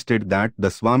suggested that the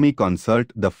Swami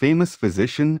consult the famous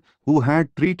physician who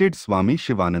had treated Swami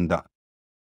Shivananda.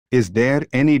 Is there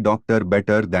any doctor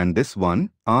better than this one?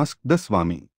 Asked the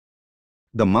Swami.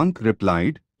 The monk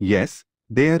replied, yes,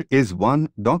 there is one,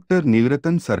 Dr.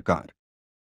 Nivratan Sarkar.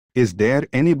 Is there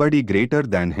anybody greater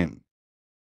than him?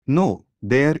 No,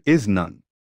 there is none.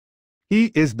 He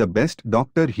is the best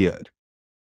doctor here.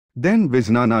 Then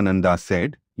Vijnanananda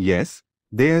said, yes,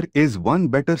 there is one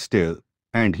better still,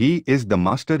 and he is the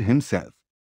master himself.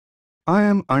 I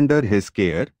am under his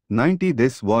care. 90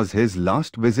 This was his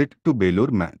last visit to Belur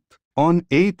Math. On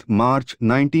 8 March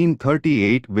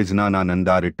 1938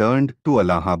 Vijnanananda returned to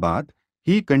Allahabad.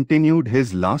 He continued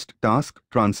his last task,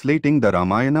 translating the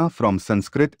Ramayana from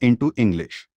Sanskrit into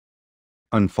English.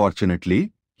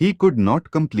 Unfortunately, he could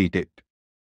not complete it.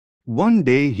 One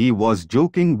day he was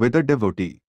joking with a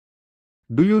devotee.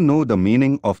 Do you know the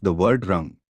meaning of the word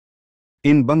Ram?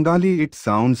 In Bengali it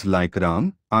sounds like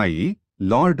Ram, i.e.,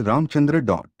 Lord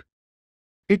Ramchandra.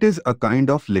 It is a kind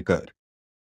of liquor.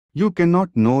 You cannot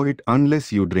know it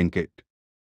unless you drink it.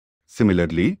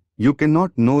 Similarly, you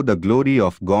cannot know the glory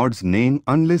of God's name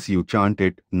unless you chant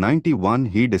it. 91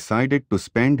 He decided to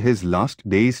spend his last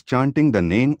days chanting the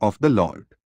name of the Lord.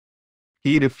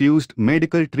 He refused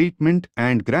medical treatment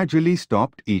and gradually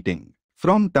stopped eating.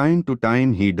 From time to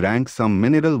time he drank some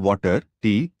mineral water,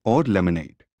 tea, or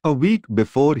lemonade. A week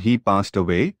before he passed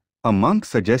away, a monk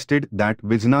suggested that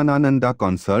Vijnanananda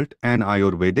consult an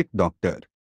Ayurvedic doctor.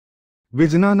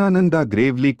 Vijnanananda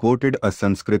gravely quoted a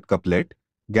Sanskrit couplet,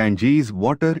 Ganges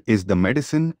water is the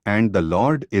medicine and the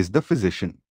Lord is the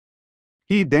physician.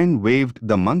 He then waved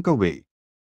the monk away.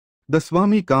 The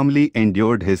Swami calmly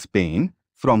endured his pain,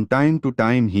 From time to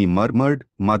time he murmured,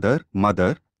 "Mother,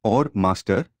 Mother," or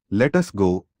 "Master, let us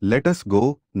go, let us go."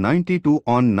 92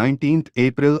 On 19th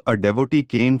April a devotee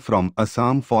came from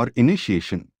Assam for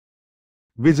initiation.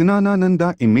 Vijnanananda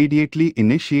immediately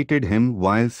initiated him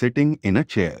while sitting in a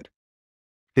chair.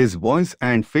 His voice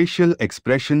and facial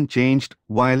expression changed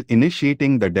while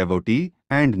initiating the devotee,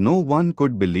 and no one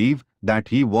could believe that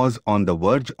he was on the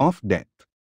verge of death.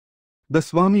 The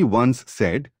Swami once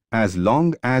said, "As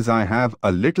long as I have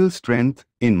a little strength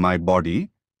in my body,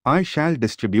 I shall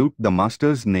distribute the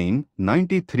Master's name."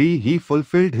 93 He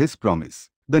fulfilled his promise.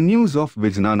 The news of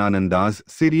Vijnanananda's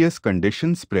serious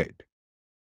condition spread.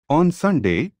 On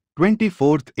Sunday,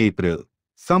 24th April,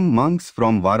 some monks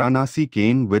from Varanasi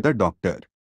came with a doctor.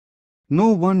 No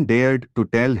one dared to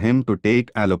tell him to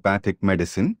take allopathic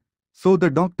medicine, so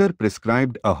the doctor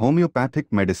prescribed a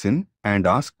homeopathic medicine and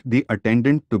asked the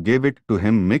attendant to give it to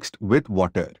him mixed with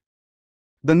water.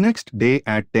 The next day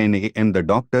at 10 a.m. the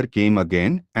doctor came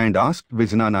again and asked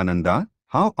Vijnanananda,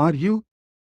 "How are you?"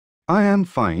 "I am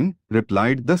fine,"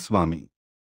 replied the Swami.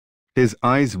 His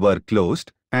eyes were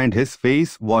closed and his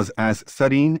face was as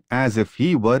serene as if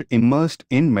he were immersed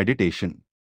in meditation.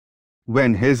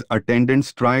 When his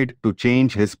attendants tried to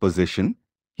change his position,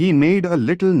 he made a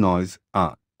little noise,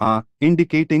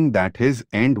 indicating that his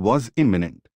end was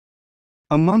imminent.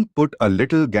 A monk put a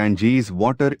little Ganges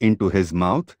water into his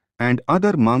mouth, and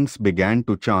other monks began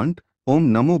to chant, "Om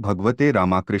Namo Bhagavate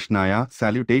Ramakrishnaya,"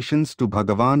 salutations to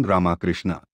Bhagavan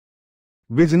Ramakrishna.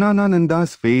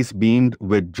 Vijnanananda's face beamed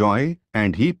with joy,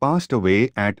 and he passed away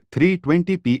at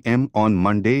 3:20 p.m. on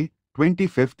Monday,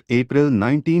 25th April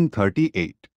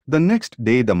 1938. The next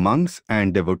day the monks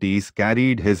and devotees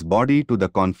carried his body to the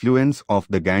confluence of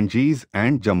the Ganges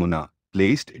and Jamuna,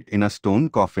 placed it in a stone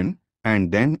coffin,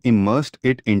 and then immersed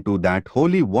it into that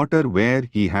holy water where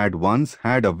he had once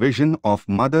had a vision of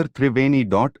Mother Triveni.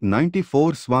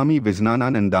 94 Swami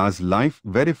Vijnanananda's life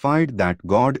verified that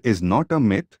God is not a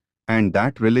myth, and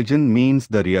that religion means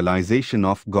the realization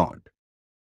of God.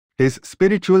 His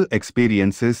spiritual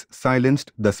experiences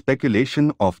silenced the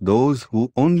speculation of those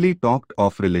who only talked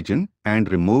of religion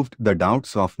and removed the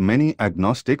doubts of many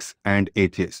agnostics and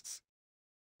atheists.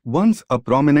 Once a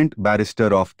prominent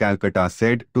barrister of Calcutta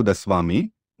said to the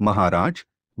Swami, "Maharaj,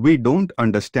 we don't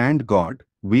understand God,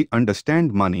 we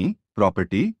understand money,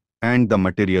 property, and the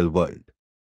material world."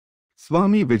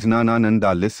 Swami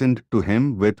Vijnanananda listened to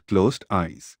him with closed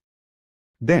eyes.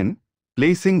 Then,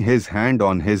 placing his hand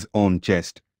on his own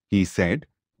chest, he said,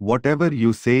 "Whatever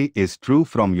you say is true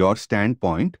from your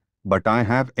standpoint, but I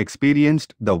have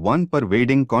experienced the one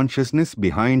pervading consciousness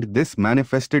behind this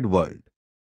manifested world.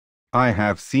 I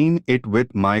have seen it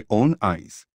with my own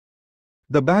eyes."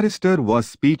 The barrister was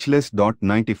speechless.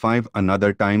 95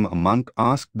 Another time a monk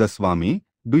asked the Swami,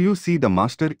 "Do you see the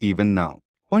Master even now?"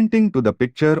 Pointing to the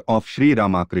picture of Sri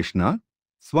Ramakrishna,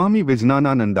 Swami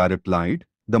Vijnanananda replied,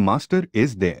 "The Master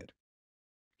is there.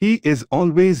 He is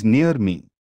always near me.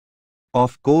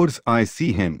 Of course I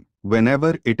see him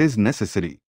whenever it is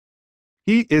necessary.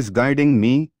 He is guiding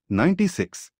me."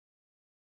 96